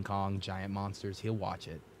Godzilla, King Kong, giant monsters. He'll watch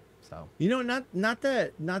it. So, you know, not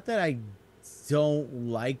that I don't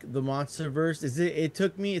like the MonsterVerse. It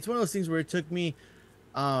took me. It's one of those things where it took me,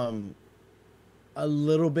 a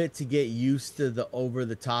little bit to get used to the over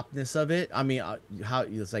the topness of it. I mean, how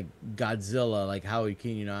it's like Godzilla, like how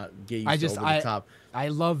can you not get used to over the top? I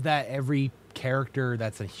love that every character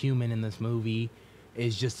that's a human in this movie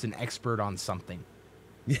is just an expert on something.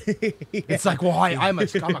 It's like, well, I'm a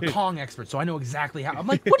Kong expert, so I know exactly how. I'm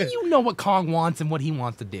like, what do you know what Kong wants and what he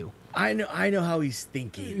wants to do? I know how he's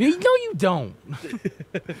thinking. No, you don't.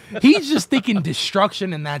 He's just thinking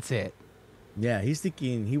destruction, and that's it. Yeah, he's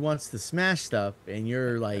thinking he wants to smash stuff, and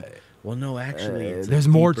you're like, well, no, actually, there's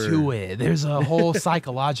more to it. There's a whole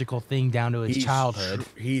psychological thing down to his childhood.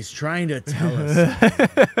 He's trying to tell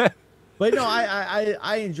us. But no,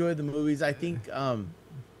 I enjoy the movies. I think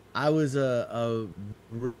I was a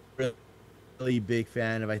really big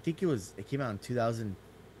fan of. I think it came out in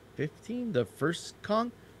 2015, the first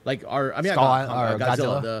Kong. Godzilla.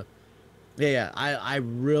 I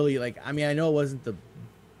really like. I mean, I know it wasn't the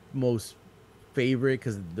most favorite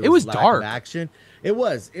because it was dark action. It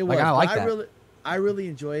was. Like, I like that. I really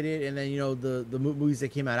enjoyed it, and then, you know, the movies that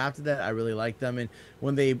came out after that, I really liked them. And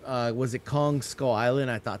when they was it Kong Skull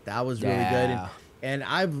Island, I thought that was really good. And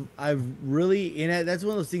I've really, and that's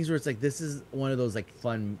one of those things where it's like, this is one of those like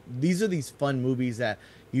fun. These are these fun movies that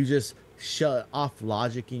you just shut off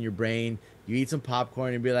logic in your brain. You eat some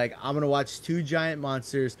popcorn and be like, I'm gonna watch two giant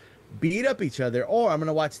monsters beat up each other, or I'm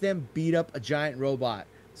gonna watch them beat up a giant robot.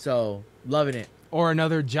 So loving it. Or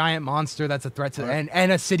another giant monster that's a threat to,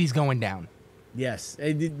 and a city's going down. Yes,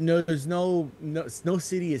 there's no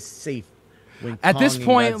city is safe when at Kong this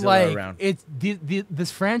point, like, it's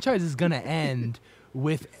this franchise is gonna end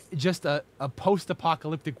with just a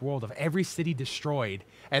post-apocalyptic world of every city destroyed,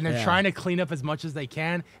 and they're trying to clean up as much as they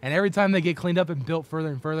can, and every time they get cleaned up and built further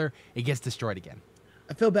and further, it gets destroyed again.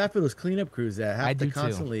 I feel bad for those cleanup crews that have to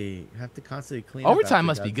constantly clean up. Overtime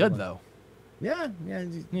must be good though. Yeah. I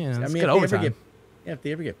mean, good overtime. If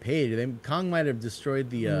they ever get paid, then Kong might have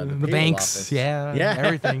destroyed the banks, office. yeah,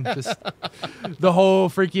 everything. Just the whole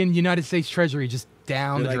freaking United States Treasury just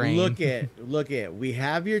down the drain. Look at, we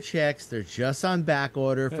have your checks. They're just on back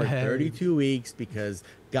order for 32 weeks because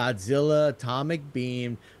Godzilla atomic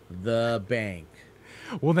beamed the bank.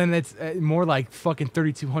 Well, then it's more like fucking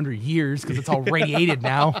 3,200 years because it's all radiated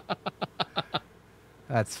now.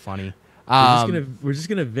 That's funny. We're just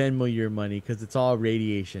gonna Venmo your money because it's all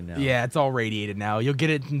radiation now. Yeah, it's all radiated now. You'll get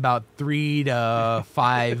it in about 3 to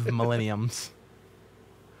 5 millenniums.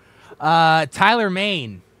 Tyler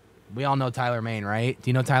Mane. We all know Tyler Mane, right? Do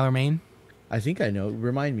you know Tyler Mane? I think I know.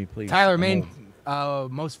 Remind me, please. Tyler Mane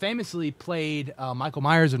most famously played Michael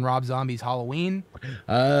Myers in Rob Zombie's Halloween.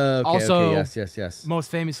 Yes. Most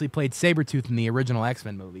famously played Sabretooth in the original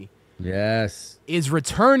X-Men movie. Yes. Is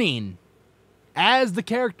returning as the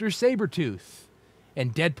character Sabretooth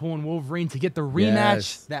and Deadpool and Wolverine to get the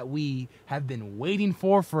rematch that we have been waiting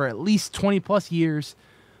for at least 20 plus years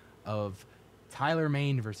of Tyler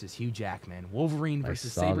Mane versus Hugh Jackman. Wolverine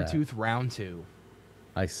versus Sabretooth round 2.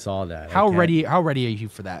 I saw that. How ready are you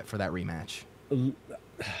for that rematch?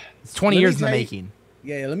 It's 20 years in the making.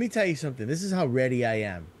 Yeah, let me tell you something. This is how ready I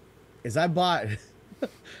am.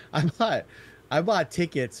 I bought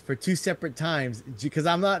tickets for 2 separate times because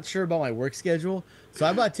I'm not sure about my work schedule. So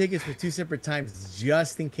I bought tickets for 2 separate times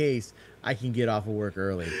just in case I can get off of work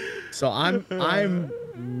early. So I'm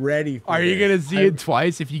ready for Are you going to see it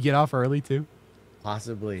twice if you get off early too?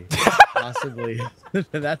 Possibly. Possibly.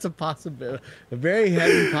 That's a possibility. A very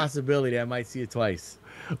heavy possibility. I might see it twice.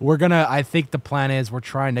 I think the plan is we're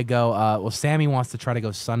trying to go, well, Sammy wants to try to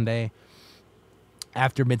go Sunday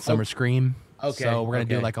after Midsummer Scream. Okay. So we're going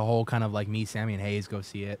to do like a whole kind of like me, Sammy, and Hayes go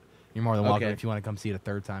see it. You're more than welcome. Okay. If you want to come see it a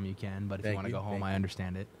third time, you can. But if you want to go home, Thank I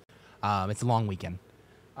understand it. It's a long weekend.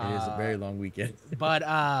 It is a very long weekend. But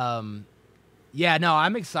yeah, no,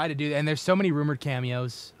 I'm excited, dude. And there's so many rumored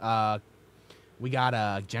cameos. We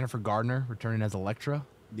got Jennifer Gardner returning as Elektra.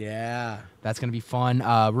 Yeah. That's gonna be fun.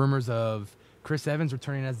 Rumors of Chris Evans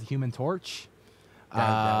returning as the Human Torch.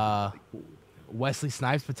 That Wesley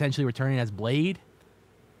Snipes potentially returning as Blade.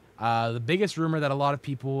 The biggest rumor that a lot of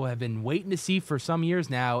people have been waiting to see for some years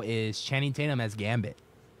now is Channing Tatum as Gambit.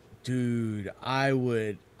 Dude, I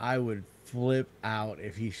would flip out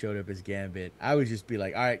if he showed up as Gambit. I would just be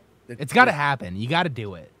like, all right. It's got to happen. You got to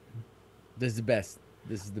do it. This is the best.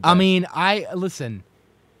 This is the best. I mean, listen.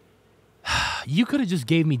 You could have just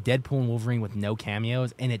gave me Deadpool and Wolverine with no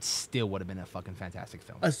cameos, and it still would have been a fucking fantastic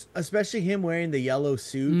film. Especially him wearing the yellow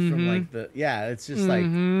suit from like it's just like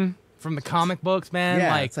from the comic books, man.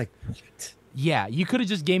 Yeah, like, it's like what? Yeah, you could have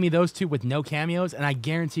just gave me those two with no cameos, and I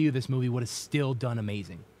guarantee you this movie would have still done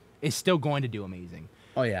amazing. It's still going to do amazing.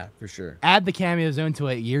 Oh yeah, for sure. Add the cameos into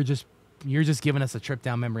it. You're just giving us a trip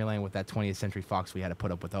down memory lane with that 20th Century Fox we had to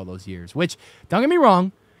put up with all those years. Which, don't get me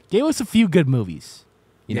wrong, gave us a few good movies.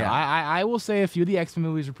 You know, I will say a few of the X-Men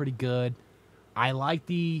movies are pretty good. I like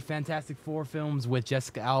the Fantastic Four films with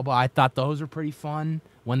Jessica Alba. I thought those were pretty fun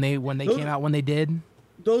when they came out when they did.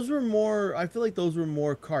 Those were more. I feel like those were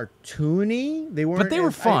more cartoony. They weren't, but they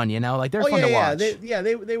were fun. You know, like they're fun to watch.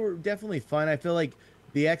 They were definitely fun. I feel like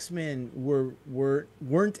the X-Men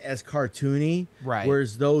weren't as cartoony, right?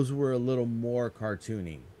 Whereas those were a little more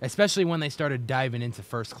cartoony, especially when they started diving into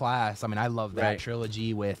First Class. I mean, I love that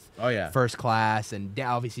trilogy with First Class, and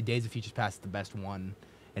obviously Days of Future Past is the best one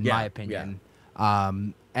in my opinion.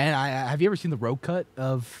 And have you ever seen the road cut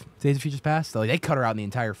of Days of Future Past? So, like, they cut her out in the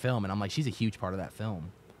entire film, and I'm like, she's a huge part of that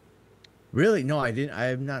film. Really? No, I didn't. I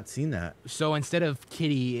have not seen that. So instead of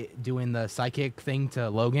Kitty doing the psychic thing to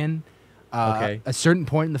Logan, a certain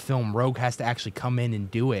point in the film, Rogue has to actually come in and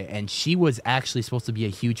do it, and she was actually supposed to be a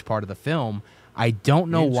huge part of the film. I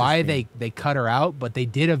don't know why they cut her out, but they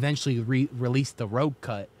did eventually release the Rogue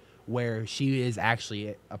cut where she is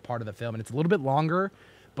actually a part of the film, and it's a little bit longer,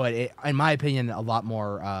 but in my opinion, a lot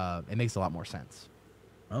more. It makes a lot more sense.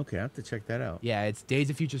 Okay, I have to check that out. Yeah, it's Days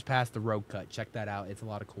of Futures Past, the Rogue cut. Check that out. It's a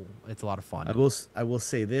lot of cool. It's a lot of fun. I will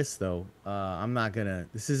say this though. I'm not gonna.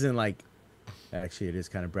 This isn't like. Actually, it is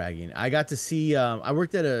kind of bragging. I got to see. I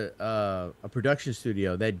worked at a production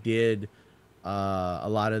studio that did a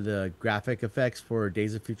lot of the graphic effects for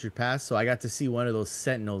Days of Future Past. So I got to see one of those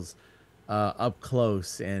Sentinels up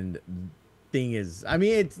close. And thing is, I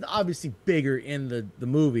mean, it's obviously bigger in the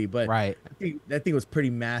movie, but I think that thing was pretty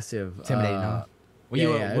massive. Intimidating. Huh?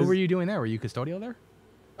 What were you doing there? Were you custodial there?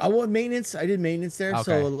 I maintenance. I did maintenance there,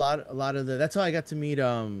 so a lot of the. That's how I got to meet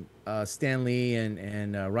Stan Lee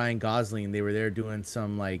and Ryan Gosling. They were there doing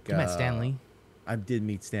some like. You met Stan Lee? I did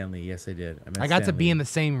meet Stan Lee. Yes, I did. I got to be in the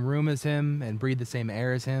same room as him and breathe the same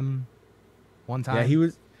air as him. One time. Yeah, he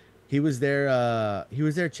was there. He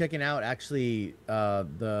was there checking out actually a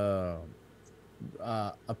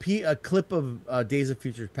clip of Days of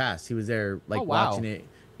Future Past. He was there like watching it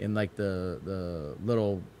in like the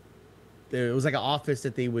little. It was like an office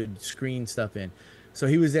that they would screen stuff in. So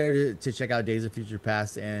he was there to check out Days of Future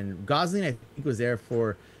Past, and Gosling I think was there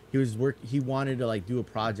for he wanted to like do a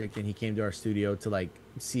project, and he came to our studio to like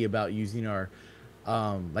see about using our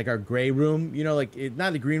like our gray room, you know, like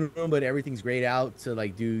not the green room, but everything's grayed out to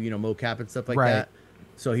like do, you know, mocap and stuff like that.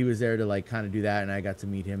 So he was there to like kind of do that, and I got to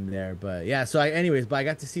meet him there. But yeah, so I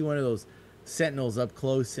got to see one of those Sentinels up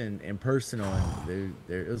close and personal, and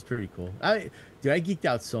it was pretty cool. I geeked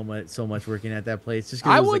out so much working at that place. Just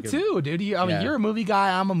I would like too, dude. I mean, you're a movie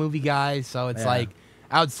guy. I'm a movie guy, so it's like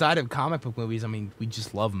outside of comic book movies. I mean, we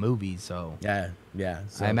just love movies, so yeah.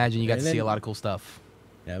 So, I imagine you got to see a lot of cool stuff.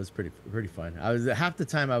 Yeah, it was pretty fun. I was half the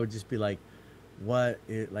time I would just be like,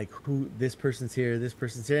 who this person's here,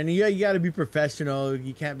 and you got to be professional.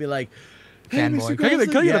 You can't be like. Hey, fanboy. Can I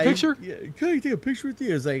get a picture? Can I take a picture with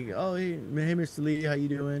you? It's like, oh, hey, Mr. Lee, how you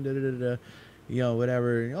doing? You know,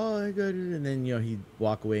 whatever. Oh, good. And then, you know, he'd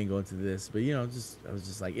walk away and go into this. But, you know, I was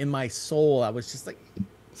just like, in my soul, I was just like,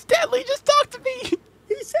 Stanley, just talk to me.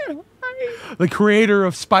 He said hi. The creator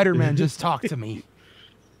of Spider-Man, just talk to me.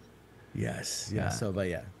 Yes. Yeah. So, but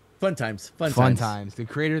yeah. Fun times. The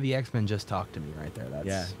creator of the X-Men just talked to me right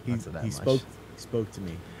there. He spoke to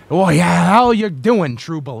me. Oh yeah, how you doing,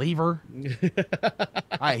 true believer?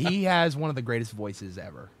 He has one of the greatest voices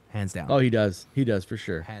ever, hands down. Oh, he does. He does for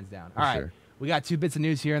sure. Hands down. For All right. sure. We got 2 bits of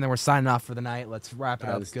news here, and then we're signing off for the night. Let's wrap it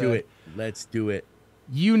up. Let's good. do it. Let's do it.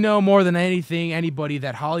 You know more than anybody,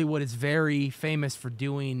 that Hollywood is very famous for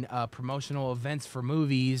doing promotional events for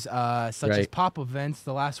movies, such as pop events.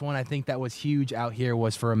 The last one I think that was huge out here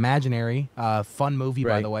was for Imaginary. Fun movie,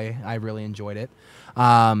 by the way. I really enjoyed it.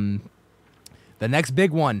 The next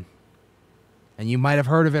big one, and you might have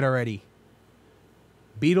heard of it already,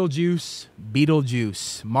 Beetlejuice.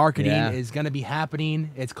 Marketing is going to be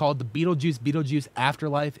happening. It's called the Beetlejuice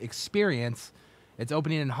Afterlife Experience. It's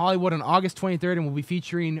opening in Hollywood on August 23rd and will be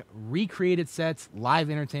featuring recreated sets,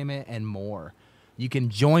 live entertainment, and more. You can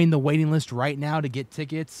join the waiting list right now to get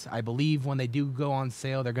tickets. I believe when they do go on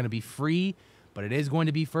sale, they're going to be free, but it is going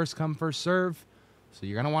to be first come, first serve. So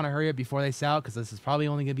you're going to want to hurry up before they sell, because this is probably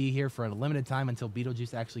only going to be here for a limited time until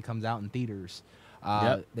Beetlejuice actually comes out in theaters.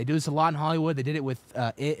 They do this a lot in Hollywood. They did it with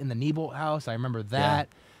It in the Neighborhood House. I remember that.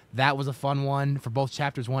 That was a fun one for both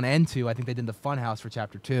chapters 1 and 2. I think they did the Fun House for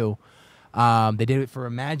chapter 2. They did it for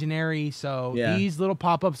Imaginary. So these little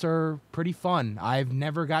pop-ups are pretty fun. I've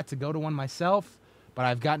never got to go to one myself, but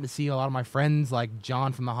I've gotten to see a lot of my friends like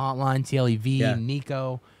John from the Hotline, TLEV,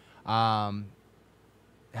 Nico.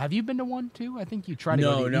 Have you been to one too? I think you tried to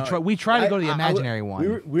go to we tried to go to the Imaginary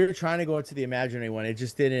one. We were trying to go to the Imaginary one. It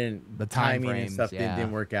just didn't, the timing and stuff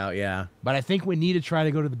didn't work out. But I think we need to try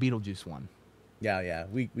to go to the Beetlejuice one.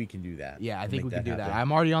 We can do that. I think we can do that.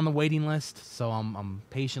 I'm already on the waiting list, so I'm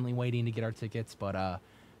patiently waiting to get our tickets. But I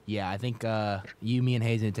think you, me, and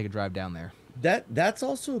Hayes need to take a drive down there. That's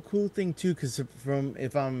also a cool thing too, because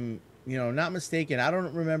if I'm not mistaken, I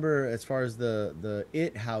don't remember as far as the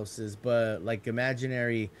It houses, but like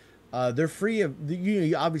Imaginary, they're free of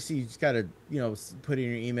you obviously you just gotta put in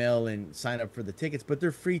your email and sign up for the tickets, but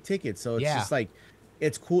they're free tickets, so it's just like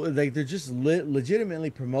it's cool. Like they're just legitimately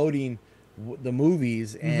promoting the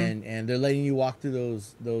movies, and they're letting you walk through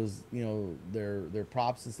those their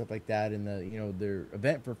props and stuff like that, and their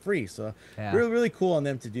event for free. So really cool on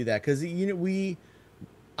them to do that, because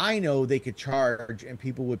I know they could charge and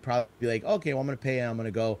people would probably be like, okay, well, I'm gonna pay and I'm gonna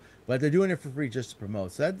go, but they're doing it for free just to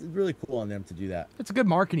promote. So that's really cool on them to do that. It's a good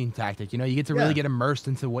marketing tactic. You get to really get immersed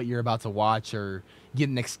into what you're about to watch, or get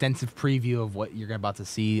an extensive preview of what you're about to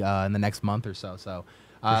see in the next month or so. So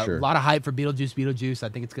a lot of hype for Beetlejuice. I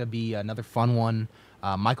think it's going to be another fun one.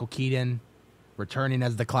 Michael Keaton returning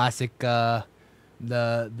as the classic, the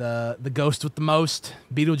ghost with the most,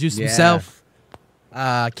 Beetlejuice himself.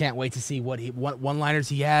 Can't wait to see what one-liners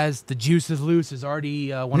he has. The juice is loose is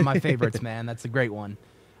already one of my favorites, man. That's a great one.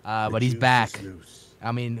 But he's back.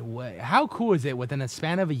 I mean, how cool is it? Within a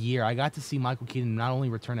span of a year, I got to see Michael Keaton not only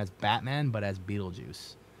return as Batman, but as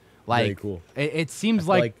Beetlejuice. Very cool. It seems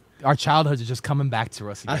like our childhoods are just coming back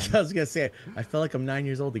to us again. I was gonna say, I feel like I'm 9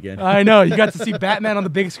 years old again. I know. You got to see Batman on the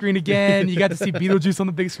big screen again. You got to see Beetlejuice on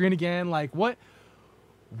the big screen again. Like, what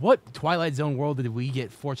Twilight Zone world did we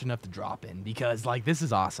get fortunate enough to drop in? Because this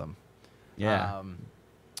is awesome. Yeah.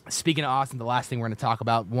 Speaking of awesome, the last thing we're going to talk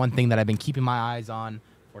about, one thing that I've been keeping my eyes on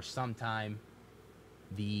for some time,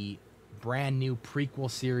 the brand new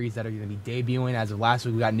prequel series that are going to be debuting. As of last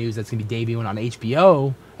week, we got news that's going to be debuting on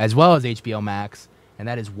HBO as well as HBO Max, and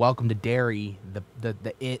that is Welcome to Derry, the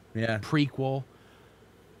It prequel.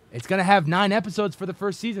 It's going to have 9 episodes for the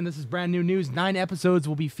first season. This is brand new news. 9 episodes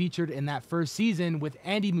will be featured in that first season, with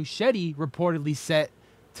Andy Muschietti reportedly set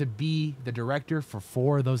to be the director for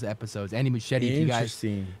 4 of those episodes. Andy Muschietti, if you guys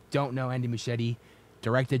don't know, Andy Muschietti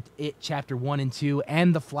directed It Chapter 1 and 2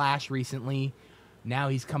 and The Flash recently. Now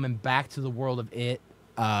he's coming back to the world of It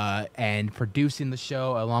and producing the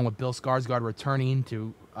show, along with Bill Skarsgård returning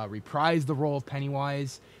to reprise the role of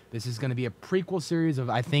Pennywise. This is going to be a prequel series of,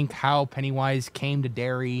 I think, how Pennywise came to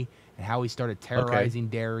Derry and how he started terrorizing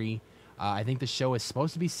Derry. I think the show is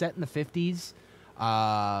supposed to be set in the 50s.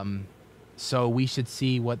 So we should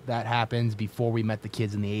see what that happens before we met the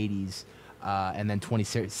kids in the 80s. And then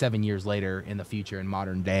 27 years later in the future, in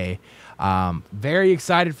modern day. Very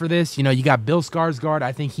excited for this. You got Bill Skarsgård.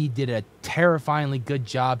 I think he did a terrifyingly good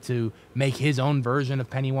job to make his own version of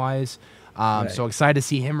Pennywise. So excited to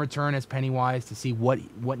see him return as Pennywise, to see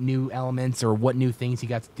what new elements or what new things he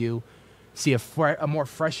got to do. See a more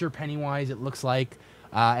fresher Pennywise, it looks like.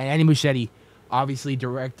 And Andy Muschietti obviously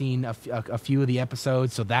directing a few of the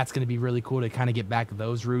episodes, so that's going to be really cool to kind of get back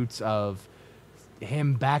those roots of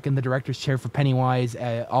him back in the director's chair for Pennywise,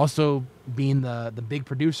 also being the big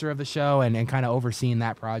producer of the show and kind of overseeing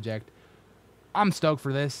that project. I'm stoked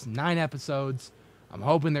for this. 9 episodes. I'm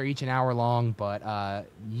hoping they're each an hour long, but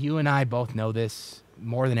you and I both know this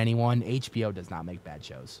more than anyone. HBO does not make bad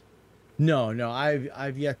shows. No,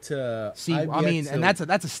 I've yet to See, I've I yet mean, to- and that's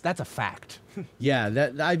a fact. yeah,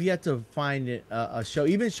 that I've yet to find a show,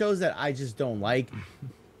 even shows that I just don't like.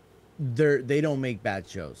 They don't make bad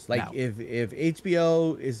shows. Like No. if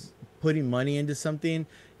HBO is putting money into something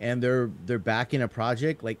and they're backing a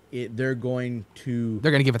project, like they're going to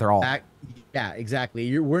They're gonna give it their all. back. Yeah,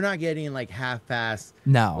 exactly. We're not getting like half-assed.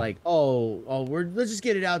 No. Like let's just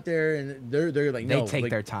get it out there, and they're like They no, take like,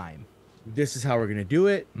 their time. this is how we're gonna do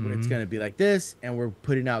it. It's Mhm. gonna be like this, and we're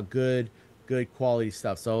putting out good quality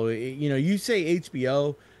stuff. So you say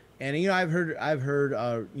HBO, and I've heard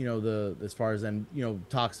as far as them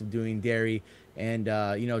talks of doing dairy, and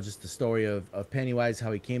just the story of Pennywise,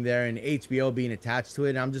 how he came there, and HBO being attached to it.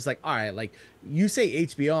 And I'm just like, all right, like you say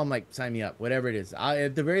HBO, I'm like, sign me up, whatever it is.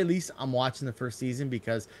 At the very least, I'm watching the first season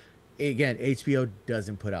because, again, HBO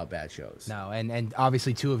doesn't put out bad shows. No, and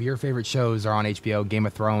obviously two of your favorite shows are on HBO: Game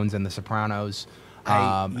of Thrones and The Sopranos. You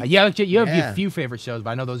have a few favorite shows,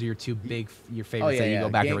 but I know those are your favorites that you go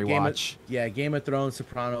back and rewatch. Game of Thrones,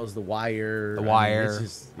 Sopranos, The Wire. The Wire.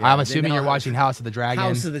 I'm assuming you're watching House of the Dragon.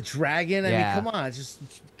 House of the Dragon. I Yeah. mean, come on, just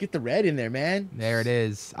get the red in there, man. There it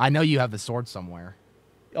is. I know you have the sword somewhere.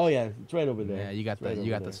 Oh yeah, it's right over there. Yeah, you got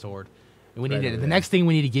the sword. And Right over the there. next thing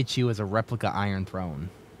we need to get you is a replica Iron Throne.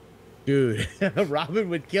 Dude, Robin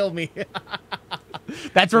would kill me.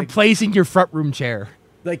 That's replacing your front room chair.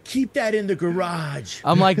 Like, keep that in the garage.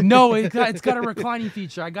 I'm like, no, it's got a reclining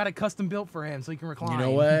feature. I got it custom built for him so he can recline. You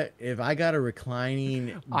know what? If I got a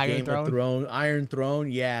reclining Game of Thrones Iron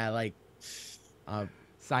Throne, yeah, like,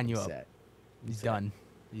 sign you up. set. He's done.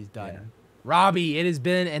 He's done. Yeah. Robbie, it has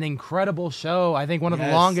been an incredible show. I think one of the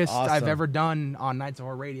Yes, longest I've awesome. ever done on Nights of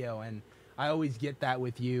Horror Radio, and I always get that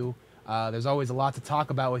with you. There's always a lot to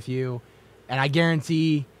talk about with you, and I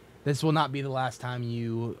guarantee this will not be the last time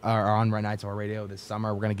you are on Nights of Horror Radio this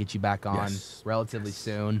summer. We're gonna get you back on relatively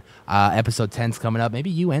soon. Episode 10's coming up. Maybe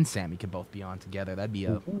you and Sammy could both be on together. That'd be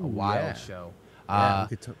a wild yeah. show. Yeah,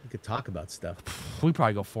 we could talk about stuff. We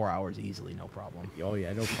probably go 4 hours easily, no problem. Oh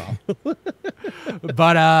yeah, no problem.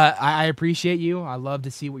 But I appreciate you. I love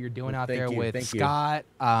to see what you're doing out Thank there you, with thank you. Scott,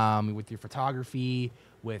 with your photography,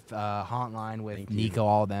 with Hauntline, with Nico,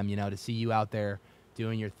 all of them. To see you out there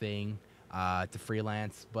doing your thing, to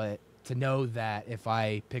freelance, but to know that if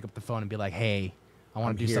I pick up the phone and be like, "Hey, I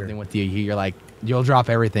want to do something with you," you're like, you'll drop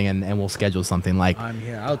everything and we'll schedule something. Like, I'm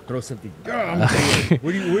here. I'll throw something.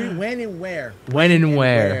 When and where? when and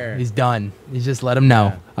where. He's done. You just let him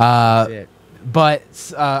know. That's it. But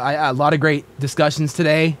a lot of great discussions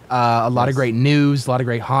today, a lot of great news, a lot of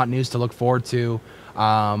great haunt news to look forward to,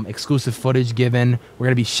 exclusive footage given. We're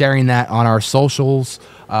going to be sharing that on our socials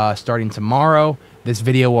starting tomorrow. This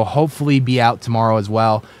video will hopefully be out tomorrow as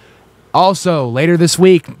well. Also, later this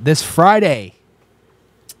week, this Friday,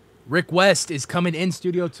 Rick West is coming in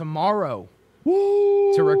studio tomorrow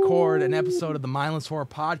to record an episode of the Mindless Horror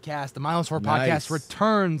Podcast. The Mindless Horror Podcast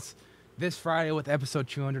returns this Friday with episode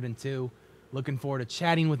 202. Looking forward to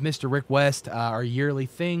chatting with Mr. Rick West, our yearly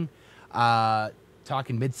thing,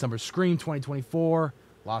 talking Midsummer Scream 2024,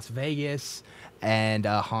 Las Vegas, and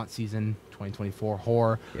Haunt Season 2024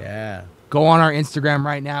 horror. Yeah. Go on our Instagram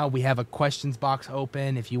right now. We have a questions box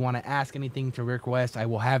open. If you want to ask anything to Rick West, I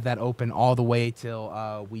will have that open all the way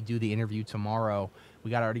till we do the interview tomorrow.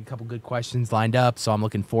 We got already a couple good questions lined up, so I'm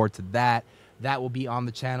looking forward to that. That will be on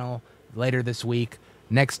the channel later this week.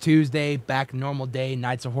 Next Tuesday, back normal day,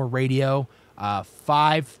 Nights of Horror Radio,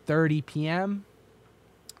 5:30 p.m.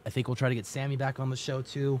 I think we'll try to get Sammy back on the show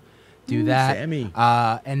too. Do that. Sammy.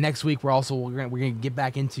 And next week we're gonna get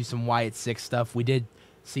back into some Wyatt Six stuff. We did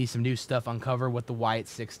see some new stuff uncover with the Wyatt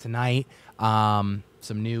Six tonight. Some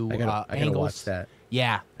new I gotta angles. watch that.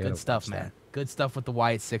 Yeah, I gotta good stuff, watch man. that. Good stuff with the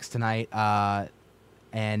Wyatt Six tonight.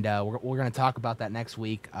 And we're gonna talk about that next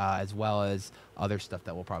week, as well as other stuff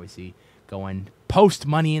that we'll probably see going post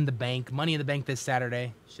Money in the Bank. Money in the Bank this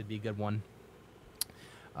Saturday should be a good one.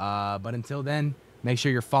 But until then, make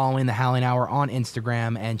sure you're following the Howling Hour on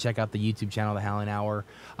Instagram and check out the YouTube channel, the Howling Hour,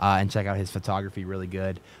 and check out his photography, really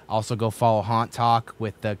good. Also, go follow Haunt Talk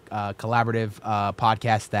with the collaborative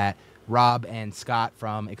podcast that Rob and Scott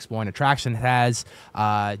from Exploring Attraction has.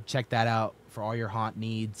 Check that out for all your haunt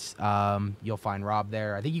needs. You'll find Rob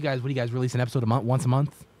there. I think you guys, release an episode once a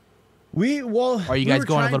month? Are you guys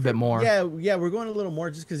going a little bit more? Yeah, we're going a little more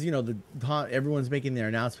just because the haunt, everyone's making their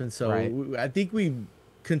announcements. So Right. I think we've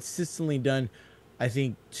consistently done, I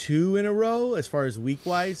think, 2 in a row as far as week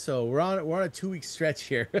wise. So we're on a 2-week stretch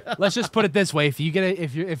here. Let's just put it this way: if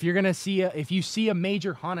you see a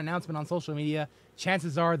major haunt announcement on social media,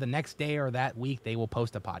 chances are the next day or that week they will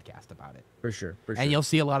post a podcast about it. For sure. And you'll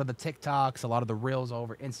see a lot of the TikToks, a lot of the reels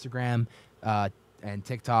over Instagram, and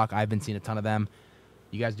TikTok. I've been seeing a ton of them.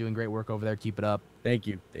 You guys doing great work over there. Keep it up. Thank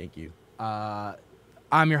you.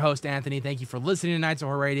 I'm your host, Anthony. Thank you for listening to Nights of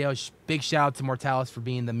Horror Radio. Big shout out to Mortalis for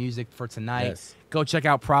being the music for tonight. Yes. Go check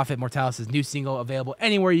out Prophet, Mortalis' new single, available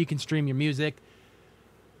anywhere you can stream your music.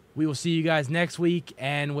 We will see you guys next week.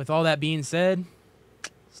 And with all that being said,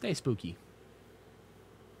 stay spooky.